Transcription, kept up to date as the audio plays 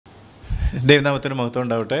ദൈവനാമത്തിന് മഹത്വം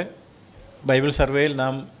ഉണ്ടാവട്ടെ. ബൈബിൾ സർവേയിൽ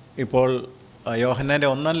നാം ഇപ്പോൾ യോഹന്നാൻ്റെ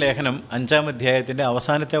 1-ാം ലേഖനം 5-ാം അധ്യായത്തിൻ്റെ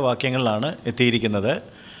അവസാനത്തെ വാക്യങ്ങളിലാണ് എത്തിയിരിക്കുന്നത്.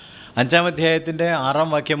 5-ാം അധ്യായത്തിൻ്റെ 6-ാം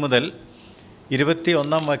വാക്യം മുതൽ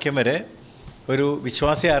 21-ാം വാക്യം വരെ ഒരു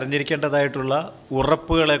വിശ്വാസി അറിഞ്ഞിരിക്കേണ്ടതായിട്ടുള്ള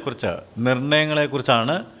ഉറപ്പുകളെക്കുറിച്ച്,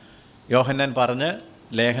 നിർണയങ്ങളെക്കുറിച്ചാണ് യോഹന്നാൻ പറഞ്ഞ്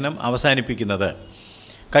ലേഖനം അവസാനിപ്പിക്കുന്നത്.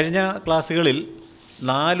 കഴിഞ്ഞ ക്ലാസ്സുകളിൽ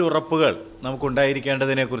 4 ഉറപ്പുകൾ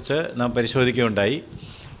നമുക്കുണ്ടായിരിക്കേണ്ടതിനെക്കുറിച്ച് നാം പരിശോധിക്കുകയുണ്ടായി.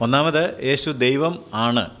 ഒന്നാമത്, യേശു ദൈവം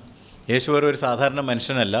ആണ്. യേശു ഒരു സാധാരണ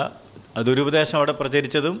മനുഷ്യനല്ല. ദുരുപദേശം അവിടെ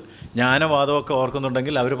പ്രചരിച്ചതും ജ്ഞാനവാദമൊക്കെ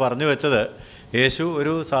ഓർക്കുന്നുണ്ടെങ്കിൽ അവർ പറഞ്ഞു വെച്ചത് യേശു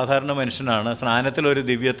ഒരു സാധാരണ മനുഷ്യനാണ്, സ്നാനത്തിലൊരു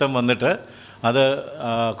ദിവ്യത്വം വന്നിട്ട് അത്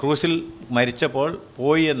ക്രൂശിൽ മരിച്ചപ്പോൾ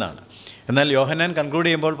പോയി എന്നാണ്. എന്നാൽ യോഹന്നാൻ കൺക്ലൂഡ്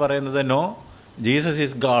ചെയ്യുമ്പോൾ പറയുന്നത് നോ, ജീസസ്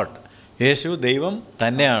ഈസ് ഗാഡ്. യേശു ദൈവം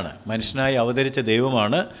തന്നെയാണ്, മനുഷ്യനായി അവതരിച്ച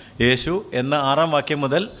ദൈവമാണ് യേശു എന്ന് 6-ാം വാക്യം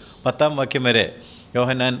മുതൽ 10-ാം വാക്യം വരെ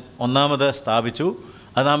യോഹന്നാൻ ഒന്നാമത് സ്ഥാപിച്ചു.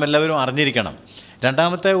 അത് നാം എല്ലാവരും അറിഞ്ഞിരിക്കണം.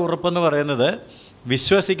 രണ്ടാമത്തെ ഉറപ്പെന്ന് പറയുന്നത്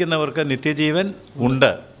വിശ്വസിക്കുന്നവർക്ക് നിത്യജീവൻ ഉണ്ട്,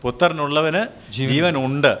 പുത്രനുള്ളവന് ജീവൻ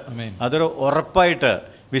ഉണ്ട്. അതൊരു ഉറപ്പായിട്ട്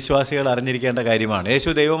വിശ്വാസികൾ അറിഞ്ഞിരിക്കേണ്ട കാര്യമാണ്. യേശു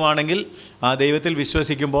ദൈവമാണെങ്കിൽ ആ ദൈവത്തിൽ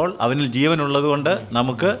വിശ്വസിക്കുമ്പോൾ അവനിൽ ജീവൻ ഉള്ളതുകൊണ്ട്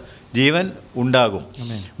നമുക്ക് ജീവൻ ഉണ്ടാകും.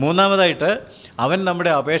 മൂന്നാമതായിട്ട്, അവൻ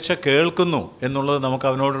നമ്മുടെ അപേക്ഷ കേൾക്കുന്നു എന്നുള്ളത് നമുക്ക്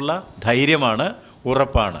അവനോടുള്ള ധൈര്യമാണ്,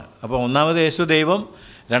 ഉറപ്പാണ്. അപ്പോൾ ഒന്നാമത് യേശു ദൈവം,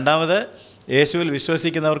 രണ്ടാമത് യേശുവിൽ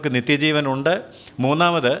വിശ്വസിക്കുന്നവർക്ക് നിത്യജീവൻ ഉണ്ട്,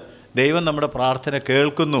 മൂന്നാമത് ദൈവം നമ്മുടെ പ്രാർത്ഥന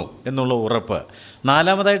കേൾക്കുന്നു എന്നുള്ള ഉറപ്പ്.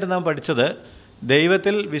 നാലാമതായിട്ട് നാം പഠിച്ചത്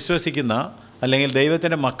ദൈവത്തിൽ വിശ്വസിക്കുന്ന അല്ലെങ്കിൽ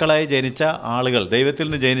ദൈവത്തിൻ്റെ മക്കളായി ജനിച്ച ആളുകൾ, ദൈവത്തിൽ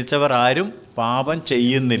നിന്ന് ജനിച്ചവർ ആരും പാപം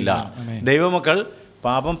ചെയ്യുന്നില്ല. ദൈവമക്കൾ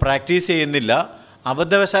പാപം പ്രാക്ടീസ് ചെയ്യുന്നില്ല.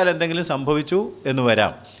 അബദ്ധവശാൽ എന്തെങ്കിലും സംഭവിച്ചു എന്ന്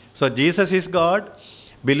വരാം. So Jesus is God,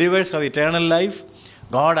 believers have eternal life,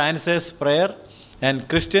 God answers prayer and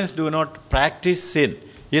Christians do not practice sin.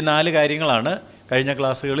 ഈ 4 കാര്യങ്ങളാണ് കഴിഞ്ഞ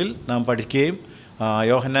ക്ലാസ്സുകളിൽ നാം പഠിക്കുകയും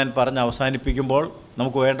യോഹന്നാൻ പറഞ്ഞ് അവസാനിപ്പിക്കുമ്പോൾ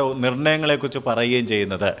നമുക്ക് വേണ്ട നിർണയങ്ങളെക്കുറിച്ച് പറയുകയും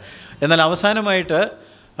ചെയ്യുന്നത്. എന്നാൽ അവസാനമായിട്ട്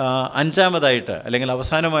 5-ാമതായിട്ട് അല്ലെങ്കിൽ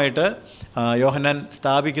അവസാനമായിട്ട് യോഹന്നാൻ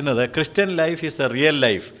സ്ഥാപിക്കുന്നത് Christian life is the real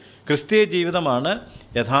life. ക്രിസ്തീയ ജീവിതമാണ്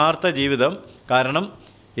യഥാർത്ഥ ജീവിതം. കാരണം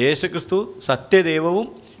യേശുക്രിസ്തു സത്യദൈവവും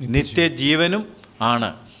നിത്യജീവനും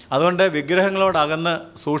ആണ്. അതുകൊണ്ട് വിഗ്രഹങ്ങളോടകന്ന്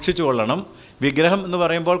സൂക്ഷിച്ചു കൊള്ളണം. വിഗ്രഹം എന്ന്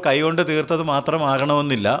പറയുമ്പോൾ കൈകൊണ്ട് തീർത്തത്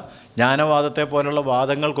മാത്രമാകണമെന്നില്ല. ജ്ഞാനവാദത്തെ പോലുള്ള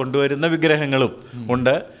വാദങ്ങൾ കൊണ്ടുവരുന്ന വിഗ്രഹങ്ങളും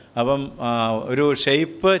ഉണ്ട്. അപ്പം ഒരു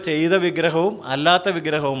ഷെയ്പ്പ് ചെയ്ത വിഗ്രഹവും അല്ലാത്ത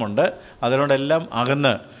വിഗ്രഹവുമുണ്ട്. അതിനോടെല്ലാം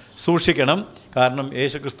അകന്ന് സൂക്ഷിക്കണം. കാരണം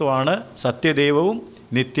യേശുക്രിസ്തുവാണ് സത്യദൈവവും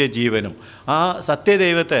നിത്യജീവനും. ആ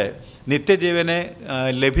സത്യദൈവത്തെ, നിത്യജീവനെ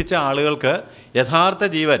ലഭിച്ച ആളുകൾക്ക് യഥാർത്ഥ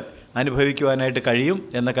ജീവൻ അനുഭവിക്കുവാനായിട്ട് കഴിയും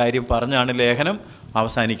എന്ന കാര്യം പറഞ്ഞാണ് ലേഖനം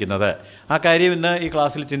അവസാനിക്കുന്നത്. ആ കാര്യം ഇന്ന് ഈ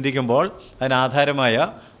ക്ലാസ്സിൽ ചിന്തിക്കുമ്പോൾ അതിനാധാരമായ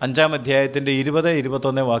 5-ാം അധ്യായത്തിൻ്റെ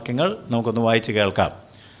 20-21 വാക്യങ്ങൾ നമുക്കൊന്ന് വായിച്ച് കേൾക്കാം.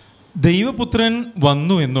 ദൈവപുത്രൻ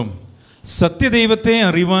വന്നു എന്നും സത്യദൈവത്തെ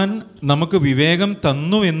അറിവാൻ നമുക്ക് വിവേകം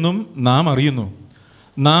തന്നു എന്നും നാം അറിയുന്നു.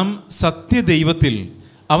 നാം സത്യദൈവത്തിൽ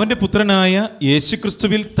അവൻ്റെ പുത്രനായ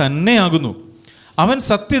യേശുക്രിസ്തുവിൽ തന്നെയാകുന്നു. അവൻ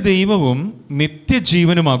സത്യദൈവവും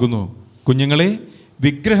നിത്യജീവനുമാകുന്നു. കുഞ്ഞുങ്ങളെ,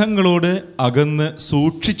 വിഗ്രഹങ്ങളോട് അകന്ന്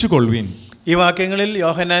സൂക്ഷിച്ചു കൊള്ളുവിൻ. ഈ വാക്യങ്ങളിൽ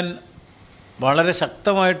യോഹന്നാൻ വളരെ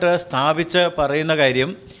ശക്തമായിട്ട് സ്ഥാപിച്ച് പറയുന്ന കാര്യം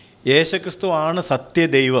യേശുക്രിസ്തു ആണ്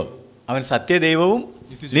സത്യദൈവം. അവൻ സത്യദൈവവും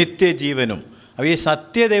നിത്യജീവനും. അപ്പോൾ ഈ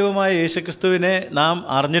സത്യദൈവമായ യേശുക്രിസ്തുവിനെ നാം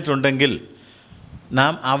അറിഞ്ഞിട്ടുണ്ടെങ്കിൽ,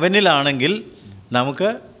 നാം അവനിലാണെങ്കിൽ നമുക്ക്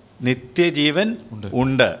നിത്യജീവൻ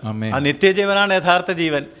ഉണ്ട്. ആ നിത്യജീവനാണ് യഥാർത്ഥ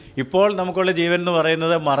ജീവൻ. ഇപ്പോൾ നമുക്കുള്ള ജീവൻ എന്ന്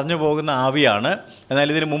പറയുന്നത് മറഞ്ഞു പോകുന്ന ആവിയാണ്. എന്നാൽ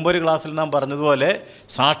ഇതിന് മുമ്പൊരു ക്ലാസ്സിൽ നാം പറഞ്ഞതുപോലെ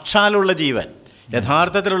സാക്ഷാലുള്ള ജീവൻ,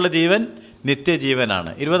 യഥാർത്ഥത്തിലുള്ള ജീവൻ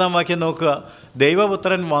നിത്യജീവനാണ്. 20-ാം വാക്യം നോക്കുക.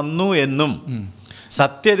 ദൈവപുത്രൻ വന്നു എന്നും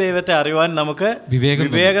സത്യദൈവത്തെ അറിവാൻ നമുക്ക്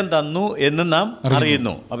വിവേകം തന്നു എന്നും നാം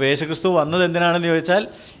അറിയുന്നു. അപ്പോൾ യേശുക്രിസ്തു വന്നത് എന്തിനാണെന്ന് ചോദിച്ചാൽ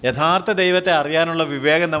യഥാർത്ഥ ദൈവത്തെ അറിയാനുള്ള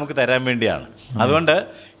വിവേകം നമുക്ക് തരാൻ വേണ്ടിയാണ്. അതുകൊണ്ട്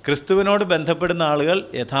ക്രിസ്തുവിനോട് ബന്ധപ്പെടുന്ന ആളുകൾ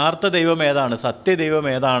യഥാർത്ഥ ദൈവം ഏതാണ്, സത്യദൈവം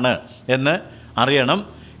ഏതാണ് എന്ന് അറിയണം.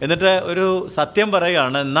 എന്നിട്ട് ഒരു സത്യം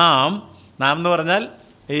പറയുകയാണ്. നാം എന്ന് പറഞ്ഞാൽ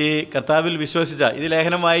ഈ കർത്താവിൽ വിശ്വസിച്ച, ഇത്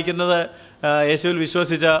ലേഖനം വായിക്കുന്നത് യേശുവിൽ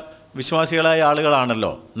വിശ്വസിച്ച വിശ്വാസികളായ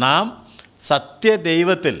ആളുകളാണല്ലോ. നാം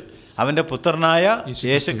സത്യദൈവത്തിൽ, അവൻ്റെ പുത്രനായ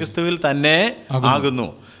യേശുക്രിസ്തുവിൽ തന്നെ ആകുന്നു.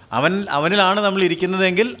 അവനിലാണ് നമ്മൾ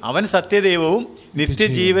ഇരിക്കുന്നതെങ്കിൽ അവൻ സത്യദൈവവും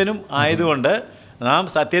നിത്യജീവനും ആയതുകൊണ്ട് നാം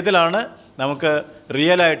സത്യത്തിലാണ്. നമുക്ക്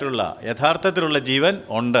റിയലായിട്ടുള്ള, യഥാർത്ഥത്തിലുള്ള ജീവൻ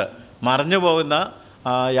ഉണ്ട്. മറഞ്ഞു പോകുന്ന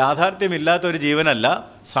യാഥാർത്ഥ്യമില്ലാത്തൊരു ജീവനല്ല,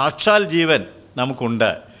 സാക്ഷാൽ ജീവൻ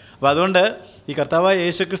നമുക്കുണ്ട്. അപ്പോൾ അതുകൊണ്ട് ഈ കർത്താവായ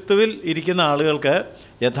യേശുക്രിസ്തുവിൽ ഇരിക്കുന്ന ആളുകൾക്ക്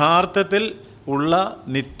യഥാർത്ഥത്തിൽ ഉള്ള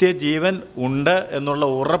നിത്യജീവൻ ഉണ്ട് എന്നുള്ള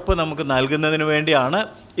ഉറപ്പ് നമുക്ക് നൽകുന്നതിന് വേണ്ടിയാണ്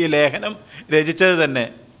ഈ ലേഖനം രചിച്ചത് തന്നെ.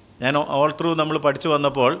 ഞാൻ ഓൾ ത്രൂ നമ്മൾ പഠിച്ചു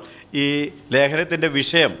വന്നപ്പോൾ ഈ ലേഖനത്തിൻ്റെ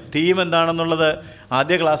വിഷയം, തീം എന്താണെന്നുള്ളത്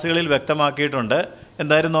ആദ്യ ക്ലാസ്സുകളിൽ വ്യക്തമാക്കിയിട്ടുണ്ട്.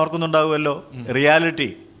 എന്തായാലും ഓർക്കുന്നുണ്ടാവുമല്ലോ, റിയാലിറ്റി,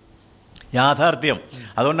 യാഥാർത്ഥ്യം.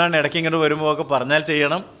 അതുകൊണ്ടാണ് ഇടയ്ക്ക് ഇങ്ങനെ വരുമ്പോൾ ഒക്കെ പറഞ്ഞാൽ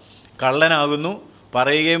ചെയ്യണം, കള്ളനാകുന്നു,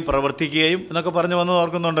 പറയുകയും പ്രവർത്തിക്കുകയും എന്നൊക്കെ പറഞ്ഞു വന്നത്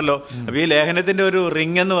ഓർക്കുന്നുണ്ടല്ലോ. അപ്പോൾ ഈ ലേഖനത്തിൻ്റെ ഒരു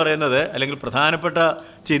റിങ് എന്ന് പറയുന്നത്, അല്ലെങ്കിൽ പ്രധാനപ്പെട്ട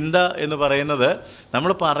ചിന്ത എന്ന് പറയുന്നത്,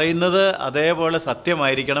 നമ്മൾ പറയുന്നത് അതേപോലെ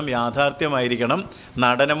സത്യമായിരിക്കണം, യാഥാർത്ഥ്യമായിരിക്കണം.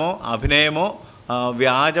 നടനമോ അഭിനയമോ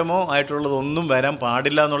വ്യാജമോ ആയിട്ടുള്ളതൊന്നും വരാൻ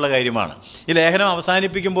പാടില്ല എന്നുള്ള കാര്യമാണ്. ഈ ലേഖനം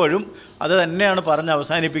അവസാനിപ്പിക്കുമ്പോഴും അത് തന്നെയാണ് പറഞ്ഞ്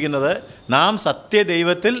അവസാനിപ്പിക്കുന്നത്. നാം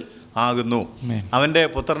സത്യദൈവത്തിൽ ആകുന്നു, അവൻ്റെ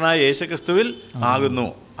പുത്രനായ യേശുക്രിസ്തുവിൽ ആകുന്നു.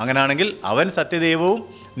 അങ്ങനെയാണെങ്കിൽ അവൻ സത്യദൈവവും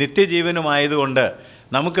നിത്യജീവനുമായതുകൊണ്ട്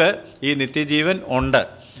നമുക്ക് ഈ നിത്യജീവൻ ഉണ്ട്.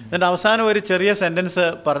 എന്നിട്ട് അവസാനം ഒരു ചെറിയ സെൻറ്റൻസ്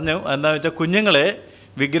പറഞ്ഞു, എന്താണെന്ന് വെച്ചാൽ കുഞ്ഞുങ്ങളെ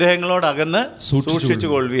വിഗ്രഹങ്ങളോടകന്ന് സൂക്ഷിച്ചു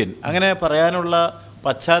കൊള്ളുവീൻ. അങ്ങനെ പറയാനുള്ള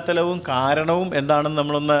പശ്ചാത്തലവും കാരണവും എന്താണെന്ന്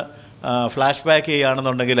നമ്മളൊന്ന് ഫ്ലാഷ് ബാക്ക്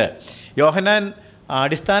ചെയ്യുകയാണെന്നുണ്ടെങ്കിൽ, യോഹന്നാൻ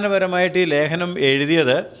അടിസ്ഥാനപരമായിട്ട് ഈ ലേഖനം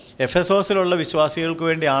എഴുതിയത് എഫെസോസിലുള്ള വിശ്വാസികൾക്ക്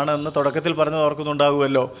വേണ്ടിയാണെന്ന് തുടക്കത്തിൽ പറഞ്ഞത്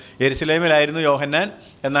ഓർക്കുന്നുണ്ടാകുമല്ലോ. യെരുശലേമിലായിരുന്നു യോഹന്നാൻ.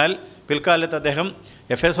 എന്നാൽ പിൽക്കാലത്ത് അദ്ദേഹം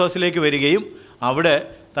എഫെസോസിലേക്ക് വരികയും അവിടെ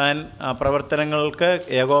താൻ പ്രവർത്തനങ്ങൾക്ക്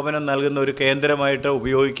ഏകോപനം നൽകുന്ന ഒരു കേന്ദ്രമായിട്ട്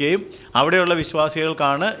ഉപയോഗിക്കുകയും അവിടെയുള്ള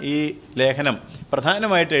വിശ്വാസികൾക്കാണ് ഈ ലേഖനം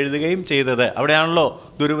പ്രധാനമായിട്ട് എഴുതുകയും ചെയ്തത്. അവിടെയാണല്ലോ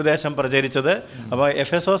ദുരുപദേശം പ്രചരിച്ചത്. അപ്പോൾ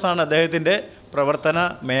എഫെസോസാണ് അദ്ദേഹത്തിൻ്റെ പ്രവർത്തന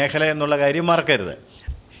മേഖല എന്നുള്ള കാര്യം മറക്കരുത്.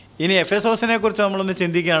 ഇനി എഫെസോസിനെ കുറിച്ച് നമ്മളൊന്ന്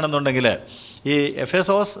ചിന്തിക്കുകയാണെന്നുണ്ടെങ്കിൽ, ഈ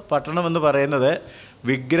എഫെസോസ് പട്ടണം എന്ന് പറയുന്നത്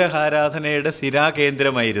വിഗ്രഹാരാധനയുടെ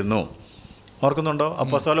സിരാകേന്ദ്രമായിരുന്നു. ഓർക്കുന്നുണ്ടോ?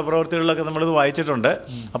 അപ്പോസ്തല പ്രവൃത്തികളിലൊക്കെ നമ്മളിത് വായിച്ചിട്ടുണ്ട്.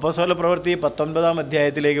 അപ്പോസ്തല പ്രവൃത്തി 19-ാം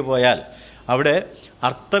അധ്യായത്തിലേക്ക് പോയാൽ അവിടെ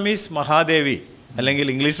അർത്തമീസ് മഹാദേവി, അല്ലെങ്കിൽ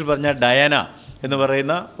ഇംഗ്ലീഷിൽ പറഞ്ഞാൽ ഡയന എന്ന്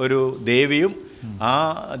പറയുന്ന ഒരു ദേവിയും ആ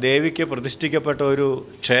ദേവിക്ക് പ്രതിഷ്ഠിക്കപ്പെട്ട ഒരു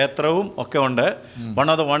ക്ഷേത്രവും ഒക്കെ ഉണ്ട്. One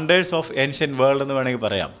of the wonders of ancient world എന്ന് വേണമെങ്കിൽ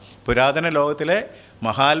പറയാം. പുരാതന ലോകത്തിലെ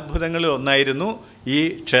മഹാത്ഭുതങ്ങളിൽ ഒന്നായിരുന്നു ഈ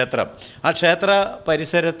ക്ഷേത്രം. ആ ക്ഷേത്ര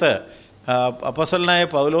പരിസരത്ത് അപ്പോസ്തലനായ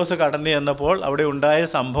പൗലോസ് കടന്നു ചെന്നപ്പോൾ അവിടെ ഉണ്ടായ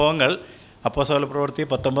സംഭവങ്ങൾ അപ്പോസ്തല പ്രവൃത്തി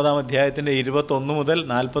 19-ാം അധ്യായത്തിൻ്റെ 21 മുതൽ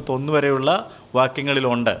 41 വരെയുള്ള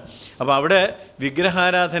വാക്യങ്ങളിലുണ്ട്. അപ്പോൾ അവിടെ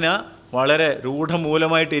വിഗ്രഹാരാധന വളരെ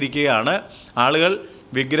രൂഢമൂലമായിട്ടിരിക്കുകയാണ്. ആളുകൾ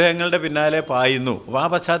വിഗ്രഹങ്ങളുടെ പിന്നാലെ പായുന്നു. അപ്പോൾ ആ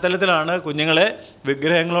പശ്ചാത്തലത്തിലാണ് കുഞ്ഞുങ്ങളെ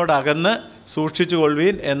വിഗ്രഹങ്ങളോടകന്ന് സൂക്ഷിച്ചു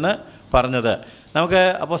കൊള്ളുവീൻ എന്ന് പറഞ്ഞത്. നമുക്ക്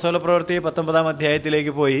അപ്പോസ്തല പ്രവൃത്തി 19-ാം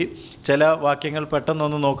അധ്യായത്തിലേക്ക് പോയി ചില വാക്യങ്ങൾ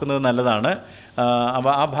പെട്ടെന്നൊന്ന് നോക്കുന്നത് നല്ലതാണ്.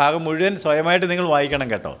 അപ്പോൾ ആ ഭാഗം മുഴുവൻ സ്വയമായിട്ട് നിങ്ങൾ വായിക്കണം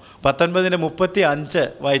കേട്ടോ. 19:35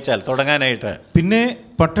 വായിച്ചാൽ തുടങ്ങാനായിട്ട്. പിന്നെ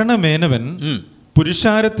പട്ടണമേനവൻ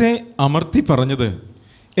പുരുഷാരത്തെ അമർത്തി പറഞ്ഞത്,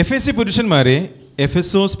 എഫെസി പുരുഷന്മാരെ,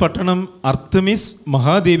 എഫെസോസ് പട്ടണം അർത്തമിസ്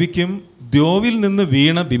മഹാദേവിക്കും ദ്യോവിൽ നിന്ന്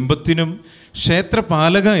വീണ ബിംബത്തിനും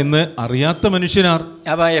ക്ഷേത്രപാലക എന്ന് അറിയാത്ത മനുഷ്യനാർ.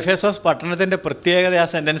 അപ്പോൾ എഫെസോസ് പട്ടണത്തിൻ്റെ പ്രത്യേകത ആ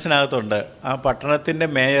സെൻറ്റൻസിനകത്തുണ്ട്. ആ പട്ടണത്തിൻ്റെ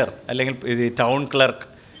മേയർ അല്ലെങ്കിൽ ടൗൺ ക്ലർക്ക്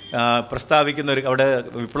പ്രസ്താവിക്കുന്ന ഒരു, അവിടെ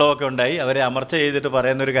വിപ്ലവമൊക്കെ ഉണ്ടായി, അവരെ അമർച്ച ചെയ്തിട്ട്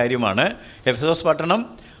പറയുന്നൊരു കാര്യമാണ്, എഫെസോസ് പട്ടണം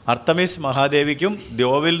അർത്തമിസ് മഹാദേവിക്കും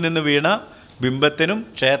ദ്യോവിൽ നിന്ന് വീണ ബിംബത്തിനും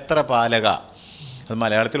ക്ഷേത്രപാലക. അത്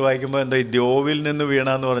മലയാളത്തിൽ വായിക്കുമ്പോൾ എന്താ ഈ ദ്യോവിൽ നിന്ന് വീണ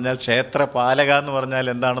എന്ന് പറഞ്ഞാൽ ക്ഷേത്രപാലക എന്ന് പറഞ്ഞാൽ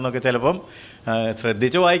എന്താണെന്നൊക്കെ ചിലപ്പം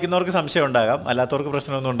ശ്രദ്ധിച്ച് വായിക്കുന്നവർക്ക് സംശയം ഉണ്ടാകാം, അല്ലാത്തവർക്ക്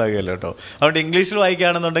പ്രശ്നമൊന്നും ഉണ്ടാകുകയല്ലോ കേട്ടോ. അതുകൊണ്ട് ഇംഗ്ലീഷിൽ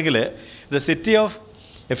വായിക്കുകയാണെന്നുണ്ടെങ്കിൽ, the city of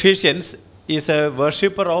Ephesians is A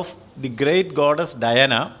worshipper of the great goddess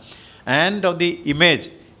Diana and of the image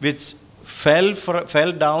which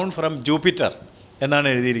fell down from Jupiter എന്നാണ്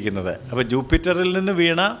എഴുതിയിരിക്കുന്നത്. അപ്പോൾ ജൂപ്പിറ്ററിൽ നിന്ന്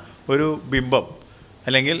വീണ ഒരു ബിംബം,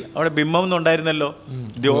 അല്ലെങ്കിൽ അവിടെ ബിംബം എന്നുണ്ടായിരുന്നല്ലോ,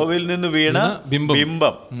 ദ്യോവിൽ നിന്ന് വീണ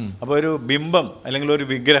ബിംബം. അപ്പോൾ ഒരു ബിംബം അല്ലെങ്കിൽ ഒരു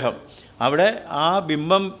വിഗ്രഹം, അവിടെ ആ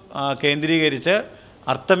ബിംബം കേന്ദ്രീകരിച്ച്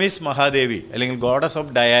അർത്തമിസ് മഹാദേവി അല്ലെങ്കിൽ ഗോഡസ്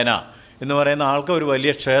ഓഫ് ഡയാന എന്ന് പറയുന്ന ആൾക്ക് ഒരു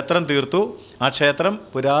വലിയ ക്ഷേത്രം തീർത്തു. ആ ക്ഷേത്രം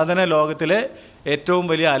പുരാതന ലോകത്തിലെ ഏറ്റവും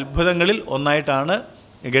വലിയ അത്ഭുതങ്ങളിൽ ഒന്നായിട്ടാണ്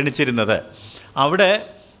ഗണിച്ചിരുന്നത്. അവിടെ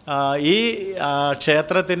ഈ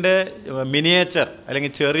ക്ഷേത്രത്തിൻ്റെ മിനിയേച്ചർ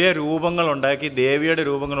അല്ലെങ്കിൽ ചെറിയ രൂപങ്ങളുണ്ടാക്കി, ദേവിയുടെ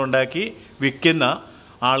രൂപങ്ങളുണ്ടാക്കി വിൽക്കുന്ന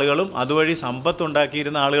ആളുകളും അതുവഴി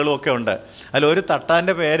സമ്പത്തുണ്ടാക്കിയിരുന്ന ആളുകളും ഒക്കെ ഉണ്ട്. അതിലൊരു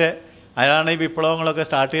തട്ടാൻ്റെ പേര്, അയാളാണ് ഈ വിപ്ലവങ്ങളൊക്കെ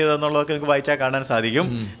സ്റ്റാർട്ട് ചെയ്തതെന്നുള്ളതൊക്കെ നിങ്ങൾക്ക് വായിച്ചാൽ കാണാൻ സാധിക്കും.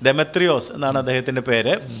 ദെമത്രിയോസ് എന്നാണ് അദ്ദേഹത്തിൻ്റെ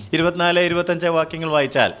പേര്. 24-25 വാക്യങ്ങൾ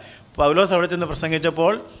വായിച്ചാൽ, പൗലോസ് അവിടെ ചെന്ന്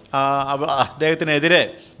പ്രസംഗിച്ചപ്പോൾ അദ്ദേഹത്തിനെതിരെ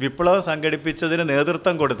വിപ്ലവം സംഘടിപ്പിച്ചതിന്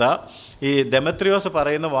നേതൃത്വം കൊടുത്ത ഈ ദെമത്രിയോസ്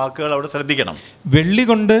പറയുന്ന വാക്കുകൾ അവിടെ ശ്രദ്ധിക്കണം. വെള്ളി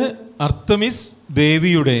കൊണ്ട് അർത്തമിസ്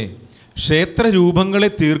ദേവിയുടെ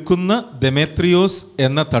ക്ഷേത്രരൂപങ്ങളെ തീർക്കുന്ന ദെമത്രിയോസ്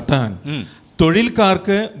എന്ന തട്ടാൻ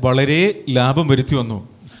തൊഴിൽക്കാർക്ക് വളരെ ലാഭം വരുത്തി വന്നു.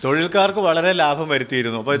 തൊഴിൽക്കാർക്ക് വളരെ ലാഭം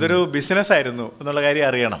വരുത്തിയിരുന്നു. അപ്പോൾ ഇതൊരു ബിസിനസ് ആയിരുന്നു എന്നുള്ള കാര്യം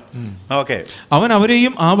അറിയണം. ഓക്കെ, അവൻ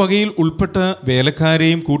അവരെയും ആ വകയിൽ ഉൾപ്പെട്ട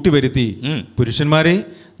വേലക്കാരെയും കൂട്ടിവരുത്തി, പുരുഷന്മാരെ,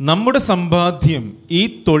 നമ്മുടെ സമ്പാദ്യം ഈ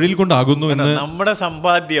തൊഴിൽ കൊണ്ടാകുന്നു എന്ന്. നമ്മുടെ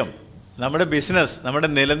സമ്പാദ്യം, നമ്മുടെ ബിസിനസ്, നമ്മുടെ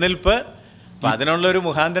നിലനിൽപ്പ്, അപ്പം അതിനുള്ളൊരു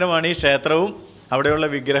മുഖാന്തരമാണ് ഈ ക്ഷേത്രവും അവിടെയുള്ള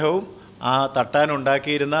വിഗ്രഹവും ആ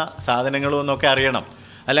തട്ടാനുണ്ടാക്കിയിരുന്ന സാധനങ്ങളും എന്നൊക്കെ അറിയണം.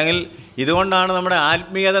 അല്ലെങ്കിൽ ഇതുകൊണ്ടാണ് നമ്മുടെ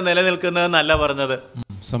ആത്മീയത നിലനിൽക്കുന്നതെന്നല്ല പറഞ്ഞത്.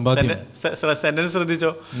 സെന്റൻസ്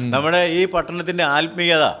ശ്രദ്ധിച്ചോ? നമ്മുടെ ഈ പട്ടണത്തിൻ്റെ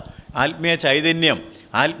ആത്മീയത, ആത്മീയ ചൈതന്യം,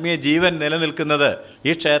 ആത്മീയ ജീവൻ നിലനിൽക്കുന്നത്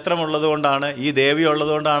ഈ ക്ഷേത്രമുള്ളത് കൊണ്ടാണ്, ഈ ദേവി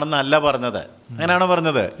ഉള്ളത് കൊണ്ടാണെന്നല്ല പറഞ്ഞത്. അങ്ങനെയാണോ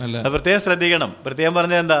പറഞ്ഞത്? അത് പ്രത്യേകം ശ്രദ്ധിക്കണം. പ്രത്യേകം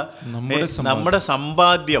പറഞ്ഞത് എന്താ? നമ്മുടെ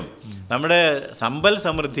സമ്പാദ്യം, നമ്മുടെ സമ്പൽ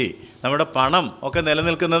സമൃദ്ധി, നമ്മുടെ പണം ഒക്കെ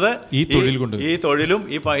നിലനിൽക്കുന്നത് ഈ തൊഴിലും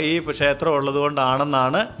ഈ ക്ഷേത്രം ഉള്ളത്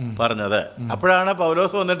കൊണ്ടാണെന്നാണ് പറഞ്ഞത്. അപ്പോഴാണ്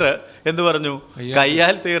പൗലോസ് വന്നിട്ട് എന്ത് പറഞ്ഞു?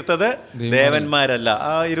 കയ്യാൽ തീർത്തത് ദേവന്മാരല്ല.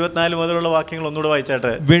 ആ 24 മുതലുള്ള വാക്യങ്ങൾ ഒന്നുകൂടെ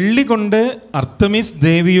വായിച്ചാട്ടെ. വെള്ളി കൊണ്ട് അർത്തമിസ്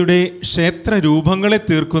ദേവിയുടെ ക്ഷേത്ര രൂപങ്ങളെ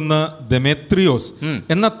തീർക്കുന്ന ദെമേത്രിയോസ്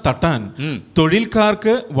എന്ന തട്ടാൻ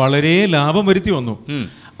തൊഴിൽക്കാർക്ക് വളരെ ലാഭം വരുത്തി വന്നു.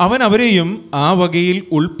 അവൻ അവരെയും ആ വകയിൽ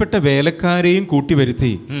ഉൾപ്പെട്ട വേലക്കാരെയും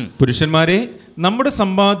കൂട്ടിവരുത്തി, പുരുഷന്മാരെ, നമ്മുടെ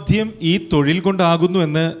സമ്പാദ്യം ഈ തൊഴിൽ കൊണ്ടാകുന്നു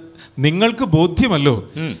എന്ന് നിങ്ങൾക്ക് ബോധ്യമല്ലോ.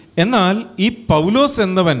 എന്നാൽ ഈ പൗലോസ്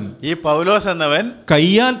എന്നവൻ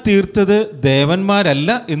കയ്യാൽ തീർത്തത് ദേവന്മാരല്ല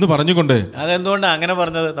എന്ന് പറഞ്ഞുകൊണ്ട്. അതെന്തുകൊണ്ടാണ് അങ്ങനെ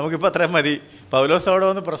പറഞ്ഞത്? നമുക്കിപ്പോൾ അത്രയും മതി. പൗലോസ് അവിടെ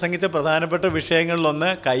വന്ന് പ്രസംഗിച്ച പ്രധാനപ്പെട്ട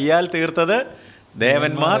വിഷയങ്ങളിലൊന്ന് കയ്യാൽ തീർത്തത്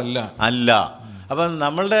ദേവന്മാർ അല്ല. അപ്പം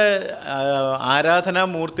നമ്മളുടെ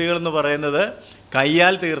ആരാധനാമൂർത്തികൾ എന്ന് പറയുന്നത്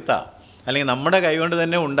കയ്യാൽ തീർത്ത, അല്ലെങ്കിൽ നമ്മുടെ കൈകൊണ്ട്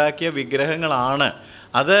തന്നെ ഉണ്ടാക്കിയ വിഗ്രഹങ്ങളാണ്.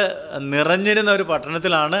 അത് നിറഞ്ഞിരുന്ന ഒരു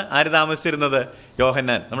പട്ടണത്തിലാണ് ആര് താമസിച്ചിരുന്നത്?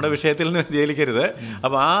 യോഹന്നാൻ. നമ്മുടെ വിഷയത്തിൽ നിന്ന് വ്യതിചലിക്കരുത്.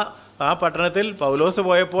 അപ്പോൾ ആ പട്ടണത്തിൽ പൗലോസ്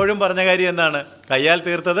പോയപ്പോഴും പറഞ്ഞ കാര്യം എന്താണ്? കയ്യാൽ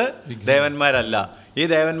തീർത്തത് ദേവന്മാരല്ല. ഈ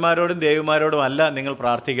ദേവന്മാരോടും ദേവിമാരോടും അല്ല നിങ്ങൾ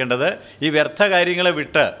പ്രാർത്ഥിക്കേണ്ടത്. ഈ വ്യർത്ഥ കാര്യങ്ങളെ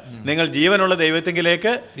വിട്ട് നിങ്ങൾ ജീവനുള്ള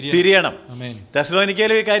ദൈവത്തിങ്കിലേക്ക് തിരിയണം.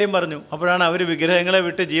 തെസ്സലോനിക്കയിലും ഈ കാര്യം പറഞ്ഞു. അപ്പോഴാണ് അവർ വിഗ്രഹങ്ങളെ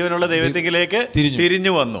വിട്ട് ജീവനുള്ള ദൈവത്തിങ്കിലേക്ക്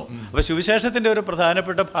തിരിഞ്ഞു വന്നു. അപ്പോൾ സുവിശേഷത്തിൻ്റെ ഒരു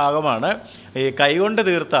പ്രധാനപ്പെട്ട ഭാഗമാണ് ഈ കൈകൊണ്ട്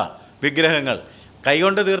തീർത്ത വിഗ്രഹങ്ങൾ.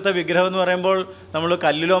 കൈകൊണ്ട് തീർത്ത വിഗ്രഹം എന്ന് പറയുമ്പോൾ നമ്മൾ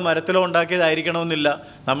കല്ലിലോ മരത്തിലോ ഉണ്ടാക്കിയതായിരിക്കണമെന്നില്ല.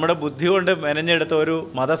 നമ്മുടെ ബുദ്ധി കൊണ്ട് മെനഞ്ഞെടുത്ത ഒരു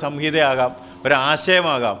മതസംഹിതയാകാം,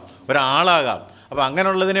 ഒരാശയമാകാം, ഒരാളാകാം. അപ്പോൾ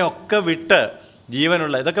അങ്ങനെയുള്ളതിനെയൊക്കെ വിട്ട്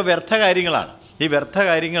ജീവനുള്ള, ഇതൊക്കെ വ്യർത്ഥ കാര്യങ്ങളാണ്. ഈ വ്യർത്ഥ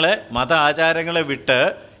കാര്യങ്ങളെ, മത ആചാരങ്ങളെ വിട്ട്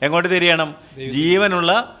എങ്ങോട്ട് തിരിയണം?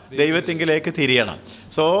 ജീവനുള്ള ദൈവത്തിങ്കിലേക്ക് തിരിയണം.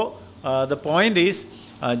 So the point is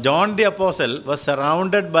John the apostle was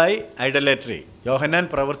surrounded by idolatry. യോഹന്നാൻ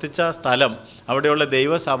പ്രവർത്തിച്ച സ്ഥലം, അവിടെയുള്ള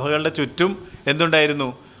ദൈവസഭകളുടെ ചുറ്റും എന്തുണ്ടായിരുന്നു?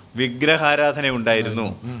 വിഗ്രഹാരാധന ഉണ്ടായിരുന്നു.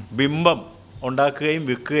 ബിംബം ഉണ്ടാക്കുകയും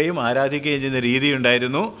വിൽക്കുകയും ആരാധിക്കുകയും ചെയ്യുന്ന രീതി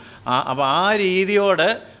ഉണ്ടായിരുന്നു. അപ്പോൾ ആ രീതിയോട്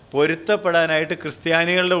പൊരുത്തപ്പെടാനായിട്ട്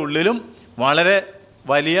ക്രിസ്ത്യാനികളുടെ ഉള്ളിലും വളരെ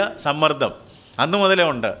വലിയ സമ്മർദ്ദം അന്നു മുതലേ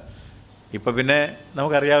ഉണ്ട്. ഇപ്പം പിന്നെ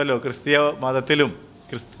നമുക്കറിയാമല്ലോ, ക്രിസ്തീയ മതത്തിലും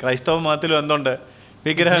ക്രൈസ്തവ മതത്തിലും എന്തുണ്ട്?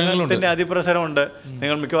 വിഗ്രഹത്തിൻ്റെ അതിപ്രസരമുണ്ട്.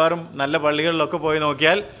 നിങ്ങൾ മിക്കവാറും നല്ല പള്ളികളിലൊക്കെ പോയി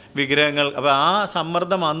നോക്കിയാൽ വിഗ്രഹങ്ങൾ. അപ്പോൾ ആ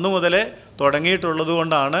സമ്മർദ്ദം അന്നു മുതലേ തുടങ്ങിയിട്ടുള്ളത്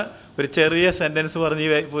കൊണ്ടാണ് ഒരു ചെറിയ സെൻറ്റൻസ് പറഞ്ഞ്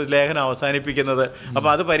ഈ ലേഖനം അവസാനിപ്പിക്കുന്നത്. അപ്പോൾ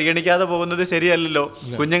അത് പരിഗണിക്കാതെ പോകുന്നത് ശരിയല്ലല്ലോ.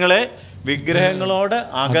 കുഞ്ഞുങ്ങളെ, വിഗ്രഹങ്ങളോട്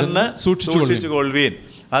അകന്ന് സൂക്ഷിച്ചു കൊള്ളുവീൻ.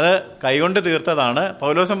 അത് കൈകൊണ്ട് തീർത്തതാണ്.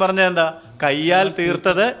 പൗലോസം പറഞ്ഞത് എന്താ? കയ്യാൽ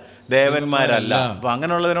തീർത്തത് ദേവന്മാരല്ല. അപ്പോൾ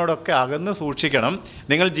അങ്ങനെയുള്ളതിനോടൊക്കെ അകന്ന് സൂക്ഷിക്കണം.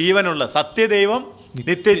 നിങ്ങൾ ജീവനുള്ള സത്യദൈവം,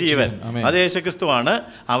 നിത്യജീവൻ, അത് യേശുക്രിസ്തുവാണ്.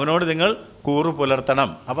 അവനോട് നിങ്ങൾ കൂറു പുലർത്തണം.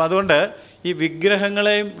 അപ്പോൾ അതുകൊണ്ട് ഈ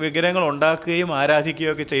വിഗ്രഹങ്ങൾ ഉണ്ടാക്കുകയും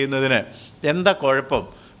ആരാധിക്കുകയും ഒക്കെ ചെയ്യുന്നതിന് എന്താ കുഴപ്പം?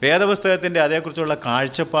 വേദപുസ്തകത്തിൻ്റെ അതേക്കുറിച്ചുള്ള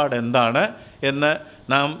കാഴ്ചപ്പാട് എന്താണ് എന്ന്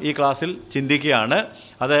നാം ഈ ക്ലാസ്സിൽ ചിന്തിക്കുകയാണ്.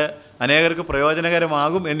 അത് അനേകർക്ക്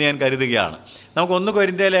പ്രയോജനകരമാകും എന്ന് ഞാൻ കരുതുകയാണ്. നമുക്ക് 1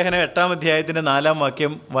 കൊരിന്ത്യ ലേഖനം 8-ാം അധ്യായത്തിൻ്റെ 4-ാം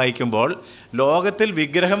വാക്യം വായിക്കുമ്പോൾ, ലോകത്തിൽ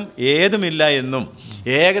വിഗ്രഹം ഏതുമില്ല എന്നും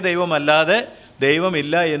ഏകദൈവമല്ലാതെ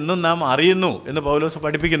ദൈവമില്ല എന്നും നാം അറിയുന്നു എന്ന് പൗലോസ്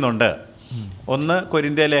പഠിപ്പിക്കുന്നുണ്ട്. 1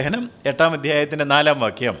 കൊരിന്ത്യ ലേഖനം 8-ാം അധ്യായത്തിൻ്റെ 4-ാം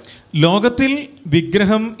വാക്യം. ലോകത്തിൽ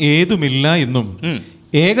വിഗ്രഹം ഏതുമില്ല എന്നും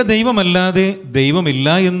ഏകദൈവമല്ലാതെ ദൈവമില്ല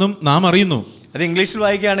എന്നും നാം അറിയുന്നു. അത് ഇംഗ്ലീഷിൽ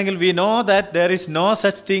വായിക്കുകയാണെങ്കിൽ, we know that there is no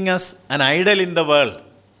such thing as an Idol in the world.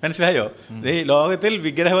 മനസ്സിലായോ? ഈ ലോകത്തിൽ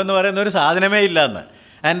വിഗ്രഹം എന്ന് പറയുന്ന ഒരു സാധനമേ ഇല്ല എന്ന്.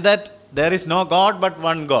 And that there is no God but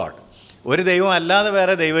one God. ഒരു ദൈവം അല്ലാതെ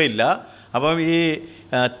വേറെ ദൈവം ഇല്ല. അപ്പം ഈ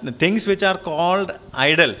things which are called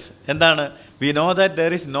idols എന്താണ്? We know that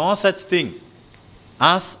there is no such thing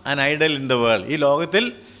as an Idol in the world. ഈ ലോകത്തിൽ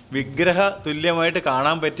വിഗ്രഹ തുല്യമായിട്ട്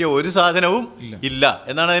കാണാൻ പറ്റിയ ഒരു സാധനവും ഇല്ല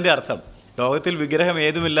എന്നാണ് അതിൻ്റെ അർത്ഥം. ലോകത്തിൽ വിഗ്രഹം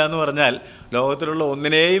ഏതുമില്ല എന്ന് പറഞ്ഞാൽ ലോകത്തിലുള്ള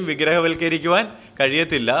ഒന്നിനെയും വിഗ്രഹവൽക്കരിക്കുവാൻ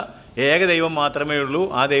കഴിയത്തില്ല. ഏകദൈവം മാത്രമേ ഉള്ളൂ.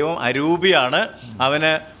 ആ ദൈവം അരൂപിയാണ്.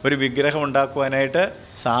 അവന് ഒരു വിഗ്രഹം ഉണ്ടാക്കുവാനായിട്ട്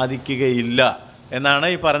സാധിക്കുകയില്ല എന്നാണ്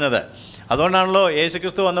ഈ പറഞ്ഞത്. അതുകൊണ്ടാണല്ലോ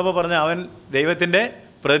യേശുക്രിസ്തു വന്നപ്പോൾ പറഞ്ഞ അവൻ ദൈവത്തിൻ്റെ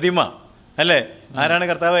പ്രതിമ അല്ലേ? ആരാണ്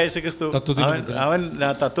കർത്താവ് യേശുക്രിസ്തു? അവൻ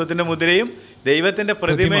തത്വത്തിൻ്റെ മുദ്രയും ദൈവത്തിൻ്റെ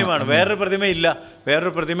പ്രതിമയുമാണ്. വേറൊരു പ്രതിമയില്ല.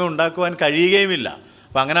 വേറൊരു പ്രതിമ ഉണ്ടാക്കുവാൻ കഴിയുകയുമില്ല.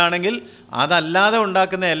 അപ്പം അങ്ങനെയാണെങ്കിൽ അതല്ലാതെ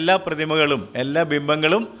ഉണ്ടാക്കുന്ന എല്ലാ പ്രതിമകളും എല്ലാ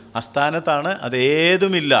ബിംബങ്ങളും അസ്ഥാനത്താണ്.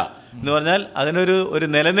 അതേതുമില്ല എന്ന് പറഞ്ഞാൽ അതിനൊരു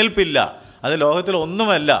നിലനിൽപ്പില്ല. അത് ലോകത്തിൽ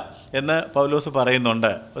ഒന്നുമല്ല. എന്ന് പൗലോസ്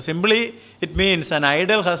പറയുന്നുണ്ട്. Simply it means an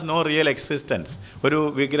Idol has no real existence. ഒരു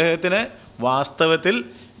വിഗ്രഹത്തിന് വാസ്തവത്തിൽ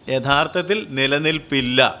യഥാർത്ഥത്തിൽ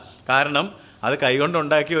നിലനിൽപ്പില്ല. കാരണം അത്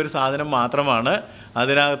കൈകൊണ്ടുണ്ടാക്കിയ ഒരു സാധനം മാത്രമാണ്.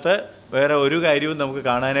 അതിനകത്ത് വേറെ ഒരു കാര്യവും നമുക്ക്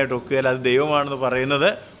കാണാനായിട്ട് ഒക്കുകയില്ല. അത് ദൈവമാണെന്ന് പറയുന്നത്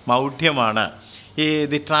മൗഢ്യമാണ്.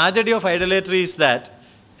 The tragedy of ഐഡലേറ്ററി is that,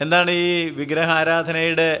 എന്താണ് ഈ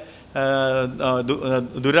വിഗ്രഹാരാധനയുടെ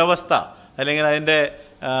ദുരവസ്ഥ അല്ലെങ്കിൽ അതിൻ്റെ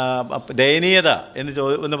ദയനീയത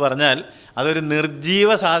എന്ന് പറഞ്ഞാൽ അതൊരു നിർജീവ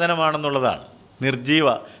സാധനമാണെന്നുള്ളതാണ്. നിർജീവ.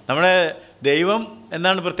 നമ്മുടെ ദൈവം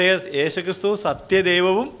എന്താണ് പ്രത്യേക? യേശുക്രിസ്തു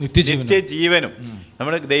സത്യദൈവവും നിത്യജീവനും.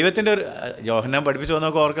 നമ്മുടെ ദൈവത്തിൻ്റെ ഒരു യോഹന്നാൻ പഠിപ്പിച്ചു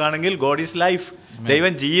വന്നൊക്കെ ഓർക്കുകയാണെങ്കിൽ ഗോഡ് ഈസ് ലൈഫ്.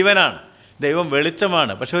 ദൈവം ജീവനാണ്, ദൈവം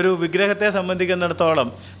വെളിച്ചമാണ്. പക്ഷെ ഒരു വിഗ്രഹത്തെ സംബന്ധിക്കുന്നിടത്തോളം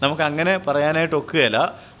നമുക്ക് അങ്ങനെ പറയാനായിട്ട് ഒക്കുകയില്ല.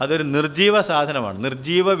 അതൊരു നിർജീവ സാധനമാണ്.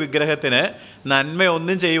 നിർജീവ വിഗ്രഹത്തിന്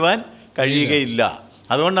നന്മയൊന്നും ചെയ്യുവാൻ കഴിയുകയില്ല.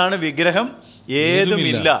 അതുകൊണ്ടാണ് വിഗ്രഹം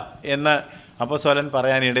ഏതുമില്ല എന്ന് അപ്പോസ്തലൻ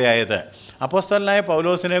പറയാനിടയായത്. അപ്പോസ്തലനായ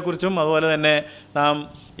പൗലോസിനെ കുറിച്ചും അതുപോലെ തന്നെ നാം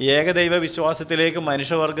ഏകദൈവ വിശ്വാസത്തിലേക്ക്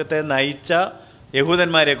മനുഷ്യവർഗത്തെ നയിച്ച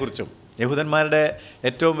യഹൂദന്മാരെക്കുറിച്ചും, യഹൂദന്മാരുടെ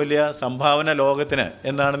ഏറ്റവും വലിയ സംഭാവന ലോകത്തിന്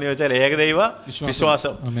എന്താണെന്ന് ചോദിച്ചാൽ ഏകദൈവ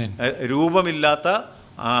വിശ്വാസം. രൂപമില്ലാത്ത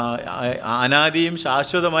അനാദിയും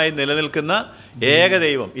ശാശ്വതമായി നിലനിൽക്കുന്ന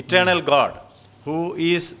ഏകദൈവം, ഇറ്റേണൽ ഗോഡ് ഹൂ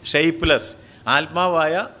ഈസ് ഷെയ്പ്പ്ലെസ്,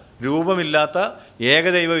 ആത്മാവായ രൂപമില്ലാത്ത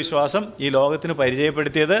ഏകദൈവ വിശ്വാസം ഈ ലോകത്തിന്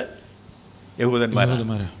പരിചയപ്പെടുത്തിയത്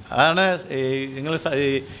യഹൂദന്മാരാണ്. അതാണ് നിങ്ങൾ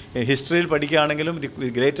ഹിസ്റ്ററിയിൽ പഠിക്കുകയാണെങ്കിലും the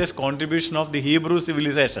greatest contribution of the Hebrew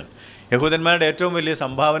civilisation, യഹൂദന്മാരുടെ ഏറ്റവും വലിയ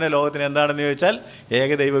സംഭാവന ലോകത്തിന് എന്താണെന്ന് ചോദിച്ചാൽ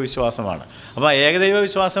ഏകദൈവ വിശ്വാസമാണ്. അപ്പോൾ ഏകദൈവ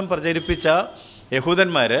വിശ്വാസം പ്രചരിപ്പിച്ച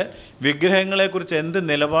യഹൂദന്മാർ വിഗ്രഹങ്ങളെക്കുറിച്ച് എന്ത്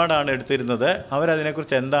നിലപാടാണ് എടുത്തിരുന്നത്,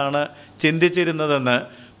 അവരതിനെക്കുറിച്ച് എന്താണ് ചിന്തിച്ചിരുന്നതെന്ന്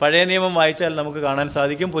പഴയ നിയമം വായിച്ചാൽ നമുക്ക് കാണാൻ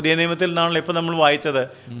സാധിക്കും. പുതിയ നിയമത്തിൽ നിന്നാണല്ലോ ഇപ്പോൾ നമ്മൾ വായിച്ചത്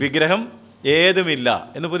വിഗ്രഹം ഏതുമില്ല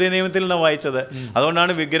എന്ന് പുതിയ നിയമത്തിൽ നിന്നാണ് വായിച്ചത്.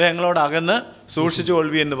 അതുകൊണ്ടാണ് വിഗ്രഹങ്ങളോട് അകന്ന് സൂക്ഷിച്ചു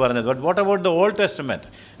കൊള്ളുവി എന്ന് പറഞ്ഞത്. But what about the old testament?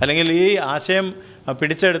 അല്ലെങ്കിൽ ഈ ആശയം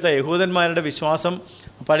പിടിച്ചെടുത്ത യഹൂദന്മാരുടെ വിശ്വാസം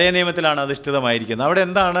പഴയ നിയമത്തിലാണ് അധിഷ്ഠിതമായിരിക്കുന്നത്. അവിടെ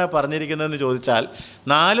എന്താണ് പറഞ്ഞിരിക്കുന്നതെന്ന് ചോദിച്ചാൽ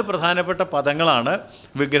 4 പ്രധാനപ്പെട്ട പദങ്ങളാണ്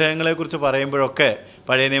വിഗ്രഹങ്ങളെക്കുറിച്ച് പറയുമ്പോഴൊക്കെ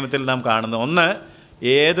പഴയ നിയമത്തിൽ നാം കാണുന്നത്. ഒന്ന്,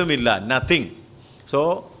 ഏതുമില്ല, nothing. So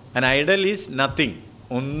an Idol is nothing,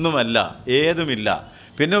 ഒന്നുമല്ല, ഏതുമില്ല.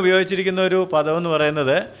 പിന്നെ ഉപയോഗിച്ചിരിക്കുന്ന ഒരു പദം എന്ന്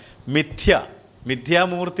പറയുന്നത് മിഥ്യ,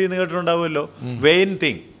 മിഥ്യാമൂർത്തി എന്ന് കേട്ടിട്ടുണ്ടാവുമല്ലോ, വെയിൻ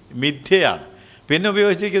തിങ്, മിഥ്യയാണ്. പിന്നെ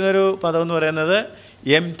ഉപയോഗിച്ചിരിക്കുന്ന ഒരു പദം എന്ന് പറയുന്നത്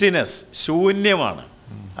എംപ്റ്റിനെസ്, ശൂന്യമാണ്,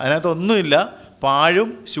 അതിനകത്തൊന്നുമില്ല, പാഴും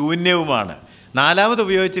ശൂന്യവുമാണ്. 4മത്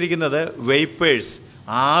ഉപയോഗിച്ചിരിക്കുന്നത് വെയ്പ്പേഴ്സ്,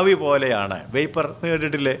 ആവി പോലെയാണ്. വെയ്പ്പർ എന്ന്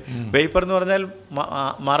കേട്ടിട്ടില്ലേ? വെയ്പ്പർ എന്ന് പറഞ്ഞാൽ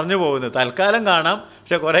മറഞ്ഞു പോകുന്നത്. തൽക്കാലം കാണാം,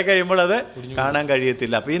 പക്ഷെ കുറേ കഴിയുമ്പോൾ അത് കാണാൻ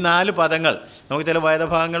കഴിയത്തില്ല. അപ്പോൾ ഈ 4 പദങ്ങൾ നമുക്ക് ചില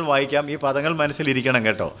വേദഭാഗങ്ങൾ വായിക്കാം. ഈ പദങ്ങൾ മനസ്സിലിരിക്കണം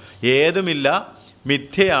കേട്ടോ. ഏതുമില്ല,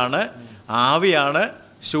 മിഥ്യയാണ്, ആവിയാണ്,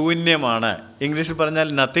 ശൂന്യമാണ്. ഇംഗ്ലീഷിൽ പറഞ്ഞാൽ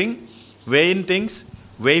nothing, vein things,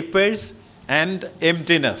 വെയ്പ്പേഴ്സ് and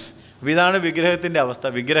emptiness. ഇതാണ് വിഗ്രഹത്തിൻ്റെ അവസ്ഥ.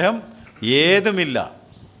 വിഗ്രഹം ഏതുമില്ല.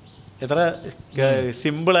 എത്ര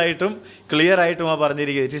സിമ്പിളായിട്ടും ക്ലിയറായിട്ടുമാണ്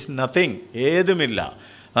പറഞ്ഞിരിക്കുന്നത്. It is nothing, ഏതുമില്ല.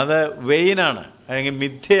 അത് വെയിനാണ്, അല്ലെങ്കിൽ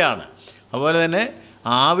മിഥ്യയാണ്. അതുപോലെ തന്നെ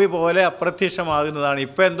ആവി പോലെ അപ്രത്യക്ഷമാകുന്നതാണ്.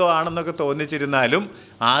 ഇപ്പം എന്തോ ആണെന്നൊക്കെ തോന്നിച്ചിരുന്നാലും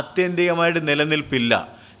ആത്യന്തികമായിട്ട് നിലനിൽപ്പില്ല.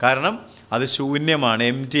 കാരണം അത് ശൂന്യമാണ്,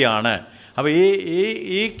 എംപ്റ്റിയാണ്. അപ്പോൾ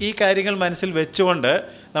ഈ കാര്യങ്ങൾ മനസ്സിൽ വെച്ചുകൊണ്ട്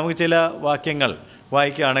നമുക്ക് ചില വാക്യങ്ങൾ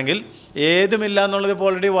വായിക്കുകയാണെങ്കിൽ, ഏതുമില്ല എന്നുള്ളത് ഇപ്പോൾ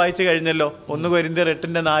ഓൾറെഡി വായിച്ചു കഴിഞ്ഞല്ലോ. 1 കൊരിന്ത്യർ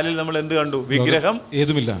 8:4 നമ്മൾ എന്ത് കണ്ടു? വിഗ്രഹം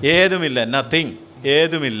ഏതുമില്ല, നത്തിങ്,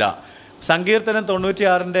 ഏതുമില്ല. സങ്കീർത്തനം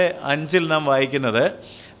 96:5 നാം വായിക്കുന്നത്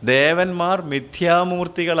ദേവന്മാർ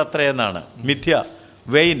മിഥ്യാമൂർത്തികൾ അത്രയെന്നാണ്. മിഥ്യ,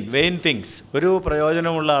 വെയിൻ തിങ്സ്, ഒരു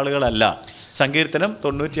പ്രയോജനമുള്ള ആളുകളല്ല. സങ്കീർത്തനം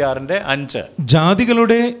 96:5.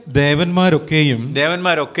 ജാതികളുടെ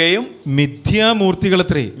ദേവന്മാരൊക്കെയും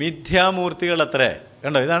മിഥ്യാമൂർത്തികളത്രേ.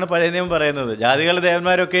 കണ്ടോ, ഇതാണ് പഴയ നിയമം പറയുന്നത്. ജാതികളുടെ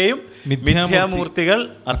ദേവന്മാരൊക്കെയും മിഥ്യാമൂർത്തികൾ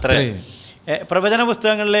അത്രേ. പ്രവചന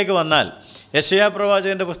പുസ്തകങ്ങളിലേക്ക് വന്നാൽ യെശയ്യാ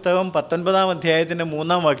പ്രവാചകൻ്റെ പുസ്തകം 19-ാം അധ്യായത്തിൻ്റെ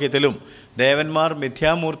 3-ാം വാക്യത്തിലും ദേവന്മാർ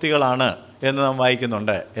മിഥ്യാമൂർത്തികളാണ് എന്ന് നാം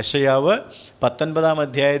വായിക്കുന്നുണ്ട്. യെശയ്യാവ് 19-ാം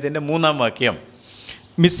അധ്യായത്തിൻ്റെ 3-ാം വാക്യം,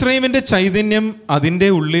 മിസ്രൈമിന്റെ ചൈതന്യം അതിൻ്റെ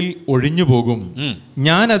ഉള്ളിൽ ഒഴിഞ്ഞു പോകും,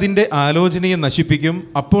 ഞാൻ അതിൻ്റെ ആലോചനയെ നശിപ്പിക്കും,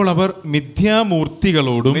 അപ്പോൾ അവർ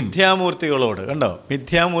മിഥ്യാമൂർത്തികളോടും കണ്ടോ,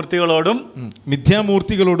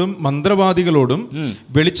 മിഥ്യാമൂർത്തികളോടും മന്ത്രവാദികളോടും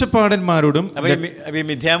വെളിച്ചപ്പാടന്മാരോടും. ഈ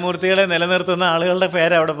മിഥ്യാമൂർത്തികളെ നിലനിർത്തുന്ന ആളുകളുടെ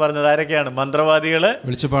പേര് അവിടെ പറഞ്ഞത് ആരൊക്കെയാണ്? മന്ത്രവാദികള്,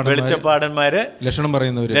 വെളിച്ചപ്പാടന്മാര്, ലക്ഷണം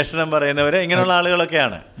പറയുന്നവര്, ഇങ്ങനെയുള്ള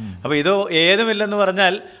ആളുകളൊക്കെയാണ്. അപ്പൊ ഇത് ഏതുമില്ലെന്ന്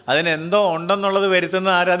പറഞ്ഞാൽ അതിനെന്തോ ഉണ്ടെന്നുള്ളത്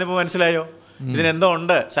വരുത്തുന്ന ആരാന്നിപ്പോ മനസ്സിലായോ? ഇതിനെന്തോ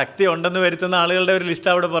ഉണ്ട്, ശക്തി ഉണ്ടെന്ന് വരുത്തുന്ന ആളുകളുടെ ഒരു ലിസ്റ്റ്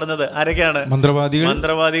അവിടെ പറഞ്ഞത് ആരൊക്കെയാണ്?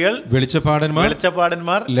 മന്ത്രവാദികൾ,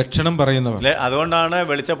 വെളിച്ചപ്പാടന്മാർ, ലക്ഷണം പറയുന്നവർ. അതുകൊണ്ടാണ്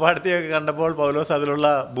വെളിച്ചപ്പാടത്തിയൊക്കെ കണ്ടപ്പോൾ പൗലോസ് അതിലുള്ള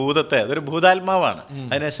ഭൂതത്തെ, അതൊരു ഭൂതാത്മാവാണ്,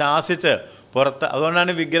 അതിനെ ശാസിച്ച് പുറത്ത്.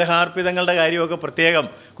 അതുകൊണ്ടാണ് വിഗ്രഹാർപ്പിതങ്ങളുടെ കാര്യമൊക്കെ പ്രത്യേകം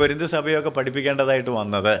കൊരിന്ത് സഭയൊക്കെ പഠിപ്പിക്കേണ്ടതായിട്ട്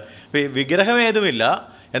വന്നത്. വിഗ്രഹം ഏതുമില്ല,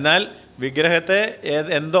 എന്നാൽ വിഗ്രഹത്തെ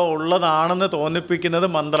എന്തോ ഉള്ളതാണെന്ന് തോന്നിപ്പിക്കുന്നത്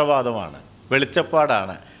മന്ത്രവാദമാണ്,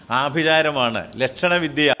 വെളിച്ചപ്പാടാണ്, ആഭിചാരമാണ്,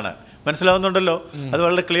 ലക്ഷണവിദ്യയാണ്. മനസ്സിലാവുന്നുണ്ടല്ലോ? അത്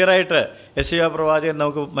വളരെ ക്ലിയറായിട്ട് യെശയ്യാ പ്രവാചകൻ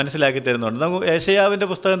നമുക്ക് മനസ്സിലാക്കി തരുന്നുണ്ട്. നമുക്ക് യെശയ്യാവിൻ്റെ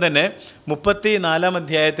പുസ്തകം തന്നെ 34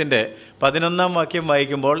 അധ്യായത്തിൻ്റെ 11 വാക്യം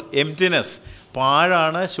വായിക്കുമ്പോൾ എംപ്റ്റിനെസ്,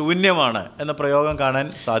 പാഴാണ്, ശൂന്യമാണ് എന്ന പ്രയോഗം കാണാൻ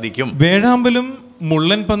സാധിക്കും. വേഴാമ്പലും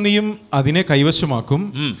മുള്ളൻ പന്നിയും അതിനെ കൈവശമാക്കും,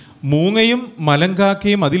 മൂങ്ങയും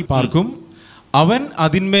മലങ്കാക്കയും അതിൽ പാർക്കും, അവൻ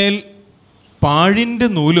അതിന്മേൽ പാഴിൻ്റെ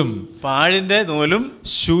നൂലും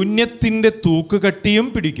ശൂന്യത്തിൻ്റെ തൂക്കുകട്ടിയും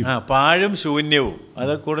പിടിക്കും. പാഴും ശൂന്യവും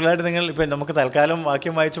അത് കൂടുതലായിട്ട് നിങ്ങൾ ഇപ്പം നമുക്ക് തൽക്കാലം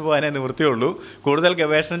വാക്യം വായിച്ചു പോകാനേ നിവൃത്തിയുള്ളൂ. കൂടുതൽ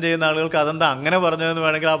ഗവേഷണം ചെയ്യുന്ന ആളുകൾക്ക് അതെന്താ അങ്ങനെ പറഞ്ഞതെന്ന്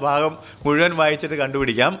വേണമെങ്കിൽ ആ ഭാഗം മുഴുവൻ വായിച്ചിട്ട്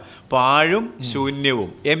കണ്ടുപിടിക്കാം. പാഴും ശൂന്യവും,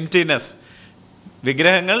 എംപ്റ്റിനെസ്.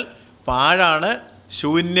 വിഗ്രഹങ്ങൾ പാഴാണ്,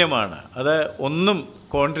 ശൂന്യമാണ്, അത് ഒന്നും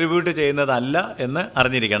കോൺട്രിബ്യൂട്ട് ചെയ്യുന്നതല്ല എന്ന്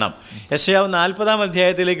അറിഞ്ഞിരിക്കണം. യെശയ്യാവ് 40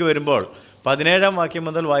 അധ്യായത്തിലേക്ക് വരുമ്പോൾ 17 വാക്യം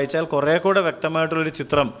മുതൽ വായിച്ചാൽ കുറെ കൂടെ വ്യക്തമായിട്ടുള്ളൊരു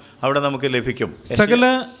ചിത്രം അവിടെ നമുക്ക് ലഭിക്കും. സകല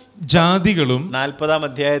ജാതികളും 40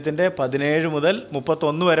 അധ്യായത്തിൻ്റെ 17 മുതൽ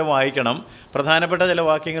 31 വരെ വായിക്കണം. പ്രധാനപ്പെട്ട ചില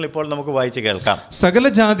വാക്യങ്ങൾ ഇപ്പോൾ നമുക്ക് വായിച്ച് കേൾക്കാം. സകല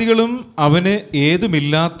ജാതികളും അവന്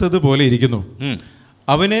ഏതുമില്ലാത്തതുപോലെ ഇരിക്കുന്നു,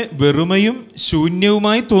 അവന് വെറുമയും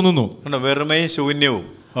ശൂന്യവുമായി തോന്നുന്നു. വെറുമയും ശൂന്യവും.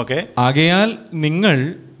 ഓക്കെ. ആകയാൽ നിങ്ങൾ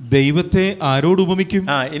ദൈവത്തെ ആരോട് ഉപമിക്കും?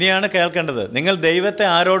 ഇനിയാണ് കേൾക്കേണ്ടത്. നിങ്ങൾ ദൈവത്തെ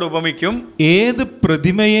ആരോട് ഉപമിക്കും? ഏത്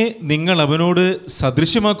പ്രതിമയെ നിങ്ങൾ അവനോട്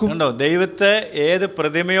സദൃശ്യമാക്കും? ദൈവത്തെ ഏത്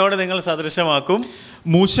പ്രതിമയോട് നിങ്ങൾ സദൃശ്യമാക്കും?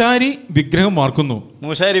 മൂശാരി വിഗ്രഹം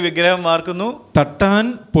വാർക്കുന്നു, തട്ടാൻ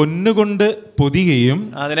പൊന്നുകൊണ്ട് പൊതിയുകയും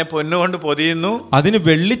അതിനെ പൊന്നുകൊണ്ട് പൊതിയുന്നു, അതിന്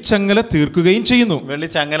വെള്ളിച്ചങ്ങല തീർക്കുകയും ചെയ്യുന്നു.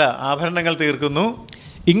 വെള്ളിച്ചങ്ങല, ആഭരണങ്ങൾ തീർക്കുന്നു.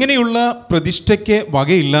 ഇങ്ങനെയുള്ള പ്രതിഷ്ഠയ്ക്ക്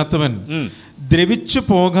വകയില്ലാത്തവൻ ദ്രവിച്ചു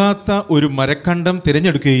പോകാത്ത ഒരു മരക്കണ്ടം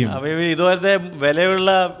തിരഞ്ഞെടുക്കുകയും, ഇതുപോലത്തെ വിലയുള്ള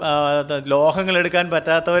ലോഹങ്ങൾ എടുക്കാൻ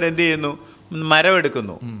പറ്റാത്തവരെന്ത് ചെയ്യുന്നു?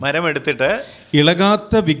 മരം എടുത്തിട്ട്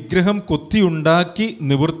ഇളകാത്ത വിഗ്രഹം കൊത്തിയുണ്ടാക്കി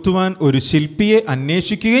നിവർത്തുവാൻ ഒരു ശില്പിയെ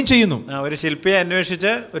അന്വേഷിക്കുകയും ചെയ്യുന്നു. ഒരു ശില്പിയെ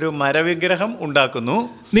അന്വേഷിച്ച് ഒരു മരവിഗ്രഹം ഉണ്ടാക്കുന്നു.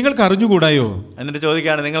 നിങ്ങൾക്ക് അറിഞ്ഞുകൂടായോ? എന്നിട്ട്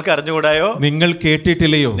ചോദിക്കുകയാണ്, നിങ്ങൾക്ക് അറിഞ്ഞുകൂടായോ? നിങ്ങൾ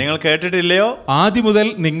കേട്ടിട്ടില്ലയോ? ആദ്യം മുതൽ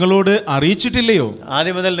നിങ്ങളോട് അറിയിച്ചിട്ടില്ലയോ?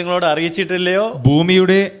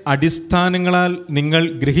 ഭൂമിയുടെ അടിസ്ഥാനങ്ങളാൽ നിങ്ങൾ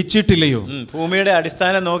ഗ്രഹിച്ചിട്ടില്ലയോ? ഭൂമിയുടെ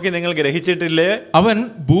അടിസ്ഥാനം നോക്കി നിങ്ങൾ ഗ്രഹിച്ചിട്ടില്ലേ? അവൻ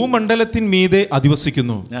ഭൂമണ്ഡലത്തിൻ മീതെ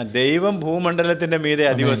അധിവസിക്കുന്നു. ദൈവം ഭൂമണ്ഡലത്തിന്റെ മീതെ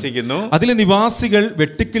അധിവസിക്കുന്നു. അതിലെ നിവാസികൾ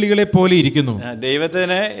വെട്ടുക്കിളികളെ പോലെ ഇരിക്കുന്നു.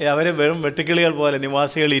 ദൈവത്തിന് അവര് വെറും വെട്ടുക്കിളികൾ പോലെ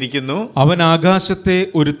നിവാസികൾ ഇരിക്കുന്നു. അവൻ ആകാശത്തെ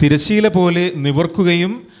ഒരു തിരശീല പോലെ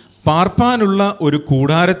നിവർക്കുകയും പാർപ്പാനുള്ള ഒരു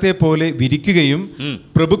കൂടാരത്തെ പോലെ വിരിക്കുകയും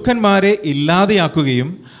പ്രഭുക്കന്മാരെ ഇല്ലാതെയാക്കുകയും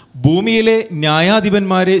ഭൂമിയിലെ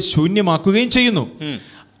ന്യായാധിപന്മാരെ ശൂന്യമാക്കുകയും ചെയ്യുന്നു.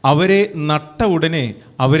 അവരെ നട്ട ഉടനെ,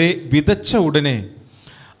 അവരെ വിതച്ച ഉടനെ,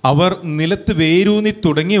 അവർ നിലത്ത് വേരൂന്നി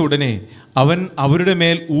തുടങ്ങിയ ഉടനെ അവൻ അവരുടെ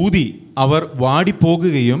മേൽ ഊതി അവർ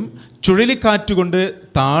വാടിപ്പോകുകയും ചുഴലിക്കാറ്റുകൊണ്ട്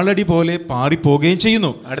താളടി പോലെ പാറിപ്പോകുകയും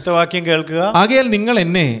ചെയ്യുന്നു. അടുത്ത വാക്യം കേൾക്കുക. ആകയാൽ നിങ്ങൾ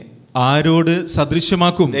എന്നെ ആരോട്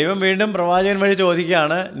സദൃശ്യമാക്കും? ദൈവം വീണ്ടും പ്രവാചകൻ വഴി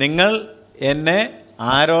ചോദിക്കുകയാണ്, നിങ്ങൾ എന്നെ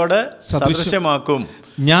ആരോട് സദൃശ്യമാക്കും?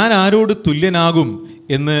 ഞാൻ ആരോട് തുല്യനാകും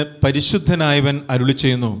എന്ന് പരിശുദ്ധനായവൻ അരുളി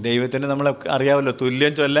ചെയ്യുന്നു. ദൈവത്തിന് നമ്മൾ അറിയാമല്ലോ,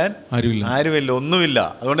 തുല്യം ചൊല്ലാൻ ആരുമില്ല, ഒന്നുമില്ല.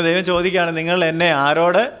 അതുകൊണ്ട് ദൈവം ചോദിക്കുകയാണ്, നിങ്ങൾ എന്നെ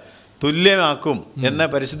ആരോട് തുല്യമാക്കും എന്ന്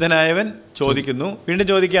പരിശുദ്ധനായവൻ ചോദിക്കുന്നു. വീണ്ടും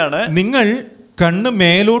ചോദിക്കുകയാണ്, നിങ്ങൾ കണ്ണ്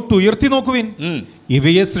മേലോട്ട് ഉയർത്തി നോക്കുവിൻ,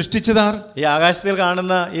 ഇവയെ സൃഷ്ടിച്ചതാർ? ഈ ആകാശത്തിൽ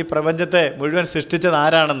കാണുന്ന ഈ പ്രപഞ്ചത്തെ മുഴുവൻ സൃഷ്ടിച്ചത്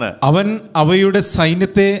ആരാണെന്ന്. അവൻ അവയുടെ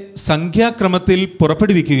സൈന്യത്തെ സംഖ്യാക്രമത്തിൽ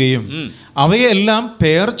പുറപ്പെടുവിക്കുകയും അവയെല്ലാം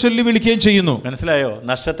പേർ ചൊല്ലി വിളിക്കുകയും ചെയ്യുന്നു. മനസ്സിലായോ?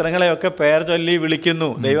 നക്ഷത്രങ്ങളെയൊക്കെ പേർ ചൊല്ലി വിളിക്കുന്നു.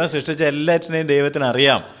 ദൈവം സൃഷ്ടിച്ച എല്ലാറ്റിനെയും ദൈവത്തിന്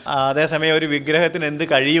അറിയാം. അതേസമയം ഒരു വിഗ്രഹത്തിന് എന്ത്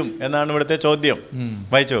കഴിയും എന്നാണ് ഇവിടുത്തെ ചോദ്യം.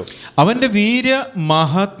 വായിച്ചോ. അവന്റെ വീര്യ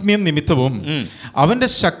മഹാത്മ്യം നിമിത്തവും അവന്റെ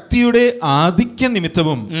ശക്തിയുടെ ആധിക്യ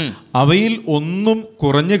നിമിത്തവും അവയിൽ ഒന്നും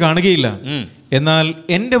കുറഞ്ഞു കാണുകയില്ല. എന്നാൽ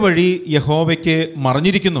എൻ്റെ വഴി യഹോവയ്ക്ക്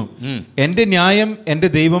മറഞ്ഞിരിക്കുന്നു, എൻ്റെ ന്യായം എൻ്റെ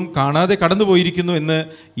ദൈവം കാണാതെ കടന്നുപോയിരിക്കുന്നു എന്ന്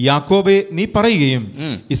യാക്കോബെ നീ പറയുകയും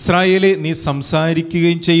ഇസ്രായേലെ നീ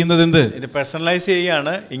സംസാരിക്കുകയും ചെയ്യുന്നതെന്ത്? ഇത് പേഴ്സണലൈസ്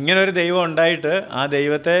ചെയ്യുകയാണ്. ഇങ്ങനെ ഒരു ദൈവം ഉണ്ടായിട്ട് ആ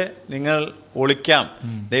ദൈവത്തെ നിങ്ങൾ ഒളിക്കാം,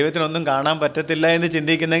 ദൈവത്തിനൊന്നും കാണാൻ പറ്റത്തില്ല എന്ന്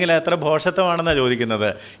ചിന്തിക്കുന്നെങ്കിൽ എത്ര ഭോഷത്വമാണെന്നാണ് ചോദിക്കുന്നത്.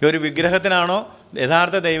 ഈ ഒരു വിഗ്രഹത്തിനാണോ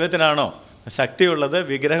യഥാർത്ഥ ദൈവത്തിനാണോ ശക്തിയുള്ളത്?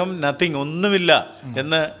 വിഗ്രഹം നത്തിങ്, ഒന്നുമില്ല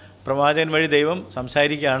എന്ന് പ്രവാചകൻ വഴി ദൈവം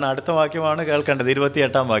സംസാരിക്കുകയാണ്. അടുത്ത വാക്യമാണ് കേൾക്കേണ്ടത്,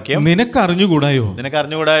 28 വാക്യം. നിനക്ക് അറിഞ്ഞുകൂടായോ?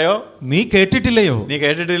 നീ കേട്ടിട്ടില്ലയോ? നീ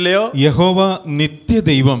കേട്ടിട്ടില്ലയോ? യഹോവ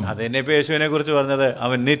നിത്യദൈവം. അതെന്നെ ഇപ്പൊ യേശുവിനെ കുറിച്ച് പറഞ്ഞത്.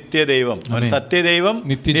 അവൻ നിത്യദൈവം, അവൻ സത്യദൈവം,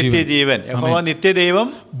 നിത്യജീവൻ. യഹോവ നിത്യദൈവം,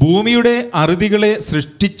 ഭൂമിയുടെ അറുതികളെ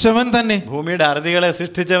സൃഷ്ടിച്ചവൻ തന്നെ. ഭൂമിയുടെ അറുതികളെ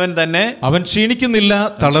സൃഷ്ടിച്ചവൻ തന്നെ. അവൻ ക്ഷീണിക്കുന്നില്ല,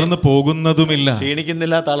 തളർന്നു പോകുന്നതുമില്ല.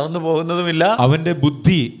 ക്ഷീണിക്കുന്നില്ല, തളർന്നു പോകുന്നതുമില്ല. അവന്റെ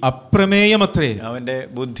ബുദ്ധി അപ്രമേയമത്രേ. അവന്റെ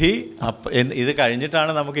ബുദ്ധി ഇത്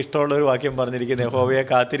കഴിഞ്ഞിട്ടാണ് നമുക്ക് ഇഷ്ടമുള്ള ഒരു വാക്യം പറഞ്ഞിരിക്കുന്നത്, യഹോവയെ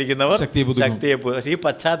കാത്തിരിക്കുന്നവർ ശക്തിയെ. പക്ഷേ ഈ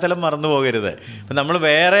പശ്ചാത്തലം മറന്നു പോകരുത്. ഇപ്പം നമ്മൾ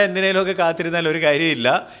വേറെ എന്തിനേലുമൊക്കെ കാത്തിരുന്നാൽ ഒരു കാര്യമില്ല.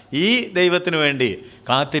 ഈ ദൈവത്തിന് വേണ്ടി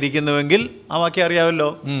കാത്തിരിക്കുന്നുവെങ്കിൽ ആ വാക്യം അറിയാമല്ലോ.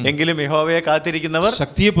 എങ്കിലും യഹോവയെ കാത്തിരിക്കുന്നവർ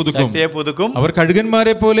ശക്തിയെ പുതുക്കും. അവർ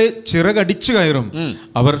കഴുകന്മാരെ പോലെ ചിറകടിച്ചു കയറും.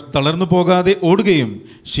 അവർ തളർന്നു പോകാതെ ഓടുകയും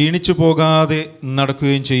ക്ഷീണിച്ചു പോകാതെ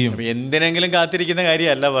നടക്കുകയും ചെയ്യും. എന്തിനെങ്കിലും കാത്തിരിക്കുന്ന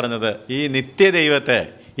കാര്യമല്ല പറഞ്ഞത്. ഈ നിത്യദൈവത്തെ,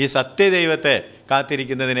 ഈ സത്യദൈവത്തെ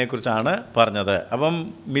കാത്തിരിക്കുന്നതിനെ കുറിച്ചാണ് പറഞ്ഞത്. അപ്പം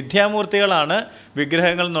മിഥ്യാമൂർത്തികളാണ്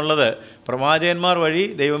വിഗ്രഹങ്ങൾ എന്നുള്ളത് പ്രവാചകന്മാർ വഴി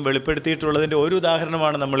ദൈവം വെളിപ്പെടുത്തിയിട്ടുള്ളതിൻ്റെ ഒരു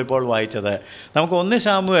ഉദാഹരണമാണ് നമ്മളിപ്പോൾ വായിച്ചത്. നമുക്ക് 1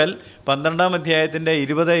 ശമൂവേൽ 12-ാം അധ്യായത്തിൻ്റെ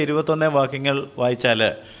 20-21 വാക്യങ്ങൾ വായിച്ചാൽ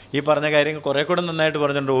ഈ പറഞ്ഞ കാര്യങ്ങൾ കുറേ കൂടെ നന്നായിട്ട്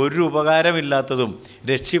പറഞ്ഞിട്ടുണ്ട്. ഒരു ഉപകാരമില്ലാത്തതും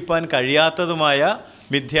രക്ഷിപ്പാൻ കഴിയാത്തതുമായ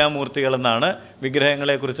മിഥ്യാമൂർത്തികളെന്നാണ്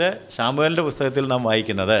വിഗ്രഹങ്ങളെക്കുറിച്ച് ശമൂവേലിൻ്റെ പുസ്തകത്തിൽ നാം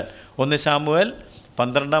വായിക്കുന്നത്. 1 ശമൂവേൽ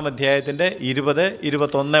 12-ാം അധ്യായത്തിന്റെ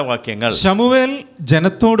 20-21 വാക്യങ്ങൾ. ശമൂവേൽ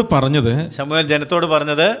ജനത്തോട്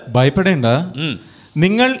പറഞ്ഞത്, ഭയപ്പെടേണ്ട,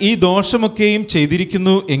 നിങ്ങൾ ഈ ദോഷമൊക്കെയും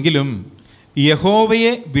ചെയ്തിരിക്കുന്നു എങ്കിലും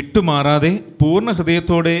യഹോവയെ വിട്ടുമാറാതെ പൂർണ്ണ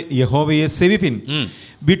ഹൃദയത്തോടെ യഹോവയെ സേവിപ്പിൻ.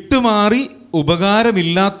 വിട്ടുമാറി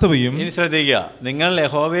ഉപകാരമില്ലാത്തവയും, ഇനി ശ്രദ്ധിക്കുക, നിങ്ങൾ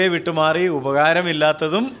യഹോവയെ വിട്ടുമാറി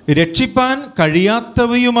ഉപകാരമില്ലാത്തതും രക്ഷിപ്പാൻ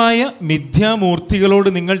കഴിയാത്തവയുമായ മിഥ്യാമൂർത്തികളോട്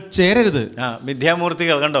നിങ്ങൾ ചേരരുത്.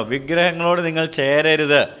 മിഥ്യാമൂർത്തികൾ കണ്ടോ, വിഗ്രഹങ്ങളോട് നിങ്ങൾ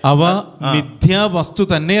ചേരരുത്. അവ മിഥ്യാവസ്തു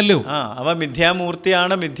തന്നെയല്ലോ. അവ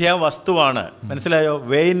മിഥ്യാമൂർത്തിയാണ്, മിഥ്യാവസ്തുവാണ്. മനസ്സിലായോ?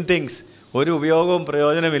 വെയിൻ തിങ്സ്, ഒരു ഉപയോഗവും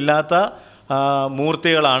പ്രയോജനമില്ലാത്ത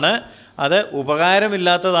മൂർത്തികളാണ്. അത്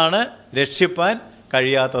ഉപകാരമില്ലാത്തതാണ്, രക്ഷിപ്പാൻ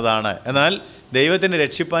കഴിയാത്തതാണ്. എന്നാൽ ദൈവത്തിന്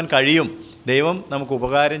രക്ഷിപ്പാൻ കഴിയും. ദൈവം നമുക്ക്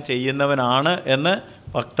ഉപകാരം ചെയ്യുന്നവനാണ് എന്ന്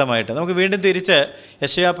വ്യക്തമായിട്ട് നമുക്ക് വീണ്ടും തിരിച്ച്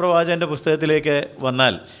യെശയ്യാ പ്രവാചകൻ്റെ പുസ്തകത്തിലേക്ക്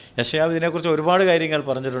വന്നാൽ, യെശയ്യാവ് ഇതിനെക്കുറിച്ച് ഒരുപാട് കാര്യങ്ങൾ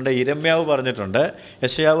പറഞ്ഞിട്ടുണ്ട്. ഇരമ്യാവ് പറഞ്ഞിട്ടുണ്ട്.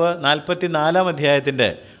 യെശയ്യാവ് 44-ാം അധ്യായത്തിൻ്റെ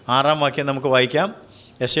 6-ാം വാക്യം നമുക്ക് വായിക്കാം.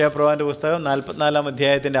 യെശയ്യാ പ്രവാചകൻ്റെ പുസ്തകം 44-ാം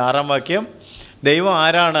അധ്യായത്തിൻ്റെ 6-ാം വാക്യം. ദൈവം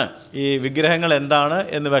ആരാണ്, ഈ വിഗ്രഹങ്ങൾ എന്താണ്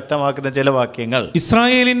എന്ന് വ്യക്തമാക്കുന്ന ചില വാക്യങ്ങൾ.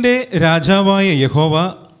 ഇസ്രായേലിൻ്റെ രാജാവായ യഹോവ,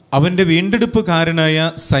 അവന്റെ വീണ്ടെടുപ്പുകാരനായ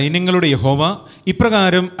സൈന്യങ്ങളുടെ യഹോവ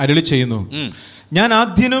ഇപ്രകാരം അരുളി ചെയ്യുന്നു, ഞാൻ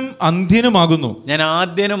ആദ്യനും അന്ത്യനുമാകുന്നു.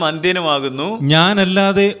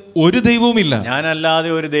 ഞാനല്ലാതെ ഒരു ദൈവവുമില്ല.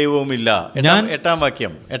 ഞാൻ 8-ാം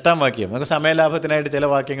വാക്യം നമുക്ക് സമയലാഭത്തിനായിട്ട് ചില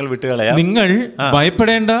വാക്യങ്ങൾ വിട്ടുകളയാം. നിങ്ങൾ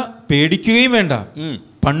ഭയപ്പെടേണ്ട, പേടിക്കുകയും വേണ്ട.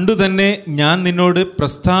 പണ്ടു തന്നെ ഞാൻ നിന്നോട്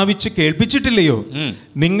പ്രസ്താവിച്ച് കേൾപ്പിച്ചിട്ടില്ലയോ?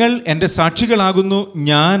 നിങ്ങൾ എൻ്റെ സാക്ഷികളാകുന്നു.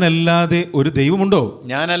 ഞാനല്ലാതെ ഒരു ദൈവമുണ്ടോ?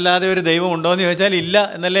 എന്ന് ചോദിച്ചാൽ ഇല്ല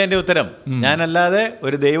എന്നല്ലേ എൻ്റെ ഉത്തരം. ഞാനല്ലാതെ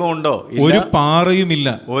ഒരു ദൈവമുണ്ടോ? ഒരു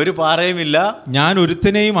പാറയുമില്ല. ഞാൻ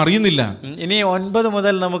ഒരുത്തനെയും അറിയുന്നില്ല. ഇനി 9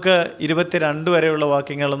 മുതൽ നമുക്ക് 22 വരെയുള്ള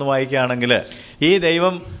വാക്യങ്ങളൊന്ന് വായിക്കുകയാണെങ്കിൽ ഈ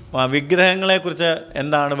ദൈവം വിഗ്രഹങ്ങളെക്കുറിച്ച്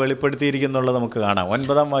എന്താണ് വെളിപ്പെടുത്തിയിരിക്കുന്നുള്ളത് നമുക്ക് കാണാം.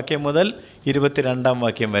 9-ാം വാക്യം മുതൽ 22-ാം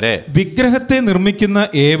വാക്യം വരെ. വിഗ്രഹത്തെ നിർമ്മിക്കുന്ന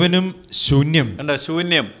ഏവനും ശൂന്യം.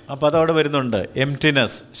 ശൂന്യം. അപ്പം അതവിടെ വരുന്നുണ്ട്,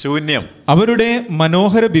 എംപ്റ്റിനെസ്, ശൂന്യം. അവരുടെ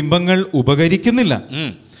മനോഹര ബിംബങ്ങൾ ഉപകരിക്കുന്നില്ല.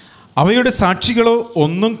 അവയുടെ സാക്ഷികളോ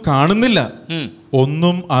ഒന്നും കാണുന്നില്ല,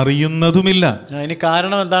 ഒന്നും അറിയുന്നതുമില്ല. ഇനി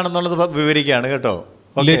കാരണം എന്താണെന്നുള്ളത് വിവരിക്കുകയാണ് കേട്ടോ.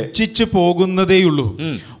 ലജ്ജിച്ചു പോകുന്നതേയുള്ളൂ.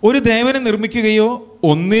 ഒരു ദേവനെ നിർമ്മിക്കുകയോ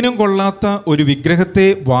ഒന്നിനും കൊള്ളാത്ത ഒരു വിഗ്രഹത്തെ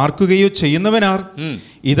വാർക്കുകയോ ചെയ്യുന്നവനാർ?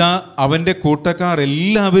 ഇതാ അവന്റെ കൂട്ടക്കാർ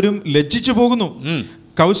എല്ലാവരും ലജ്ജിച്ചു പോകുന്നു.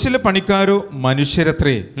 കൗശല പണിക്കാരോ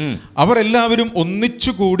മനുഷ്യരത്രേ. അവർ എല്ലാവരും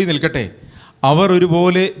ഒന്നിച്ചുകൂടി നിൽക്കട്ടെ. അവർ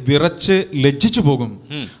ഒരുപോലെ വിറച്ച് ലജ്ജിച്ചു പോകും.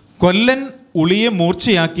 കൊല്ലൻ ഉളിയെ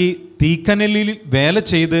മൂർച്ചയാക്കി തീക്കനലിൽ വേല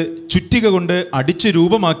ചെയ്ത് ചുറ്റിക കൊണ്ട് അടിച്ച്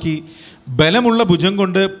രൂപമാക്കി ബലമുള്ള ഭുജം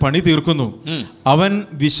കൊണ്ട് പണി തീർക്കുന്നു. അവൻ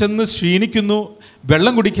വിശന്ന് ക്ഷീണിക്കുന്നു,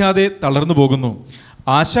 വെള്ളം കുടിക്കാതെ തളർന്നു പോകുന്നു.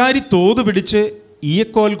 ആശാരി തോത് പിടിച്ച്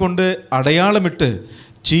ഈയക്കോൽ കൊണ്ട് അടയാളമിട്ട്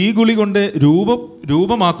ചീകുളി കൊണ്ട്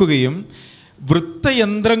രൂപമാക്കുകയും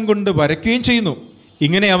വൃത്തയന്ത്രം കൊണ്ട് വരയ്ക്കുകയും ചെയ്യുന്നു.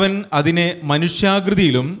 ഇങ്ങനെ അവൻ അതിനെ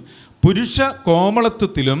മനുഷ്യാകൃതിയിലും പുരുഷ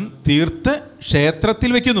കോമളത്വത്തിലും തീർത്ത്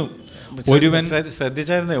ക്ഷേത്രത്തിൽ വെക്കുന്നു. ഒരുവൻ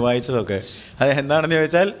ശ്രദ്ധിച്ചായിരുന്നു വായിച്ചതൊക്കെ. അത് എന്താണെന്ന്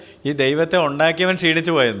ചോദിച്ചാൽ, ഈ ദൈവത്തെ ഉണ്ടാക്കിയവൻ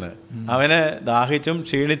ക്ഷീണിച്ചു പോയെന്ന്. അവന് ദാഹിച്ചും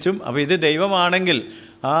ക്ഷീണിച്ചും. അപ്പോൾ ഇത് ദൈവമാണെങ്കിൽ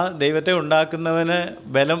ആ ദൈവത്തെ ഉണ്ടാക്കുന്നവന്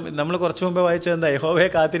ബലം. നമ്മൾ കുറച്ചു മുമ്പേ വായിച്ചത് എന്താ? യഹോവയെ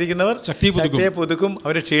കാത്തിരിക്കുന്നവർ ശക്തിയെ പുതുക്കും,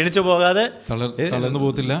 അവർ ക്ഷീണിച്ചു പോകാതെ തളർന്നു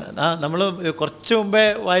പോകത്തില്ല. നമ്മൾ കുറച്ചു മുമ്പേ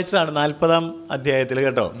വായിച്ചതാണ് 40-ാം അധ്യായത്തിൽ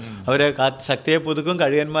കേട്ടോ. അവരെ ശക്തിയെ പുതുക്കും,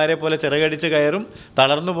 കഴുകന്മാരെ പോലെ ചിറകടിച്ച് കയറും,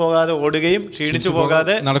 തളർന്നു പോകാതെ ഓടുകയും ക്ഷീണിച്ചു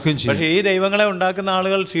പോകാതെ നടക്കുകയും ചെയ്യും. പക്ഷേ ഈ ദൈവങ്ങളെ ഉണ്ടാക്കുന്ന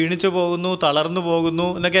ആളുകൾ ക്ഷീണിച്ചു പോകുന്നു, തളർന്നു പോകുന്നു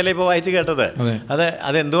എന്നൊക്കെയല്ലേ ഇപ്പോൾ വായിച്ച് കേട്ടത്.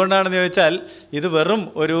 അതെന്തുകൊണ്ടാണെന്ന് ചോദിച്ചാൽ ഇത് വെറും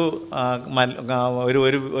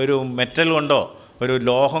ഒരു മെറ്റൽ കൊണ്ടോ ഒരു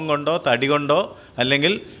ലോഹം കൊണ്ടോ തടി കൊണ്ടോ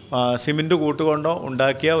അല്ലെങ്കിൽ സിമെൻറ്റ് കൂട്ടുകൊണ്ടോ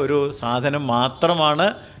ഉണ്ടാക്കിയ ഒരു സാധനം മാത്രമാണ്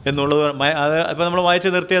എന്നുള്ളത്. അത് ഇപ്പോൾ നമ്മൾ വായിച്ച്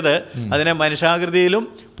നിർത്തിയത് അതിനെ മനുഷ്യാകൃതിയിലും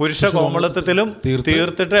പുരുഷ കോമളത്വത്തിലും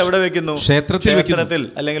തീർത്തിട്ട് എവിടെ വെക്കുന്നു? ക്ഷേത്രത്തിൽ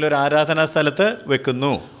അല്ലെങ്കിൽ ഒരു ആരാധനാ സ്ഥലത്ത്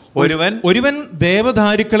വെക്കുന്നു. ഒരുവൻ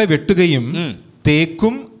ദേവദാരുക്കളെ വെട്ടുകയും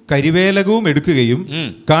തേക്കും കരിവേലകവും എടുക്കുകയും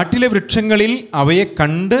കാട്ടിലെ വൃക്ഷങ്ങളിൽ അവയെ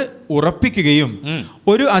കണ്ട് ഉറപ്പിക്കുകയും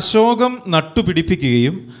ഒരു അശോകം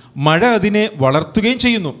നട്ടുപിടിപ്പിക്കുകയും മഴ അതിനെ വളർത്തുകയും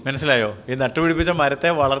ചെയ്യുന്നു. മനസ്സിലായോ? ഈ നട്ടുപിടിപ്പിച്ച മരത്തെ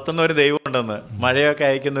വളർത്തുന്ന ഒരു ദൈവമുണ്ടെന്ന്, മഴയൊക്കെ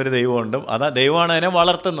അയക്കുന്ന ഒരു ദൈവമുണ്ട്. അതാ ദൈവമാണ് അതിനെ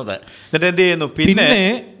വളർത്തുന്നത്. എന്നിട്ട് എന്ത് ചെയ്യുന്നു? പിന്നെ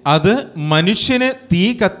അത് മനുഷ്യന് തീ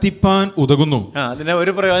കത്തിപ്പാൻ ഉതകുന്നു. അതിന്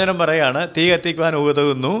ഒരു പ്രയോജനം പറയാണ്, തീ കത്തിപ്പാൻ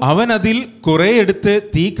ഉതകുന്നു. അവൻ അതിൽ കുറെ എടുത്ത്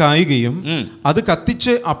തീ കായുകയും അത്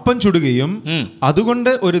കത്തിച്ച് അപ്പം ചുടുകയും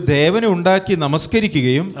അതുകൊണ്ട് ഒരു ദേവനെ ഉണ്ടാക്കി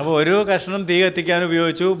നമസ്കരിക്കുകയും. അപ്പോൾ ഒരു കഷ്ണം തീ കത്തിക്കാൻ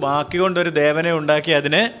ഉപയോഗിച്ചു, ബാക്കി കൊണ്ടൊരു ദേവനെ ഉണ്ടാക്കി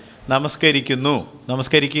അതിനെ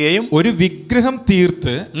നമസ്കരിക്കുകയും ഒരു വിഗ്രഹം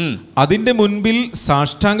തീർത്ത് അതിന്റെ മുൻപിൽ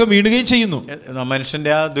സാഷ്ടാംഗം വീണുകയും ചെയ്യുന്നു.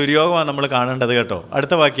 മനുഷ്യന്റെ ആ ദുര്യോഗമാണ് നമ്മൾ കാണേണ്ടത് കേട്ടോ.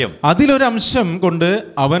 അടുത്ത വാക്യം, അതിലൊരംശം കൊണ്ട്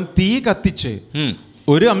അവൻ തീ കത്തിച്ച്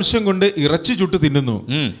ഒരു അംശം കൊണ്ട് ഇറച്ചി ചുട്ടു തിന്നുന്നു.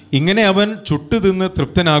 ഇങ്ങനെ അവൻ ചുട്ടു തിന്ന്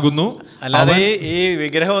തൃപ്തനാകുന്നു. അല്ലാതെ ഈ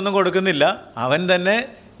വിഗ്രഹം ഒന്നും കൊടുക്കുന്നില്ല. അവൻ തന്നെ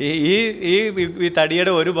ഈ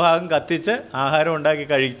തടിയുടെ ഒരു ഭാഗം കത്തിച്ച് ആഹാരം ഉണ്ടാക്കി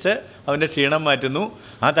കഴിച്ച് അവൻ്റെ ക്ഷീണം മാറ്റുന്നു.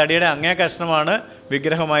 ആ തടിയുടെ അങ്ങേ കഷ്ണമാണ്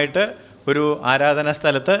വിഗ്രഹമായിട്ട് ഒരു ആരാധനാ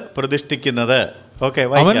സ്ഥലത്ത് പ്രതിഷ്ഠിക്കുന്നത്. ഓക്കെ,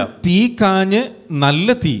 അവൻ തീ കാഞ്ഞ് നല്ല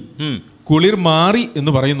തീ കുളിർ മാറി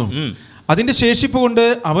എന്ന് പറയുന്നു. അതിന്റെ ശേഷിപ്പ് കൊണ്ട്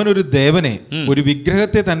അവൻ ഒരു ദേവനെ, ഒരു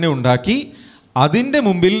വിഗ്രഹത്തെ തന്നെ ഉണ്ടാക്കി അതിന്റെ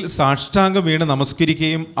മുമ്പിൽ സാഷ്ടാംഗം വീണ്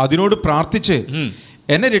നമസ്കരിക്കുകയും അതിനോട് പ്രാർത്ഥിച്ച്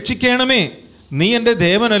എന്നെ രക്ഷിക്കണമേ, നീ എന്റെ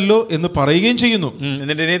ദേവനല്ലോ എന്ന് പറയുകയും ചെയ്യുന്നു.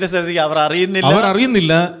 അവർ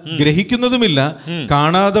അറിയുന്നില്ല, ഗ്രഹിക്കുന്നതുമില്ല.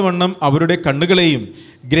 കാണാതെ വണ്ണം അവരുടെ കണ്ണുകളെയും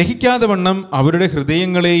ഗ്രഹിക്കാതെ വണ്ണം അവരുടെ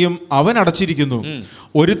ഹൃദയങ്ങളെയും അവൻ അടച്ചിരിക്കുന്നു.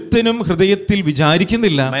 ഒരുത്തനും ഹൃദയത്തിൽ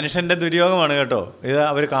വിചാരിക്കുന്നില്ല. മനുഷ്യന്റെ ദുര്യോഗമാണ് കേട്ടോ ഇത്.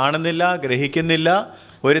 അവർ കാണുന്നില്ല, ഗ്രഹിക്കുന്നില്ല,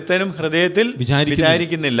 ഒരുത്തനും ഹൃദയത്തിൽ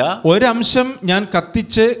വിചാരിക്കുന്നില്ല. ഒരംശം ഞാൻ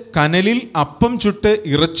കത്തിച്ച് കനലിൽ അപ്പം ചുട്ട്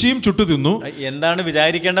ഇറച്ചിയും ചുട്ടു തിന്നു. എന്താണ്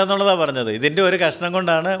വിചാരിക്കേണ്ടതെന്നുള്ളതാ പറഞ്ഞത്. ഇതിന്റെ ഒരു കഷ്ണം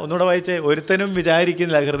കൊണ്ടാണ്. ഒന്നുകൂടെ വായിച്ചേ. ഒരുത്തനും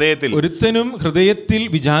വിചാരിക്കുന്നില്ല ഹൃദയത്തിൽ. ഒരുത്തനും ഹൃദയത്തിൽ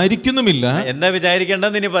വിചാരിക്കുന്നുമില്ല. എന്താ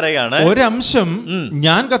വിചാരിക്കേണ്ടതെന്ന് ഇനി പറയാണ്. ഒരംശം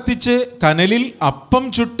ഞാൻ കത്തിച്ച് കനലിൽ അപ്പം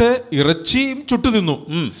ചുട്ട് ഇറച്ചിയും ചുട്ടു തിന്നു.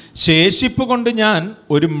 ശേഷിപ്പ് കൊണ്ട് ഞാൻ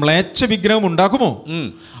ഒരു മ്ലേച്ഛ വിഗ്രഹം ഉണ്ടാക്കുമോ?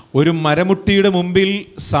 ഒരു മരമുട്ടിയുടെ മുമ്പിൽ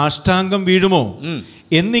സാഷ്ടാംഗം വീഴുമോ?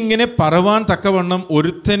 എന്നിങ്ങനെ പറവാൻ തക്കവണ്ണം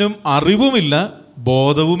ഒരുത്തനും അറിവുമില്ല,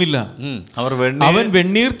 ബോധവുമില്ല. അവൻ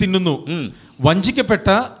വെണ്ണീർ തിന്നുന്നു. വഞ്ചിക്കപ്പെട്ട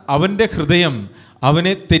അവന്റെ ഹൃദയം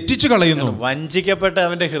അവനെ തെറ്റിച്ചു കളയുന്നു. വഞ്ചിക്കപ്പെട്ട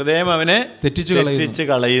അവന്റെ ഹൃദയം അവനെ തെറ്റിച്ചു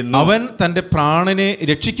കളയുന്നു. അവൻ തന്റെ പ്രാണനെ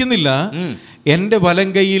രക്ഷിക്കുന്നില്ല. എന്റെ വലം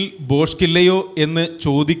കൈയിൽ ബോഷ്കില്ലയോ എന്ന്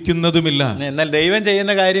ചോദിക്കുന്നതുമില്ല. എന്നാൽ ദൈവം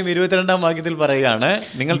ചെയ്യുന്ന കാര്യം 22-ാം വാക്യത്തിൽ പറയുകയാണ്.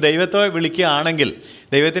 നിങ്ങൾ ദൈവത്തെ വിളിക്കുകയാണെങ്കിൽ,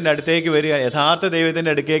 ദൈവത്തിന്റെ അടുത്തേക്ക് വരിക, യഥാർത്ഥ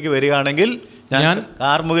ദൈവത്തിന്റെ അടുത്തേക്ക് വരികയാണെങ്കിൽ ഞാൻ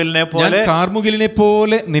കാർമുകിലിനെ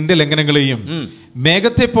പോലെ നിന്റെ ലംഘനങ്ങളെയും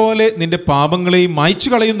മേഘത്തെ പോലെ നിന്റെ പാപങ്ങളെയും മായ്ച്ചു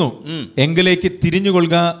കളയുന്നു. എങ്കിലേക്ക്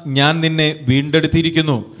തിരിഞ്ഞുകൊള്ളുക, ഞാൻ നിന്നെ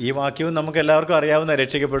വീണ്ടെടുത്തിരിക്കുന്നു. ഈ വാക്യവും നമുക്ക് എല്ലാവർക്കും അറിയാവുന്ന,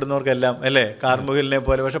 രക്ഷിക്കപ്പെടുന്നവർക്കെല്ലാം അല്ലേ, കാർമുകിലിനെ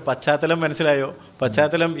പോലെ. പക്ഷെ പശ്ചാത്തലം മനസ്സിലായോ?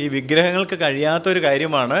 പശ്ചാത്തലം ഈ വിഗ്രഹങ്ങൾക്ക് കഴിയാത്തൊരു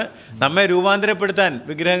കാര്യമാണ്. നമ്മെ രൂപാന്തരപ്പെടുത്താൻ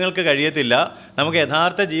വിഗ്രഹങ്ങൾക്ക് കഴിയത്തില്ല. നമുക്ക്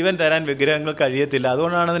യഥാർത്ഥ ജീവൻ തരാൻ വിഗ്രഹങ്ങൾക്ക് കഴിയത്തില്ല.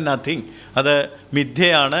 അതുകൊണ്ടാണ് അത് നത്തിങ്, അത്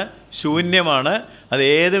മിഥ്യയാണ്, ശൂന്യമാണ്, അത്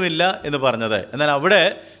ഏതുമില്ല എന്ന് പറഞ്ഞത്. എന്നാൽ അവിടെ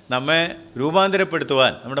നമ്മെ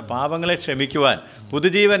രൂപാന്തരപ്പെടുത്തുവാൻ, നമ്മുടെ പാപങ്ങളെ ക്ഷമിക്കുവാൻ,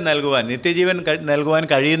 പുതുജീവൻ നൽകുവാൻ, നിത്യജീവൻ നൽകുവാൻ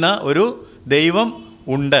കഴിയുന്ന ഒരു ദൈവം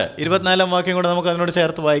ഉണ്ട്. 24-ാം വാക്യം കൂടെ നമുക്ക് അതിനോട്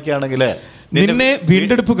ചേർത്ത് വായിക്കുകയാണെങ്കിൽ, നിന്നെ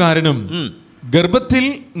വീണ്ടെടുപ്പുകാരനും ഗർഭത്തിൽ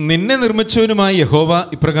നിന്നെ നിർമ്മിച്ചവനുമായ യഹോവ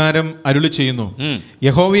ഇപ്രകാരം അരുളി ചെയ്യുന്നു.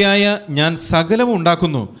 യഹോവയായ ഞാൻ സകലവും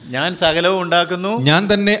ഉണ്ടാക്കുന്നു. ഞാൻ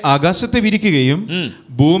തന്നെ ആകാശത്തെ വിരിക്കുകയും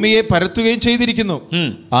ഭൂമിയെ പരത്തുകയും ചെയ്തിരിക്കുന്നു.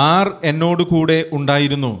 ആർ എന്നോട് കൂടെ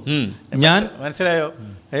ഉണ്ടായിരുന്നു? മനസ്സിലായോ?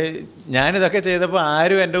 ഞാനിതൊക്കെ ചെയ്തപ്പോൾ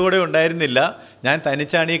ആരും എൻ്റെ കൂടെ ഉണ്ടായിരുന്നില്ല. ഞാൻ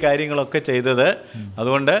തനിച്ചാണ് ഈ കാര്യങ്ങളൊക്കെ ചെയ്തത്.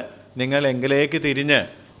 അതുകൊണ്ട് നിങ്ങൾ എങ്കിലേക്ക് തിരിഞ്ഞ്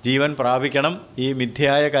ജീവൻ പ്രാപിക്കണം. ഈ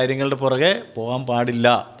മിഥ്യയായ കാര്യങ്ങളുടെ പുറകെ പോകാൻ പാടില്ല.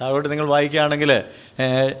 താഴോട്ട് നിങ്ങൾ വായിക്കുകയാണെങ്കിൽ,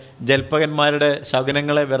 ജൽപ്പകന്മാരുടെ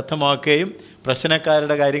ശകുനങ്ങളെ വ്യർത്ഥമാക്കുകയും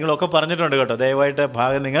പ്രശ്നക്കാരുടെ കാര്യങ്ങളൊക്കെ പറഞ്ഞിട്ടുണ്ട് കേട്ടോ. ദയവായിട്ട്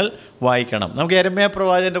ഭാഗം നിങ്ങൾ വായിക്കണം. നമുക്ക് യെരമ്യാ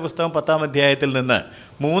പ്രവാചകൻ്റെ പുസ്തകം 10-ാം അധ്യായത്തിൽ നിന്ന്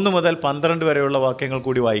 3 മുതൽ 12 വരെയുള്ള വാക്യങ്ങൾ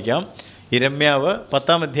കൂടി വായിക്കാം. യിരെമ്യാവ്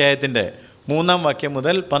 10-ാം അധ്യായത്തിൻ്റെ 3-ാം വാക്യം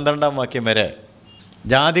മുതൽ 12-ാം വാക്യം വരെ.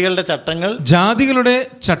 ജാതികളുടെ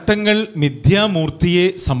ചട്ടങ്ങൾ മിഥ്യാമൂർത്തിയെ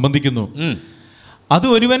സംബന്ധിക്കുന്നു. അത്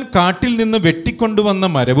ഒരുവൻ കാട്ടിൽ നിന്ന് വെട്ടിക്കൊണ്ടുവന്ന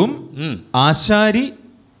മരവും ആശാരി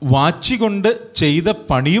വാച്ചികൊണ്ട് ചെയ്ത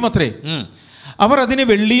പണിയുമത്രേ. അവർ അതിനെ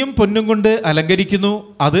വെള്ളിയും പൊന്നും കൊണ്ട് അലങ്കരിക്കുന്നു.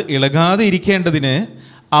 അത് ഇളകാതെ ഇരിക്കേണ്ടതിന്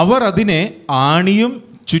അവർ അതിനെ ആണിയും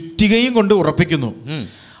ചുറ്റികയും കൊണ്ട് ഉറപ്പിക്കുന്നു.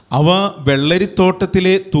 അവ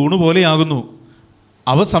വെള്ളരിത്തോട്ടത്തിലെ തൂണുപോലെയാകുന്നു.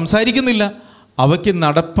 അവ സംസാരിക്കുന്നില്ല. അവയ്ക്ക്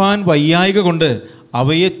നടപ്പാൻ വയ്യായിക കൊണ്ട്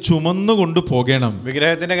അവയെ ചുമന്നുകൊണ്ട് പോകണം.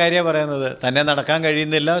 വിഗ്രഹത്തിന്റെ കാര്യമാണ് പറയുന്നത്. തന്നെ നടക്കാൻ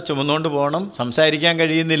കഴിയുന്നില്ല, ചുമന്നുകൊണ്ട് പോകണം, സംസാരിക്കാൻ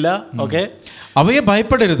കഴിയുന്നില്ല. ഓക്കെ, അവയെ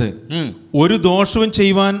ഭയപ്പെടരുത്, ഒരു ദോഷവും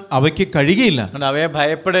ചെയ്യുവാൻ അവയ്ക്ക് കഴിയുകയില്ല. അവയെ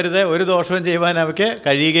ഭയപ്പെടരുത്, ഒരു ദോഷവും ചെയ്യുവാൻ അവയ്ക്ക്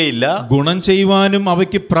കഴിയുകയില്ല. ഗുണം ചെയ്യുവാനും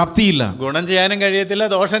അവയ്ക്ക് പ്രാപ്തിയില്ല. ഗുണം ചെയ്യാനും കഴിയത്തില്ല,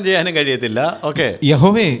 ദോഷം ചെയ്യാനും കഴിയത്തില്ല. ഓക്കെ,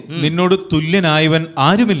 യഹോവേ, നിന്നോട് തുല്യനായവൻ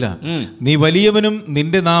ആരുമില്ല. നീ വലിയവനും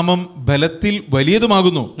നിന്റെ നാമം ബലത്തിൽ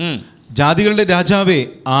വലിയതുമാകുന്നു. ജാതികളുടെ രാജാവേ,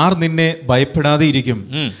 ആർ നിന്നെ ഭയപ്പെടാതെ ഇരിക്കും?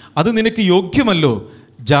 അത് നിനക്ക് യോഗ്യമല്ലോ.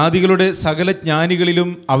 ജാതികളുടെ സകല ജ്ഞാനികളിലും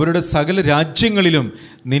അവരുടെ സകല രാജ്യങ്ങളിലും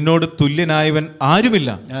നിന്നോട് തുല്യനായവൻ ആരുമില്ല.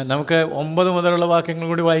 നമുക്ക് 9 മുതലുള്ള വാക്യങ്ങൾ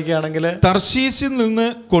കൂടി വായിക്കുകയാണെങ്കിൽ, തർശീസിൽ നിന്ന്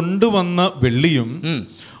കൊണ്ടുവന്ന വെള്ളിയും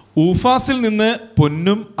ഊഫാസിൽ നിന്ന്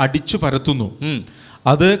പൊന്നും അടിച്ചു പരത്തുന്നു.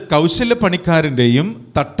 അത് കൗശലപ്പണിക്കാരൻ്റെയും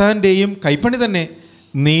തട്ടാൻ്റെയും കൈപ്പണി തന്നെ.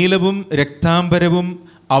 നീലവും രക്താംബരവും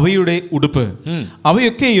അവയുടെ ഉടുപ്പ്,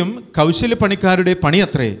 അവയൊക്കെയും കൗശലപ്പണിക്കാരുടെ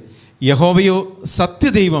പണിയത്രേ. യഹോവയോ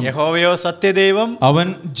സത്യദൈവം, അവൻ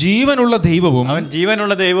ജീവനുള്ള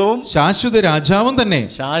ദൈവവും ശാശ്വത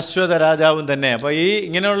രാജാവും തന്നെ. അപ്പോൾ ഈ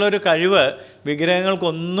ഇങ്ങനെയുള്ളൊരു കഴിവ്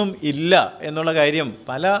വിഗ്രഹങ്ങൾക്കൊന്നും ഇല്ല എന്നുള്ള കാര്യം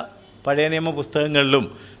പല പഴയ നിയമ പുസ്തകങ്ങളിലും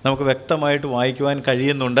നമുക്ക് വ്യക്തമായിട്ട് വായിക്കുവാൻ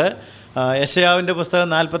കഴിയുന്നുണ്ട്. യെശയ്യാവിൻ്റെ പുസ്തകം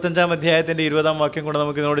 45-ാം അധ്യായത്തിൻ്റെ 20-ാം വാക്യം കൂടെ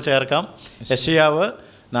നമുക്ക് ഇതിനോട് ചേർക്കാം. യെശയ്യാവ്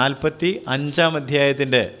 45-ാം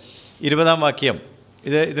അധ്യായത്തിൻ്റെ 20-ാം വാക്യം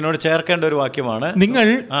ഇതിനോട് ചേർക്കേണ്ട ഒരു വാക്യമാണ്. നിങ്ങൾ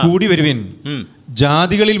കൂടി വരുവിൻ,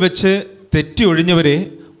 ജാതികളിൽ വെച്ച് തെറ്റി ഒഴിഞ്ഞവരെ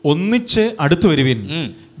ഒന്നിച്ച് അടുത്തു വരുവിൻ.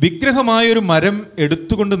 വിഗ്രഹമായൊരു മരം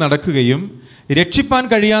എടുത്തുകൊണ്ട് നടക്കുകയും രക്ഷിപ്പാൻ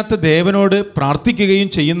കഴിയാത്ത ദേവനോട് പ്രാർത്ഥിക്കുകയും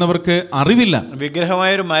ചെയ്യുന്നവർക്ക് അറിവില്ല.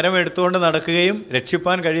 വിഗ്രഹമായൊരു മരം എടുത്തുകൊണ്ട് നടക്കുകയും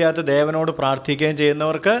രക്ഷിപ്പാൻ കഴിയാത്ത ദേവനോട് പ്രാർത്ഥിക്കുകയും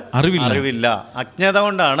ചെയ്യുന്നവർക്ക് അറിവില്ല. അജ്ഞത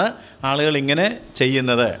കൊണ്ടാണ് ആളുകൾ ഇങ്ങനെ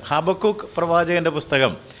ചെയ്യുന്നത്. ഹബക്കൂക്ക് പ്രവാചകൻ്റെ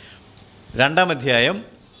പുസ്തകം 2-ാം അധ്യായം.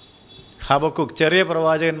 ഹബക്കൂക്ക് ചെറിയ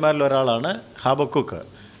പ്രവാചകന്മാരിൽ ഒരാളാണ് ഹബക്കൂക്ക്.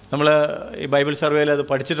 നമ്മൾ ഈ ബൈബിൾ സർവേയിൽ അത്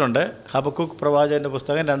പഠിച്ചിട്ടുണ്ട്. ഹബക്കൂക്ക് പ്രവാചകൻ്റെ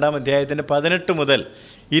പുസ്തകം 2-ാം അധ്യായത്തിൻ്റെ 18 മുതൽ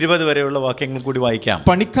 20 വരെയുള്ള വാക്യങ്ങൾ കൂടി വായിക്കാം.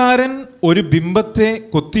 പണിക്കാരൻ ഒരു ബിംബത്തെ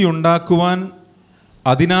കൊത്തിയുണ്ടാക്കുവാൻ,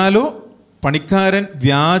 അതിനാലോ പണിക്കാരൻ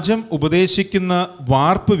വ്യാജം ഉപദേശിക്കുന്ന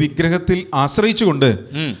വാർപ്പ് വിഗ്രഹത്തിൽ ആശ്രയിച്ചുകൊണ്ട്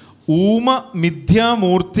ഊമ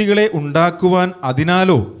മിഥ്യാമൂർത്തികളെ ഉണ്ടാക്കുവാൻ,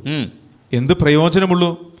 അതിനാലോ എന്ത്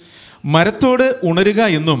പ്രയോജനമുള്ളൂ? മരത്തോട് ഉണരുക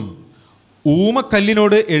എന്നും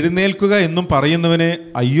ഊമക്കല്ലിനോട് എഴുന്നേൽക്കുക എന്നും പറയുന്നവന്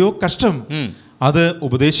അയ്യോ കഷ്ടം. അത്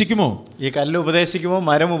ഉപദേശിക്കുമോ? ഈ കല്ല് ഉപദേശിക്കുമോ?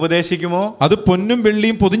 മരം ഉപദേശിക്കുമോ? അത് പൊന്നും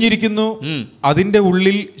വെള്ളിയും പൊതിഞ്ഞിരിക്കുന്നു, അതിൻ്റെ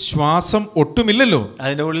ഉള്ളിൽ ശ്വാസം ഒട്ടുമില്ലല്ലോ.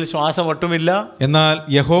 അതിൻ്റെ ഉള്ളിൽ ശ്വാസം ഒട്ടുമില്ല. എന്നാൽ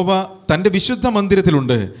യഹോവ തന്റെ വിശുദ്ധ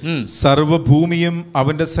മന്ദിരത്തിലുണ്ട്, സർവ്വഭൂമിയും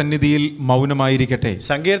അവന്റെ സന്നിധിയിൽ മൗനമായിരിക്കട്ടെ.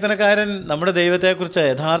 സങ്കീർത്തനക്കാരൻ നമ്മുടെ ദൈവത്തെക്കുറിച്ച്,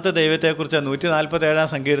 യഥാർത്ഥ ദൈവത്തെക്കുറിച്ച് 147-ാം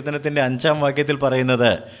സങ്കീർത്തനത്തിൻ്റെ 5-ാം വാക്യത്തിൽ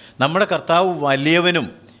പറയുന്നത്, നമ്മുടെ കർത്താവ് വലിയവനും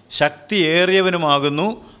ശക്തിയേറിയവനുമാകുന്നു,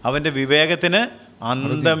 അവൻ്റെ വിവേകത്തിന്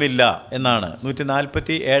അന്തമില്ല എന്നാണ്.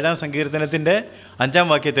 147-ാം സങ്കീർത്തനത്തിൻ്റെ 5-ാം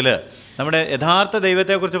വാക്യത്തിൽ നമ്മുടെ യഥാർത്ഥ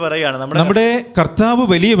ദൈവത്തെക്കുറിച്ച് പറയുകയാണ്. നമ്മുടെ കർത്താവ്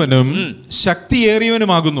വലിയവനും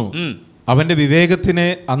ശക്തിയേറിയവനുമാകുന്നു, അവൻ്റെ വിവേകത്തിന്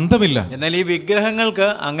അന്തമില്ല. എന്നാൽ ഈ വിഗ്രഹങ്ങൾക്ക്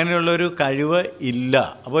അങ്ങനെയുള്ളൊരു കഴിവ് ഇല്ല.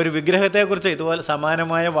 അപ്പോൾ ഒരു വിഗ്രഹത്തെക്കുറിച്ച് ഇതുപോലെ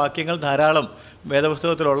സമാനമായ വാക്യങ്ങൾ ധാരാളം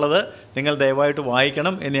വേദപുസ്തകത്തിലുള്ളത് നിങ്ങൾ ദയവായിട്ട്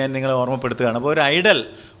വായിക്കണം എന്ന് ഞാൻ നിങ്ങളെ ഓർമ്മപ്പെടുത്തുകയാണ്. അപ്പോൾ ഒരു ഐഡൽ,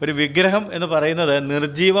 ഒരു വിഗ്രഹം എന്ന് പറയുന്നത്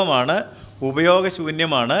നിർജീവമാണ്,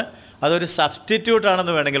 ഉപയോഗശൂന്യമാണ്. അതൊരു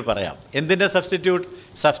സബ്സ്റ്റിറ്റ്യൂട്ടാണെന്ന് വേണമെങ്കിൽ പറയാം. എന്തിൻ്റെ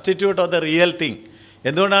substitute of the real thing.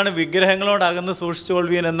 എന്തുകൊണ്ടാണ് വിഗ്രഹങ്ങളോട് അകന്ന്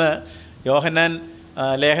സൂക്ഷിച്ചുകൊള്ളുവീൻ എന്ന് യോഹന്നാൻ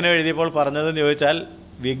ലേഖനം എഴുതിയപ്പോൾ പറഞ്ഞതെന്ന് ചോദിച്ചാൽ,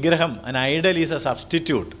 വിഗ്രഹം, an idol is a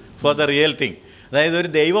substitute for the real thing. അതായത് ഒരു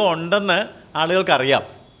ദൈവം ഉണ്ടെന്ന് ആളുകൾക്കറിയാം.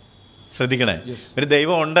 ശ്രദ്ധിക്കണേ, ഒരു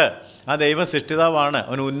ദൈവം ഉണ്ട്, ആ ദൈവം സൃഷ്ടിതാവാണ്,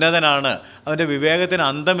 അവൻ ഉന്നതനാണ്, അവൻ്റെ വിവേകത്തിന്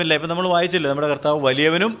അന്തമില്ല. ഇപ്പം നമ്മൾ വായിച്ചില്ലേ, നമ്മുടെ കർത്താവ്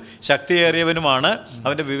വലിയവനും ശക്തിയേറിയവനുമാണ്,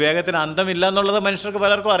 അവൻ്റെ വിവേകത്തിന് അന്തമില്ല എന്നുള്ളത് മനുഷ്യർക്ക്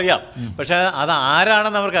പലർക്കും അറിയാം. പക്ഷേ അത്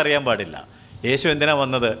ആരാണെന്ന് അവർക്ക് അറിയാൻ പാടില്ല. യേശു എന്തിനാണ്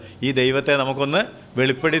വന്നത്? ഈ ദൈവത്തെ നമുക്കൊന്ന്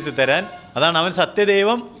വെളിപ്പെടുത്തി തരാൻ. അതാണ് അവൻ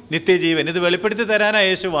സത്യദൈവം, നിത്യജീവൻ. ഇത് വെളിപ്പെടുത്തി തരാനാണ്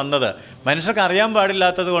യേശു വന്നത്. മനുഷ്യർക്ക് അറിയാൻ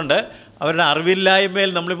പാടില്ലാത്തത് കൊണ്ട് അവരുടെ അറിവില്ലായ്മയിൽ,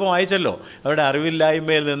 നമ്മളിപ്പോൾ വായിച്ചല്ലോ, അവരുടെ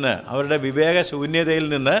അറിവില്ലായ്മയിൽ നിന്ന്, അവരുടെ വിവേകശൂന്യതയിൽ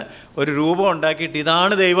നിന്ന് ഒരു രൂപം ഉണ്ടാക്കിയിട്ട്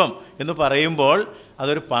ഇതാണ് ദൈവം എന്ന് പറയുമ്പോൾ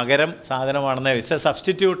അതൊരു പകരം സാധനമാണെന്ന്, ഇറ്റ്സ് എ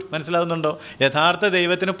സബ്സ്റ്റിറ്റ്യൂട്ട്. മനസ്സിലാവുന്നുണ്ടോ? യഥാർത്ഥ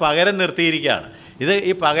ദൈവത്തിന് പകരം നിർത്തിയിരിക്കുകയാണ്. ഇത്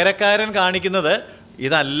ഈ പകരക്കാരൻ കാണിക്കുന്നത്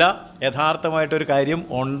ഇതല്ല, യഥാർത്ഥമായിട്ടൊരു കാര്യം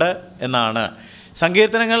ഉണ്ട് എന്നാണ്.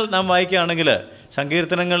 സങ്കീർത്തനങ്ങൾ നാം വായിക്കുകയാണെങ്കിൽ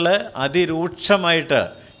സങ്കീർത്തനങ്ങളിൽ അതിരൂക്ഷമായിട്ട്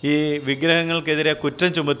ഈ വിഗ്രഹങ്ങൾക്കെതിരെ കുറ്റം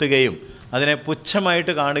ചുമത്തുകയും അതിനെ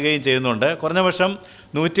പുച്ഛമായിട്ട് കാണുകയും ചെയ്യുന്നുണ്ട്. കുറഞ്ഞ പക്ഷം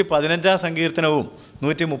 115 സങ്കീർത്തനവും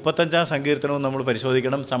 135 സങ്കീർത്തനവും നമ്മൾ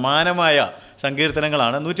പരിശോധിക്കണം. സമാനമായ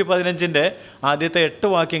സങ്കീർത്തനങ്ങളാണ്. 115 ആദ്യത്തെ 8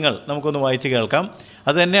 വാക്യങ്ങൾ നമുക്കൊന്ന് വായിച്ച് കേൾക്കാം.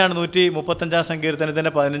 അത് തന്നെയാണ് 135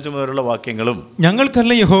 സങ്കീർത്തനത്തിൻ്റെ 15 മുതലുള്ള വാക്യങ്ങളും.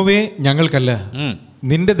 ഞങ്ങൾക്കല്ല യഹോവേ, ഞങ്ങൾക്കല്ല,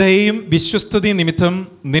 നിന്റെ ദയയും വിശ്വസ്തതയും നിമിത്തം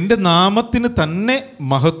നിന്റെ നാമത്തിന് തന്നെ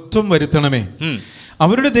മഹത്വം വരുത്തണമേ.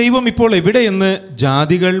 അവരുടെ ദൈവം ഇപ്പോൾ എവിടെയെന്ന്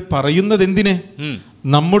ജാതികൾ പറയുന്നതെന്തിന്?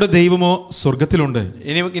 നമ്മുടെ ദൈവമോ സ്വർഗത്തിലുണ്ട്.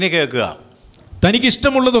 ഇനി കേൾക്കുക.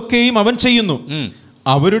 തനിക്കിഷ്ടമുള്ളതൊക്കെയും അവൻ ചെയ്യുന്നു.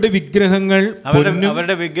 അവരുടെ വിഗ്രഹങ്ങൾ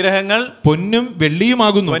പൊന്നും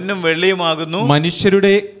വെള്ളിയുമാകുന്നു.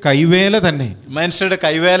 മനുഷ്യരുടെ കൈവേല തന്നെ.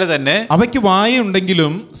 അവയ്ക്ക്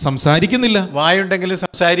വായുണ്ടെങ്കിലും സംസാരിക്കുന്നില്ല.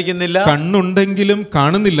 കണ്ണുണ്ടെങ്കിലും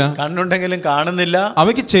കാണുന്നില്ല.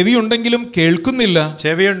 അവയ്ക്ക് ചെവിയുണ്ടെങ്കിലും കേൾക്കുന്നില്ല.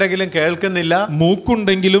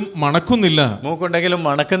 മൂക്കുണ്ടെങ്കിലും മണക്കുന്നില്ല.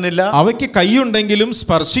 അവയ്ക്ക് കൈയുണ്ടെങ്കിലും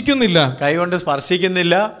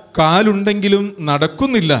സ്പർശിക്കുന്നില്ല. കാലുണ്ടെങ്കിലും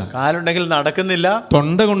നടക്കുന്നില്ല.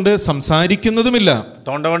 തൊണ്ട കൊണ്ട് സംസാരിക്കുന്നതുമില്ല.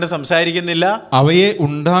 അവയെ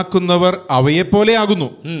ഉണ്ടാക്കുന്നവർ അവയെ പോലെ ആകുന്നു.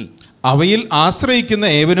 അവയിൽ ആശ്രയിക്കുന്ന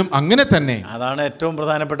ഏവനും അങ്ങനെ തന്നെ. അതാണ് ഏറ്റവും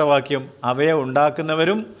പ്രധാനപ്പെട്ട വാക്യം. അവയെ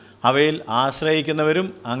ഉണ്ടാക്കുന്നവരും അവയിൽ ആശ്രയിക്കുന്നവരും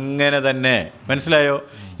അങ്ങനെ തന്നെ. മനസ്സിലായോ?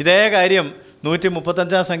 ഇതേ കാര്യം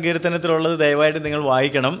 135 സങ്കീർത്തനത്തിലുള്ളത് ദയവായിട്ട് നിങ്ങൾ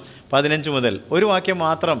വായിക്കണം. 15 മുതൽ ഒരു വാക്യം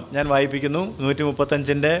മാത്രം ഞാൻ വായിപ്പിക്കുന്നു.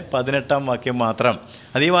 135 18 വാക്യം മാത്രം.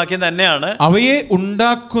 അത് ഈ വാക്യം തന്നെയാണ്. അവയെ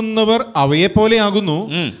ഉണ്ടാക്കുന്നവർ അവയെ പോലെ ആകുന്നു.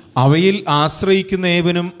 അവയിൽ ആശ്രയിക്കുന്ന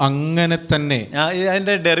ഏവനും അങ്ങനെ തന്നെ.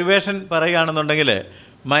 അതിൻ്റെ ഡെറിവേഷൻ പറയുകയാണെന്നുണ്ടെങ്കിൽ,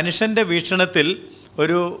 മനുഷ്യൻ്റെ വീക്ഷണത്തിൽ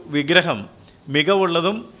ഒരു വിഗ്രഹം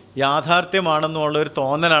മികവുള്ളതും യാഥാർത്ഥ്യമാണെന്നുമുള്ള ഒരു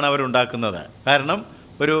തോന്നലാണ് അവരുണ്ടാക്കുന്നത്. കാരണം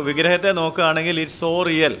ഒരു വിഗ്രഹത്തെ നോക്കുകയാണെങ്കിൽ ഇറ്റ്സ് സോ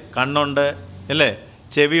റിയൽ. കണ്ണുണ്ട്, അല്ലേ?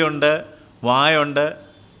 ചെവിയുണ്ട്, വായുണ്ട്,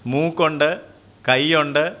 മൂക്കുണ്ട്,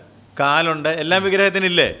 കൈയുണ്ട്, കാലുണ്ട്, എല്ലാം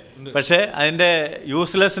വിഗ്രഹത്തിനില്ലേ? പക്ഷേ അതിൻ്റെ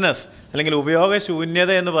യൂസ്ലെസ്നെസ് അല്ലെങ്കിൽ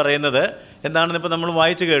ഉപയോഗശൂന്യത എന്ന് പറയുന്നത് എന്താണെന്ന് ഇപ്പോൾ നമ്മൾ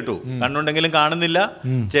വായിച്ചു കേട്ടു. കണ്ണുണ്ടെങ്കിലും കാണുന്നില്ല,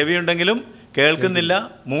 ചെവിയുണ്ടെങ്കിലും കേൾക്കുന്നില്ല,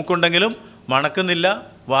 മൂക്കുണ്ടെങ്കിലും മണക്കുന്നില്ല,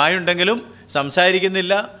 വായുണ്ടെങ്കിലും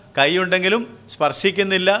സംസാരിക്കുന്നില്ല, കൈയുണ്ടെങ്കിലും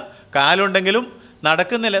സ്പർശിക്കുന്നില്ല, കാലുണ്ടെങ്കിലും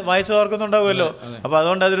നടക്കുന്നില്ല. വായിച്ച് ഓർക്കുന്നുണ്ടാവുമല്ലോ. അപ്പോൾ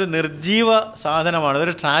അതുകൊണ്ട് അതൊരു നിർജീവ സാധനമാണ്,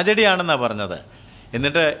 അതൊരു ട്രാജഡിയാണെന്നാണ് പറഞ്ഞത്.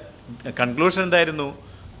 എന്നിട്ട് കൺക്ലൂഷൻ എന്തായിരുന്നു?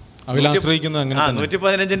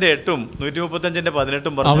 115 8 135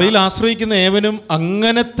 18 പറഞ്ഞു, അവയിൽ ആശ്രയിക്കുന്ന ഏവനും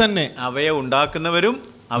അങ്ങനെ തന്നെ. അവയെ ഉണ്ടാക്കുന്നവരും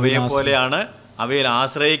അവയെ പോലെയാണ്, അവയിൽ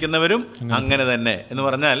ആശ്രയിക്കുന്നവരും അങ്ങനെ തന്നെ. എന്ന്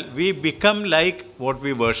പറഞ്ഞാൽ we become like what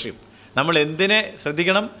we worship. നമ്മൾ എന്തിനെ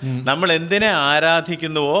ശ്രദ്ധിക്കണം? നമ്മൾ എന്തിനെ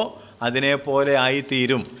ആരാധിക്കുന്നുവോ അതിനെ പോലെ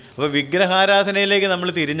ആയിത്തീരും. അപ്പോൾ വിഗ്രഹാരാധനയിലേക്ക് നമ്മൾ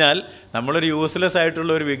തിരിഞ്ഞാൽ നമ്മളൊരു യൂസ്ലെസ്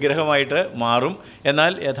ആയിട്ടുള്ള ഒരു വിഗ്രഹമായിട്ട് മാറും.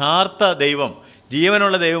 എന്നാൽ യഥാർത്ഥ ദൈവം,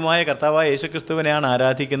 ജീവനുള്ള ദൈവമായ കർത്താവായ യേശുക്രിസ്തുവിനെയാണ്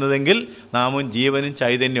ആരാധിക്കുന്നതെങ്കിൽ നാമും ജീവനും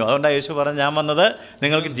ചൈതന്യവും. അതുകൊണ്ടാണ് യേശു പറഞ്ഞ്, ഞാൻ വന്നത്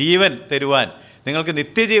നിങ്ങൾക്ക് ജീവൻ തരുവാൻ, നിങ്ങൾക്ക്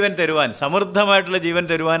നിത്യജീവൻ തരുവാൻ, സമൃദ്ധമായിട്ടുള്ള ജീവൻ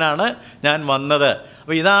തരുവാനാണ് ഞാൻ വന്നത്.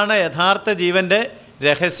 അപ്പോൾ ഇതാണ് യഥാർത്ഥ ജീവൻ്റെ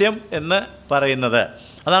രഹസ്യം എന്ന് പറയുന്നത്.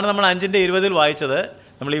 അതാണ് നമ്മൾ 5:20 വായിച്ചത്.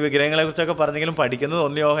 നമ്മൾ ഈ വിഗ്രഹങ്ങളെക്കുറിച്ചൊക്കെ പറഞ്ഞെങ്കിലും പഠിക്കുന്നത്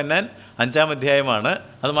 1 യോഹന്നാൻ 5-ാം അധ്യായമാണ്.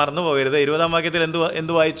 അത് മറന്നു പോകരുത്. 20-ാം വാക്യത്തിൽ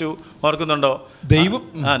എന്ത് വായിച്ചു? ഓർക്കുന്നുണ്ടോ?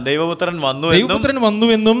 ദൈവപുത്രൻ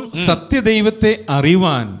വന്നുവെന്നും സത്യദൈവത്തെ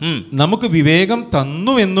അറിയുവാൻ നമുക്ക് വിവേകം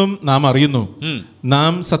തന്നുവെന്നും നാം അറിയുന്നു.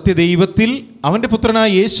 നാം സത്യദൈവത്തിൽ അവന്റെ പുത്രനായ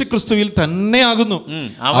യേശുക്രിസ്തുവിൽ തന്നെയാകുന്നു.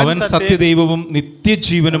 അവൻ സത്യദൈവവും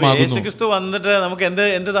നിത്യജീവനുമാകുന്നു. യേശുക്രിസ്തു വന്നിട്ട് നമുക്ക്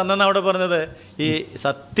എന്ത് തന്നെന്നാണ് അവിടെ പറഞ്ഞത്? ഈ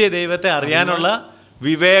സത്യദൈവത്തെ അറിയാനുള്ള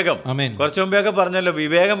വിവേകം. കുറച്ചു മുമ്പെയൊക്കെ പറഞ്ഞല്ലോ,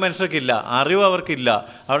 വിവേകം മനുഷ്യർക്കില്ല, അറിവ് അവർക്കില്ല,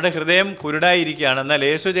 അവരുടെ ഹൃദയം കുരുടായിരിക്കുകയാണ്. എന്നാൽ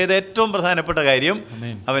യേശു ചെയ്ത ഏറ്റവും പ്രധാനപ്പെട്ട കാര്യം,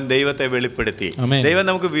 അവൻ ദൈവത്തെ വെളിപ്പെടുത്തി. ദൈവം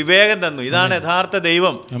നമുക്ക് വിവേകം തന്നു. ഇതാണ് യഥാർത്ഥ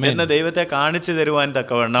ദൈവം എന്ന് ദൈവത്തെ കാണിച്ചു തരുവാൻ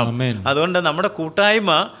തക്കവണ്ണം. അതുകൊണ്ട് നമ്മുടെ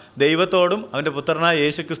കൂട്ടായ്മ ദൈവത്തോടും അവൻ്റെ പുത്രനായ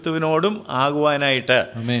യേശുക്രിസ്തുവിനോടും ആകുവാനായിട്ട്.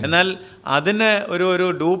 എന്നാൽ അതിന് ഒരു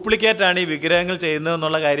ഡ്യൂപ്ലിക്കേറ്റാണ് ഈ വിഗ്രഹങ്ങൾ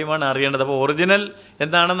ചെയ്യുന്നതെന്നുള്ള കാര്യമാണ് അറിയേണ്ടത്. അപ്പോൾ ഒറിജിനൽ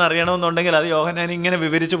എന്താണെന്ന് അറിയണമെന്നുണ്ടെങ്കിൽ അത് യോഹന്നാൻ ഇങ്ങനെ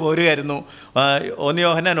വിവരിച്ച് പോരുകയായിരുന്നു. 1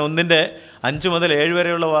 യോഹന്നാൻ 1:5 മുതൽ 7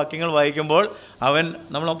 വരെയുള്ള വാക്യങ്ങൾ വായിക്കുമ്പോൾ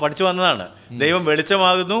നമ്മൾ പഠിച്ചു വന്നതാണ്. ദൈവം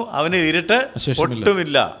വെളിച്ചമാകുന്നു, അവന് ഇരുട്ട്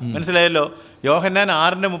ഒട്ടുമില്ല. മനസ്സിലായല്ലോ? യോഹന്നാൻ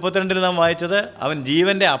 6:32 നാം വായിച്ചത് അവൻ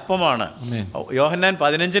ജീവന്റെ അപ്പമാണ്. യോഹന്നാൻ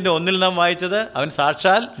 15:1 നാം വായിച്ചത് അവൻ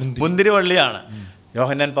സാക്ഷാൽ മുന്തിരിവള്ളിയാണ്.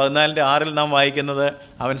 യോഹന്നാൻ 14:6 നാം വായിക്കുന്നത്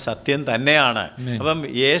അവൻ സത്യം തന്നെയാണ്. അപ്പം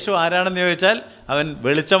യേശു ആരാണെന്ന് ചോദിച്ചാൽ അവൻ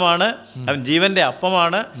വെളിച്ചമാണ്, അവൻ ജീവൻ്റെ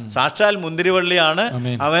അപ്പമാണ്, സാക്ഷാൽ മുന്തിരിവള്ളിയാണ്,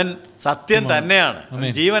 അവൻ സത്യം തന്നെയാണ്,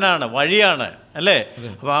 ജീവനാണ്, വഴിയാണ്, അല്ലേ?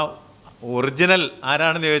 അപ്പോൾ ആ ഒറിജിനൽ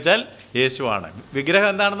ആരാണെന്ന് ചോദിച്ചാൽ യേശുവാണ്. വിഗ്രഹം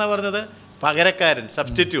എന്താണെന്നാണ് പറഞ്ഞത്? പകരക്കാരൻ,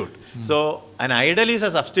 substitute. So an Idol is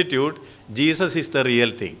A substitute, Jesus is the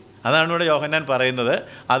real thing. അതാണ് ഇവിടെ യോഹന്നാൻ പറയുന്നത്.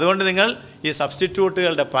 അതുകൊണ്ട് നിങ്ങൾ ഈ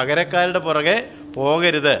സബ്സ്റ്റിറ്റ്യൂട്ടുകളുടെ, പകരക്കാരുടെ പുറകെ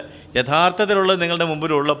പോകരുത്. യഥാർത്ഥത്തിലുള്ളത് നിങ്ങളുടെ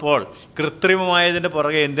മുമ്പിലുള്ളപ്പോൾ കൃത്രിമമായതിൻ്റെ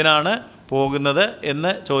പുറകെ എന്തിനാണ് പോകുന്നത്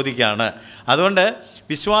എന്ന് ചോദിക്കുകയാണ്. അതുകൊണ്ട്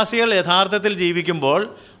വിശ്വാസികൾ യഥാർത്ഥത്തിൽ ജീവിക്കുമ്പോൾ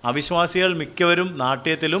അവിശ്വാസികൾ മിക്കവരും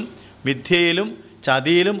നാട്യത്തിലും മിഥ്യയിലും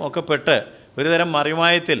ചതിയിലും ഒക്കെ പെട്ട് ഒരുതരം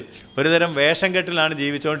മറിമായത്തിൽ, ഒരുതരം വേഷം കെട്ടിലാണ്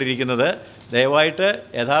ജീവിച്ചുകൊണ്ടിരിക്കുന്നത്. ദയവായിട്ട്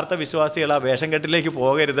യഥാർത്ഥ വിശ്വാസികൾ ആ വേഷം കെട്ടിലേക്ക്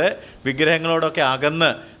പോകരുത്. വിഗ്രഹങ്ങളോടൊക്കെ അകന്ന്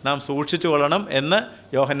നാം സൂക്ഷിച്ചു കൊള്ളണം എന്ന്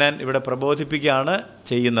യോഹന്നാൻ ഇവിടെ പ്രബോധിപ്പിക്കുകയാണ്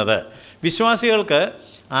ചെയ്യുന്നത്. വിശ്വാസികൾക്ക്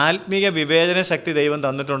ആത്മീയ വിവേചന ശക്തി ദൈവം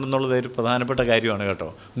തന്നിട്ടുണ്ടെന്നുള്ളത് ഒരു പ്രധാനപ്പെട്ട കാര്യമാണ് കേട്ടോ.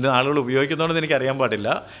 ഇത് ആളുകൾ ഉപയോഗിക്കുന്നുണ്ടെന്ന് എനിക്കറിയാൻ പാടില്ല.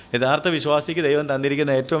 യഥാർത്ഥ വിശ്വാസിക്ക് ദൈവം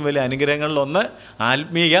തന്നിരിക്കുന്ന ഏറ്റവും വലിയ അനുഗ്രഹങ്ങളിലൊന്ന്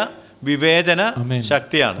ആത്മീയ വിവേചന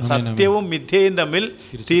ശക്തിയാണ്. സത്യവും മിഥ്യയും തമ്മിൽ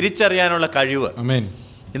തിരിച്ചറിയാനുള്ള കഴിവ്.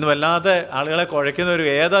 ഇന്ന് വല്ലാതെ ആളുകളെ കുഴയ്ക്കുന്ന ഒരു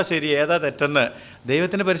ഏതാ ശരി ഏതാ തെറ്റെന്ന്.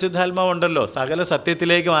 ദൈവത്തിൻ്റെ പരിശുദ്ധാത്മാവുണ്ടല്ലോ, സകല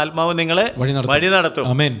സത്യത്തിലേക്കും ആത്മാവ് നിങ്ങളെ വഴി നടത്തും.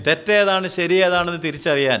 തെറ്റേതാണ് ശരി ഏതാണെന്ന്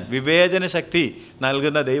തിരിച്ചറിയാൻ വിവേചന ശക്തി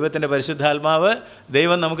നൽകുന്ന ദൈവത്തിൻ്റെ പരിശുദ്ധാത്മാവ്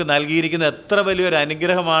ദൈവം നമുക്ക് നൽകിയിരിക്കുന്ന എത്ര വലിയൊരു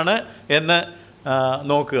അനുഗ്രഹമാണ് എന്ന്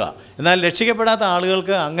നോക്കുക. എന്നാൽ രക്ഷിക്കപ്പെടാത്ത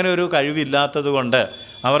ആളുകൾക്ക് അങ്ങനെ ഒരു കഴിവില്ലാത്തത് കൊണ്ട്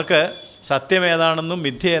അവർക്ക് സത്യം ഏതാണെന്നും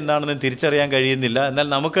മിഥ്യ എന്താണെന്നും തിരിച്ചറിയാൻ കഴിയുന്നില്ല. എന്നാൽ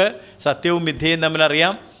നമുക്ക് സത്യവും മിഥ്യയും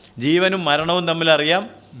തമ്മിലറിയാം, ജീവനും മരണവും തമ്മിലറിയാം,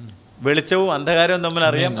 വെളിച്ചവും അന്ധകാരവും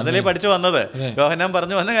തമ്മിലറിയാം. അതിലേ പഠിച്ചു വന്നത്. യോഹന്നാൻ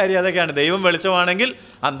പറഞ്ഞു വന്ന കാര്യം അതൊക്കെയാണ്. ദൈവം വെളിച്ചമാണെങ്കിൽ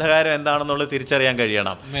അന്ധകാരം എന്താണെന്നുള്ളത് തിരിച്ചറിയാൻ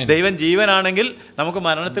കഴിയണം. ദൈവം ജീവനാണെങ്കിൽ നമുക്ക്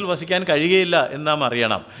മരണത്തിൽ വസിക്കാൻ കഴിയുകയില്ല എന്ന് നാം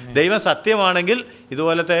അറിയണം. ദൈവം സത്യമാണെങ്കിൽ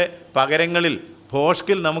ഇതുപോലത്തെ പകരങ്ങളിൽ,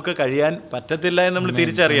 ഭോഷ്കിൽ നമുക്ക് കഴിയാൻ പറ്റത്തില്ല എന്ന് നമ്മൾ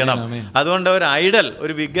തിരിച്ചറിയണം. അതുകൊണ്ട് ഒരു ഐഡൽ,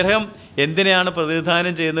 ഒരു വിഗ്രഹം എന്തിനെയാണ്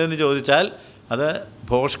പ്രതിനിധാനം ചെയ്യുന്നതെന്ന് ചോദിച്ചാൽ അത്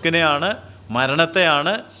ഭോഷ്കിനെയാണ്,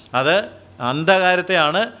 മരണത്തെയാണ്, അത്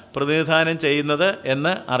അന്ധകാരത്തെയാണ് പ്രതിനിധാനം ചെയ്യുന്നത്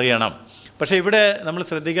എന്ന് അറിയണം. പക്ഷേ ഇവിടെ നമ്മൾ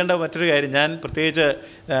ശ്രദ്ധിക്കേണ്ട മറ്റൊരു കാര്യം, ഞാൻ പ്രത്യേകിച്ച്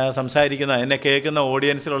സംസാരിക്കുന്ന, എന്നെ കേൾക്കുന്ന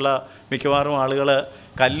ഓഡിയൻസിലുള്ള മിക്കവാറും ആളുകൾ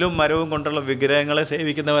കല്ലും മരവും കൊണ്ടുള്ള വിഗ്രഹങ്ങളെ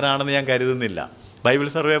സേവിക്കുന്നവരാണെന്ന് ഞാൻ കരുതുന്നില്ല. ബൈബിൾ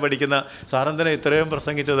സർവേ പഠിക്കുന്ന സാറെന്തിനാ ഇത്രയും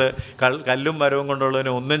പ്രസംഗിച്ചത്, കല്ലും മരവും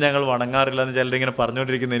കൊണ്ടുള്ളതിന് ഒന്നും ഞങ്ങൾ വണങ്ങാറില്ല എന്ന് ചിലരിങ്ങനെ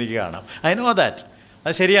പറഞ്ഞുകൊണ്ടിരിക്കുന്നത് എനിക്ക് കാണാം. ഐ നോ ദാറ്റ്,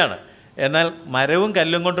 അത് ശരിയാണ്. എന്നാൽ മരവും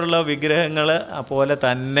കല്ലും കൊണ്ടുള്ള വിഗ്രഹങ്ങൾ പോലെ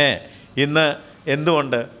തന്നെ ഇന്ന്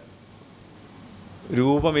എന്തുകൊണ്ട്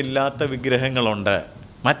രൂപമില്ലാത്ത വിഗ്രഹങ്ങളുണ്ട്,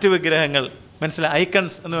 മറ്റ് വിഗ്രഹങ്ങൾ, മനസ്സിലായി,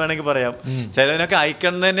 ഐക്കൺസ് എന്ന് വേണമെങ്കിൽ പറയാം. ചിലതിനൊക്കെ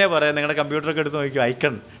ഐക്കൺ തന്നെ പറയാം. നിങ്ങളുടെ കമ്പ്യൂട്ടറൊക്കെ എടുത്ത് നോക്കിയോ,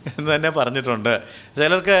 ഐക്കൺ എന്ന് തന്നെ പറഞ്ഞിട്ടുണ്ട്.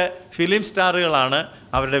 ചിലർക്ക് ഫിലിം സ്റ്റാറുകളാണ്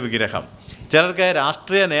അവരുടെ വിഗ്രഹം, ചിലർക്ക്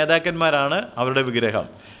രാഷ്ട്രീയ നേതാക്കന്മാരാണ് അവരുടെ വിഗ്രഹം,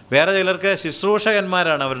 വേറെ ചിലർക്ക്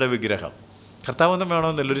ശുശ്രൂഷകന്മാരാണ് അവരുടെ വിഗ്രഹം. കർത്താവൊന്നും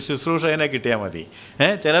വേണമെന്നില്ല, ഒരു ശുശ്രൂഷകനെ കിട്ടിയാൽ മതി.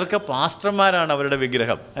 ചിലർക്ക് പാസ്റ്റർമാരാണ് അവരുടെ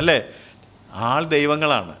വിഗ്രഹം, അല്ലേ? ആൾ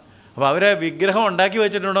ദൈവങ്ങളാണ്. അപ്പോൾ അവരെ വിഗ്രഹം ഉണ്ടാക്കി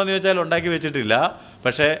വെച്ചിട്ടുണ്ടോ എന്ന് ചോദിച്ചാൽ ഉണ്ടാക്കി വെച്ചിട്ടില്ല.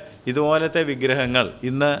 പക്ഷേ ഇതുപോലത്തെ വിഗ്രഹങ്ങൾ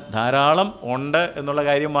ഇന്ന് ധാരാളം ഉണ്ട് എന്നുള്ള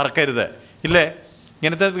കാര്യം മറക്കരുത്. ഇല്ലേ?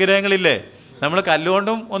 ഇങ്ങനത്തെ വിഗ്രഹങ്ങളില്ലേ? നമ്മൾ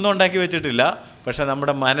കല്ലുകൊണ്ടും ഒന്നും ഉണ്ടാക്കി വെച്ചിട്ടില്ല. പക്ഷേ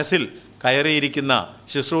നമ്മുടെ മനസ്സിൽ കയറിയിരിക്കുന്ന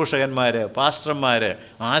ശുശ്രൂഷകന്മാർ, പാസ്റ്റർമാർ,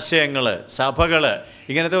 ആശയങ്ങൾ, സഭകൾ,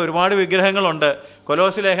 ഇങ്ങനത്തെ ഒരുപാട് വിഗ്രഹങ്ങളുണ്ട്.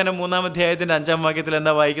 കൊലോസ്യ ലേഖനം 3-ാം അധ്യായത്തിൻ്റെ 5-ാം വാക്യത്തിൽ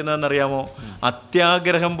എന്താ വായിക്കുന്നതെന്നറിയാമോ?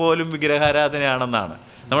 അത്യാഗ്രഹം പോലും വിഗ്രഹാരാധനയാണെന്നാണ്.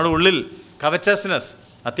 നമ്മുടെ ഉള്ളിൽ കവച്ചസ്നെസ്,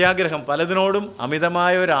 അത്യാഗ്രഹം, പലതിനോടും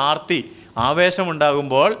അമിതമായ ഒരു ആർത്തി,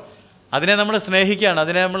 ആവേശമുണ്ടാകുമ്പോൾ അതിനെ നമ്മൾ സ്നേഹിക്കുകയാണ്,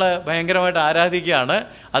 അതിനെ നമ്മൾ ഭയങ്കരമായിട്ട് ആരാധിക്കുകയാണ്.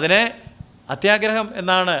 അതിനെ അത്യാഗ്രഹം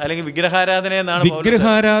എന്നാണ്, അല്ലെങ്കിൽ വിഗ്രഹാരാധന എന്നാണ്.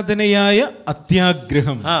 വിഗ്രഹാരാധനയായ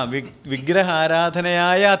അത്യാഗ്രഹം.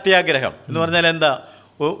 വിഗ്രഹാരാധനയായ അത്യാഗ്രഹം എന്ന് പറഞ്ഞാൽ എന്താ?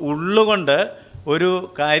 ഉള്ളുകൊണ്ട് ഒരു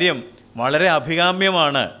കാര്യം വളരെ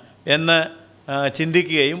അഭികാമ്യമാണ് എന്ന്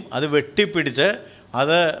ചിന്തിക്കുകയും അത് വെട്ടിപ്പിടിച്ച്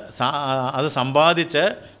അത് സമ്പാദിച്ച്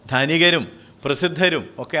ധനികരും പ്രസിദ്ധരും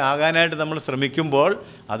ഒക്കെ ആകാനായിട്ട് നമ്മൾ ശ്രമിക്കുമ്പോൾ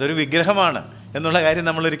അതൊരു വിഗ്രഹമാണ് എന്നുള്ള കാര്യം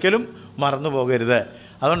നമ്മളൊരിക്കലും മറന്നു പോകരുത്.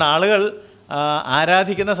 അതുകൊണ്ട് ആളുകൾ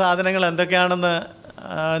ആരാധിക്കുന്ന സാധനങ്ങൾ എന്തൊക്കെയാണെന്ന്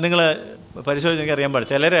നിങ്ങൾ പരിശോധിച്ച് എനിക്ക് അറിയാൻ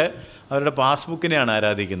പാടില്ല. ചിലർ അവരുടെ പാസ്ബുക്കിനെയാണ്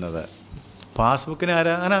ആരാധിക്കുന്നത്. പാസ്ബുക്കിനെ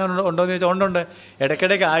അങ്ങനെ ഉണ്ടോ എന്ന് ചോദിച്ചാൽ ഉണ്ട്.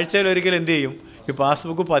 ഇടയ്ക്കിടയ്ക്ക് ആഴ്ചയിൽ ഒരിക്കൽ എന്ത് ചെയ്യും, ഈ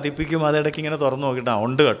പാസ്ബുക്ക് പതിപ്പിക്കും. അതിടയ്ക്ക് ഇങ്ങനെ തുറന്നു നോക്കിയിട്ട്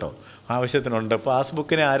ഉണ്ട് കേട്ടോ, ആവശ്യത്തിനുണ്ട്.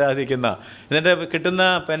 പാസ്ബുക്കിനെ ആരാധിക്കുന്ന, എന്നിട്ട് കിട്ടുന്ന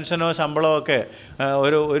പെൻഷനോ ശമ്പളമോ ഒക്കെ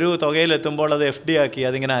ഒരു തുകയിലെത്തുമ്പോൾ അത് FD ആക്കി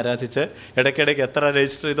അതിങ്ങനെ ആരാധിച്ച് ഇടയ്ക്കിടയ്ക്ക് എത്ര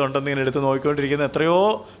രജിസ്റ്റർ ചെയ്തുണ്ടെന്ന് ഇങ്ങനെ എടുത്ത് നോക്കിക്കൊണ്ടിരിക്കുന്ന എത്രയോ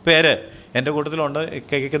പേര് എൻ്റെ കൂട്ടത്തിലുണ്ട്,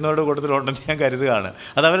 കേൾക്കുന്നവരുടെ കൂട്ടത്തിലുണ്ടെന്ന് ഞാൻ കരുതുകയാണ്.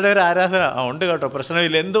 അത് അവരുടെ ഒരു ആരാധന. ഉണ്ട് കേട്ടോ,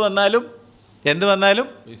 പ്രശ്നമില്ല, എന്ത് വന്നാലും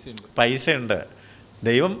പൈസ ഉണ്ട്.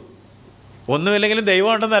 ദൈവം ഒന്നുമില്ലെങ്കിലും ദൈവം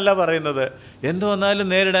ഉണ്ടെന്നല്ല പറയുന്നത്. എന്തു വന്നാലും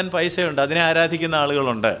നേരിടാൻ പൈസയുണ്ട്, അതിനെ ആരാധിക്കുന്ന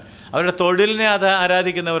ആളുകളുണ്ട്. അവരുടെ തൊഴിലിനെ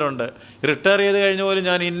ആരാധിക്കുന്നവരുണ്ട്. റിട്ടയർ ചെയ്ത് കഴിഞ്ഞ പോലും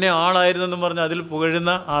ഞാൻ ഇന്ന ആളായിരുന്നെന്നും പറഞ്ഞ് അതിൽ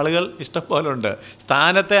പുകഴുന്ന ആളുകൾ ഇഷ്ടംപോലുണ്ട്.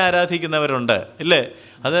 സ്ഥാനത്തെ ആരാധിക്കുന്നവരുണ്ട്, ഇല്ലേ?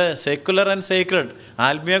 അത് സെക്കുലർ ആൻഡ് സേക്രഡ്,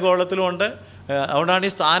 ആത്മീയ ഗോളത്തിലുമുണ്ട്. അതുകൊണ്ടാണ്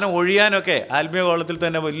ഈ സ്ഥാനം ഒഴിയാനൊക്കെ ആത്മീയ ഗോളത്തിൽ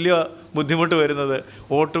തന്നെ വലിയ ബുദ്ധിമുട്ട് വരുന്നത്.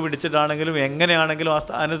 വോട്ട് പിടിച്ചിട്ടാണെങ്കിലും എങ്ങനെയാണെങ്കിലും ആ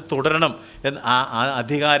സ്ഥാനത്ത് തുടരണം എന്ന് ആ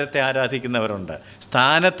അധികാരത്തെ ആരാധിക്കുന്നവരുണ്ട്,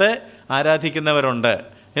 സ്ഥാനത്തെ ആരാധിക്കുന്നവരുണ്ട്,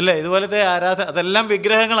 ഇല്ലേ? ഇതുപോലത്തെ അതെല്ലാം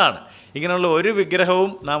വിഗ്രഹങ്ങളാണ്. ഇങ്ങനെയുള്ള ഒരു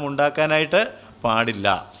വിഗ്രഹവും നാം ഉണ്ടാക്കാനായിട്ട് പാടില്ല.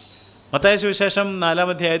 മത്തായി സുവിശേഷം 4-ാം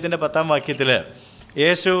അധ്യായത്തിൻ്റെ 10-ാം വാക്യത്തിൽ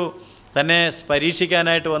യേശു തന്നെ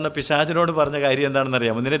പരീക്ഷിക്കാനായിട്ട് വന്ന പിശാചിനോട് പറഞ്ഞ കാര്യം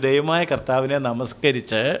എന്താണെന്നറിയാമോ? നിന്റെ ദൈവമായ കർത്താവിനെ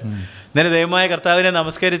നമസ്കരിച്ച്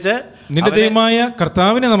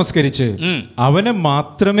അവനെ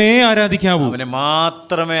മാത്രമേ ആരാധിക്കാവൂ.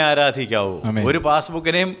 ഒരു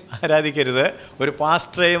പാസ്ബുക്കിനെയും ആരാധിക്കരുത്, ഒരു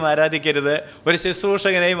പാസ്റ്ററെയും ആരാധിക്കരുത്, ഒരു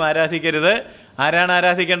ശുശ്രൂഷകനെയും ആരാധിക്കരുത്. ആരാണ്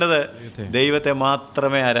ആരാധിക്കേണ്ടത്? ദൈവത്തെ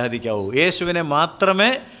മാത്രമേ ആരാധിക്കാവൂ, യേശുവിനെ മാത്രമേ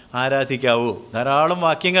ആരാധിക്കാവൂ. ധാരാളം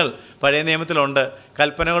വാക്യങ്ങൾ പഴയ നിയമത്തിലുണ്ട്.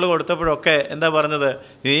 കൽപ്പനകൾ കൊടുത്തപ്പോഴൊക്കെ എന്താ പറഞ്ഞത്?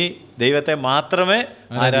 നീ ദൈവത്തെ മാത്രമേ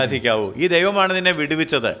ആരാധിക്കാവൂ. ഈ ദൈവമാണ് നിന്നെ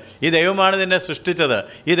വിടുവിച്ചത്, ഈ ദൈവമാണ് നിന്നെ സൃഷ്ടിച്ചത്,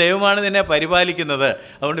 ഈ ദൈവമാണ് നിന്നെ പരിപാലിക്കുന്നത്.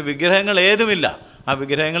 അതുകൊണ്ട് വിഗ്രഹങ്ങൾ ഏതുമില്ല. ആ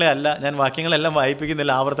വിഗ്രഹങ്ങളെ അല്ല, ഞാൻ വാക്യങ്ങളെല്ലാം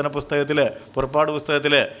വായിപ്പിക്കുന്നില്ല. ആവർത്തന പുസ്തകത്തിൽ, പുറപ്പാട്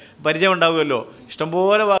പുസ്തകത്തിൽ പരിചയം ഉണ്ടാവുമല്ലോ,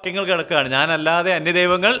 ഇഷ്ടംപോലെ വാക്യങ്ങൾ കിടക്കുകയാണ്. ഞാനല്ലാതെ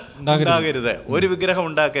അന്യദൈവങ്ങൾ ഉണ്ടാകരുത്, ഒരു വിഗ്രഹം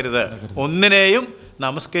ഉണ്ടാക്കരുത്, ഒന്നിനെയും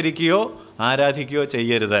നമസ്കരിക്കുകയോ ആരാധിക്കുകയോ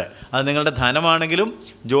ചെയ്യരുത്. അത് നിങ്ങളുടെ ധനമാണെങ്കിലും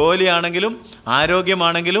ജോലിയാണെങ്കിലും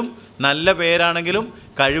ആരോഗ്യമാണെങ്കിലും നല്ല പേരാണെങ്കിലും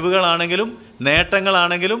കഴിവുകളാണെങ്കിലും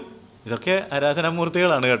നേട്ടങ്ങളാണെങ്കിലും ഇതൊക്കെ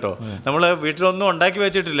ആരാധനാമൂർത്തികളാണ് കേട്ടോ. നമ്മൾ വീട്ടിലൊന്നും ഉണ്ടാക്കി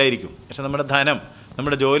വെച്ചിട്ടില്ലായിരിക്കും, പക്ഷെ നമ്മുടെ ധനം,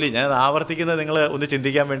 നമ്മുടെ ജോലി, ഞാൻ ആവർത്തിക്കുന്നത് നിങ്ങൾ ഒന്ന്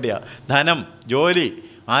ചിന്തിക്കാൻ വേണ്ടിയാണ്. ധനം, ജോലി,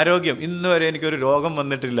 ആരോഗ്യം. ഇന്ന് വരെ എനിക്കൊരു രോഗം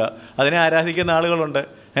വന്നിട്ടില്ല, അതിനെ ആരാധിക്കുന്ന ആളുകളുണ്ട്.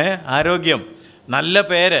 ആരോഗ്യം, നല്ല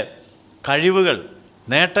പേര്, കഴിവുകൾ,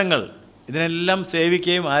 നേട്ടങ്ങൾ, ഇതിനെല്ലാം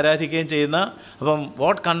സേവിക്കുകയും ആരാധിക്കുകയും ചെയ്യുന്ന, അപ്പം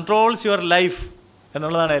വാട്ട് കൺട്രോൾസ് യുവർ ലൈഫ്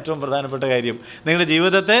എന്നുള്ളതാണ് ഏറ്റവും പ്രധാനപ്പെട്ട കാര്യം. നിങ്ങളുടെ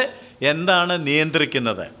ജീവിതത്തെ എന്താണ്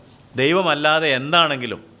നിയന്ത്രിക്കുന്നത്? ദൈവമല്ലാതെ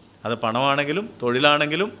എന്താണെങ്കിലും, അത് പണമാണെങ്കിലും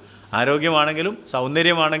തൊഴിലാണെങ്കിലും ആരോഗ്യമാണെങ്കിലും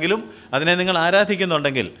സൗന്ദര്യമാണെങ്കിലും അതിനെ നിങ്ങൾ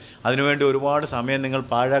ആരാധിക്കുന്നുണ്ടെങ്കിൽ അതിനുവേണ്ടി ഒരുപാട് സമയം നിങ്ങൾ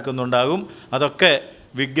പാഴാക്കുന്നുണ്ടാകും. അതൊക്കെ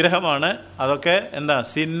വിഗ്രഹമാണ്. അതൊക്കെ എന്താ?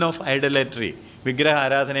 സിൻ ഓഫ് ഐഡലട്രി, വിഗ്രഹ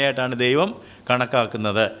ആരാധനയായിട്ടാണ് ദൈവം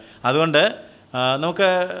കണക്കാക്കുന്നത്. അതുകൊണ്ട് നമുക്ക്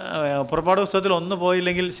പുറപ്പാട് പുസ്തകത്തിൽ ഒന്ന്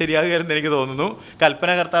പോയില്ലെങ്കിൽ ശരിയാകുകയെന്ന് എനിക്ക് തോന്നുന്നു.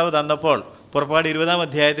 കൽപ്പന കർത്താവ് തന്നപ്പോൾ പുറപ്പാട് 20-ാം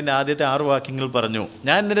അധ്യായത്തിൻ്റെ ആദ്യത്തെ 6 വാക്യങ്ങൾ പറഞ്ഞു,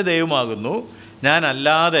 ഞാൻ നിന്റെ ദൈവമാകുന്നു, ഞാൻ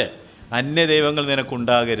അല്ലാതെ അന്യദൈവങ്ങൾ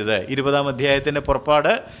നിനക്കുണ്ടാകരുത്. 20-ാം അധ്യായത്തിൻ്റെ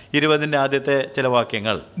പുറപ്പാട് 20-ന്റെ ആദ്യത്തെ ചില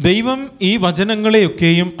വാക്യങ്ങൾ. ദൈവം ഈ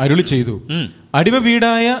വചനങ്ങളെയൊക്കെയും അരുളി ചെയ്തു, അടിമ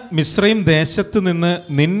വീടായ മിസ്രൈം ദേശത്ത് നിന്ന്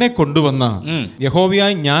നിന്നെ കൊണ്ടുവന്ന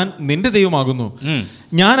യഹോവയായി ഞാൻ നിന്റെ ദൈവമാകുന്നു,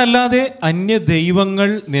 ഞാനല്ലാതെ അന്യ ദൈവങ്ങൾ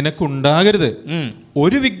നിനക്കുണ്ടാകരുത്,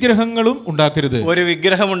 ഒരു വിഗ്രഹങ്ങളും ഉണ്ടാക്കരുത്, ഒരു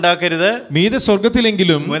വിഗ്രഹം ഉണ്ടാക്കരുത്, മീതെ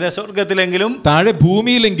സ്വർഗത്തിലെങ്കിലും താഴെ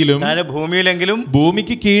ഭൂമിയിലെങ്കിലും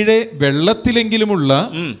ഭൂമിക്ക് കീഴെ വെള്ളത്തിലെങ്കിലുമുള്ള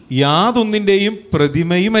യാതൊന്നിന്റെയും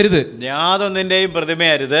പ്രതിമയും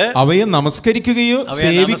അരുത്, അവയെ നമസ്കരിക്കുകയോ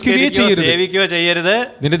സേവിക്കുകയോ ചെയ്യരുത്.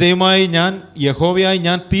 നിന്റെ ദൈവമായി ഞാൻ യഹോവയായി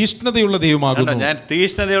ഞാൻ തീഷ്ണതയുള്ള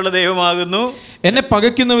ദൈവമാകുന്നു. എന്നെ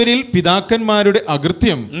പകയ്ക്കുന്നവരിൽ പിതാക്കന്മാരുടെ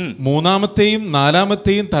അകൃത്യം 3-ാമത്തെയും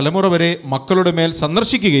 4-ാമത്തെയും തലമുറ വരെ മക്കളുടെ മേൽ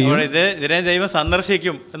സന്ദർശിക്കുകയും, ഇതിനെ ദൈവം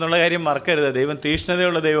സന്ദർശിക്കും എന്നുള്ള കാര്യം മറക്കരുത്. ദൈവം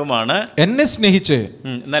തീഷ്ണതയുള്ള ദൈവമാണ്. എന്നെ സ്നേഹിച്ച്,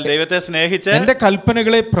 എന്നാൽ ദൈവത്തെ സ്നേഹിച്ച് എന്റെ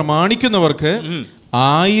കൽപ്പനകളെ പ്രമാണിക്കുന്നവർക്ക്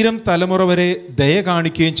 1000 തലമുറ വരെ ദയ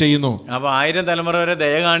കാണിക്കുകയും ചെയ്യുന്നു. അപ്പോൾ 1000 തലമുറ വരെ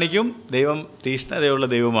ദയ കാണിക്കും. ദൈവം തീഷ്ണതയുള്ള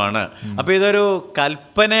ദൈവമാണ്. അപ്പോൾ ഇതൊരു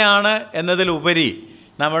കൽപ്പനയാണ് എന്നതിലുപരി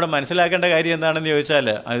നമ്മുടെ മനസ്സിലാക്കേണ്ട കാര്യം എന്താണെന്ന് ചോദിച്ചാൽ,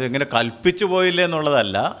 അതിങ്ങനെ കൽപ്പിച്ചു പോയില്ല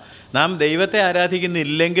എന്നുള്ളതല്ല. നാം ദൈവത്തെ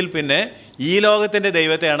ആരാധിക്കുന്നില്ലെങ്കിൽ പിന്നെ ഈ ലോകത്തിൻ്റെ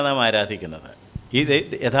ദൈവത്തെയാണ് നാം ആരാധിക്കുന്നത്. ഈ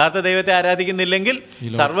യഥാർത്ഥ ദൈവത്തെ ആരാധിക്കുന്നില്ലെങ്കിൽ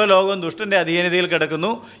സർവ്വലോകവും ദുഷ്ടൻ്റെ അധീനതയിൽ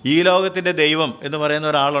കിടക്കുന്നു. ഈ ലോകത്തിൻ്റെ ദൈവം എന്ന് പറയുന്ന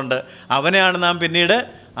ഒരാളുണ്ട്, അവനെയാണ് നാം പിന്നീട്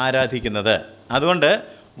ആരാധിക്കുന്നത്. അതുകൊണ്ട്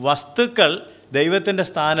വസ്തുക്കൾ ദൈവത്തിൻ്റെ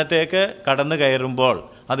സ്ഥാനത്തേക്ക് കടന്നു കയറുമ്പോൾ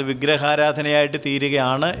അത് വിഗ്രഹാരാധനയായിട്ട്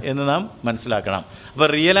തീരുകയാണ് എന്ന് നാം മനസ്സിലാക്കണം. അപ്പോൾ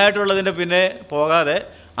റിയലായിട്ടുള്ളതിൻ്റെ പിന്നെ പോകാതെ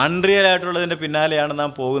അൺറിയലായിട്ടുള്ളതിൻ്റെ പിന്നാലെയാണ്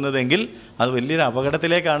നാം പോകുന്നതെങ്കിൽ അത് വലിയൊരു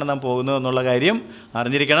അപകടത്തിലേക്കാണ് നാം പോകുന്നത് എന്നുള്ള കാര്യം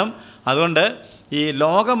അറിഞ്ഞിരിക്കണം. അതുകൊണ്ട് ഈ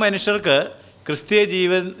ലോക മനുഷ്യർക്ക് ക്രിസ്തീയ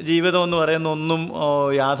ജീവിതം എന്ന് പറയുന്ന ഒന്നും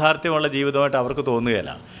യാഥാർത്ഥ്യമുള്ള ജീവിതമായിട്ട് അവർക്ക്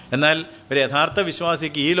തോന്നുകയില്ല. എന്നാൽ ഒരു യഥാർത്ഥ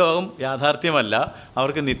വിശ്വാസിക്ക് ഈ ലോകം യാഥാർത്ഥ്യമല്ല,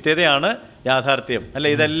 അവർക്ക് നിത്യതയാണ് യാഥാർത്ഥ്യം. അല്ല,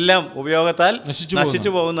 ഇതെല്ലാം ഉപയോഗത്താൽ നശിച്ചു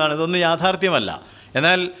പോകുന്നതാണ്, ഇതൊന്നും യാഥാർത്ഥ്യമല്ല.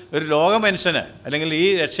 എന്നാൽ ഒരു ലോക മനുഷ്യന് അല്ലെങ്കിൽ ഈ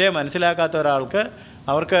രക്ഷയെ മനസ്സിലാക്കാത്ത ഒരാൾക്ക്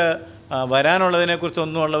അവർക്ക്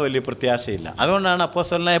വരാനുള്ളതിനെക്കുറിച്ചൊന്നുമുള്ള വലിയ പ്രത്യാശയില്ല. അതുകൊണ്ടാണ്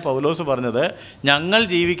അപ്പോസ്തലനായ പൗലോസ് പറഞ്ഞത്, ഞങ്ങൾ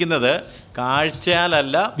ജീവിക്കുന്നത്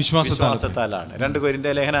കാഴ്ചയാലല്ല വിശ്വാസത്താലാണ്. 2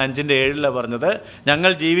 കൊരിന്ത്യർ ലേഖനം 5:7 പറഞ്ഞത്,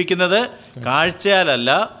 ഞങ്ങൾ ജീവിക്കുന്നത് കാഴ്ചയാലല്ല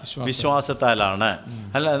വിശ്വാസത്താലാണ്.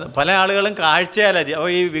 അല്ല, പല ആളുകളും കാഴ്ചയാലല്ല.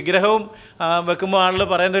 അപ്പോൾ ഈ വിഗ്രഹവും വെക്കുമ്പോൾ ആളുകൾ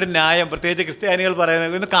പറയുന്നൊരു ന്യായം, പ്രത്യേകിച്ച് ക്രിസ്ത്യാനികൾ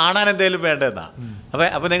പറയുന്നത് ഇന്ന് കാണാൻ എന്തെങ്കിലും വേണ്ടതെന്നാണ്.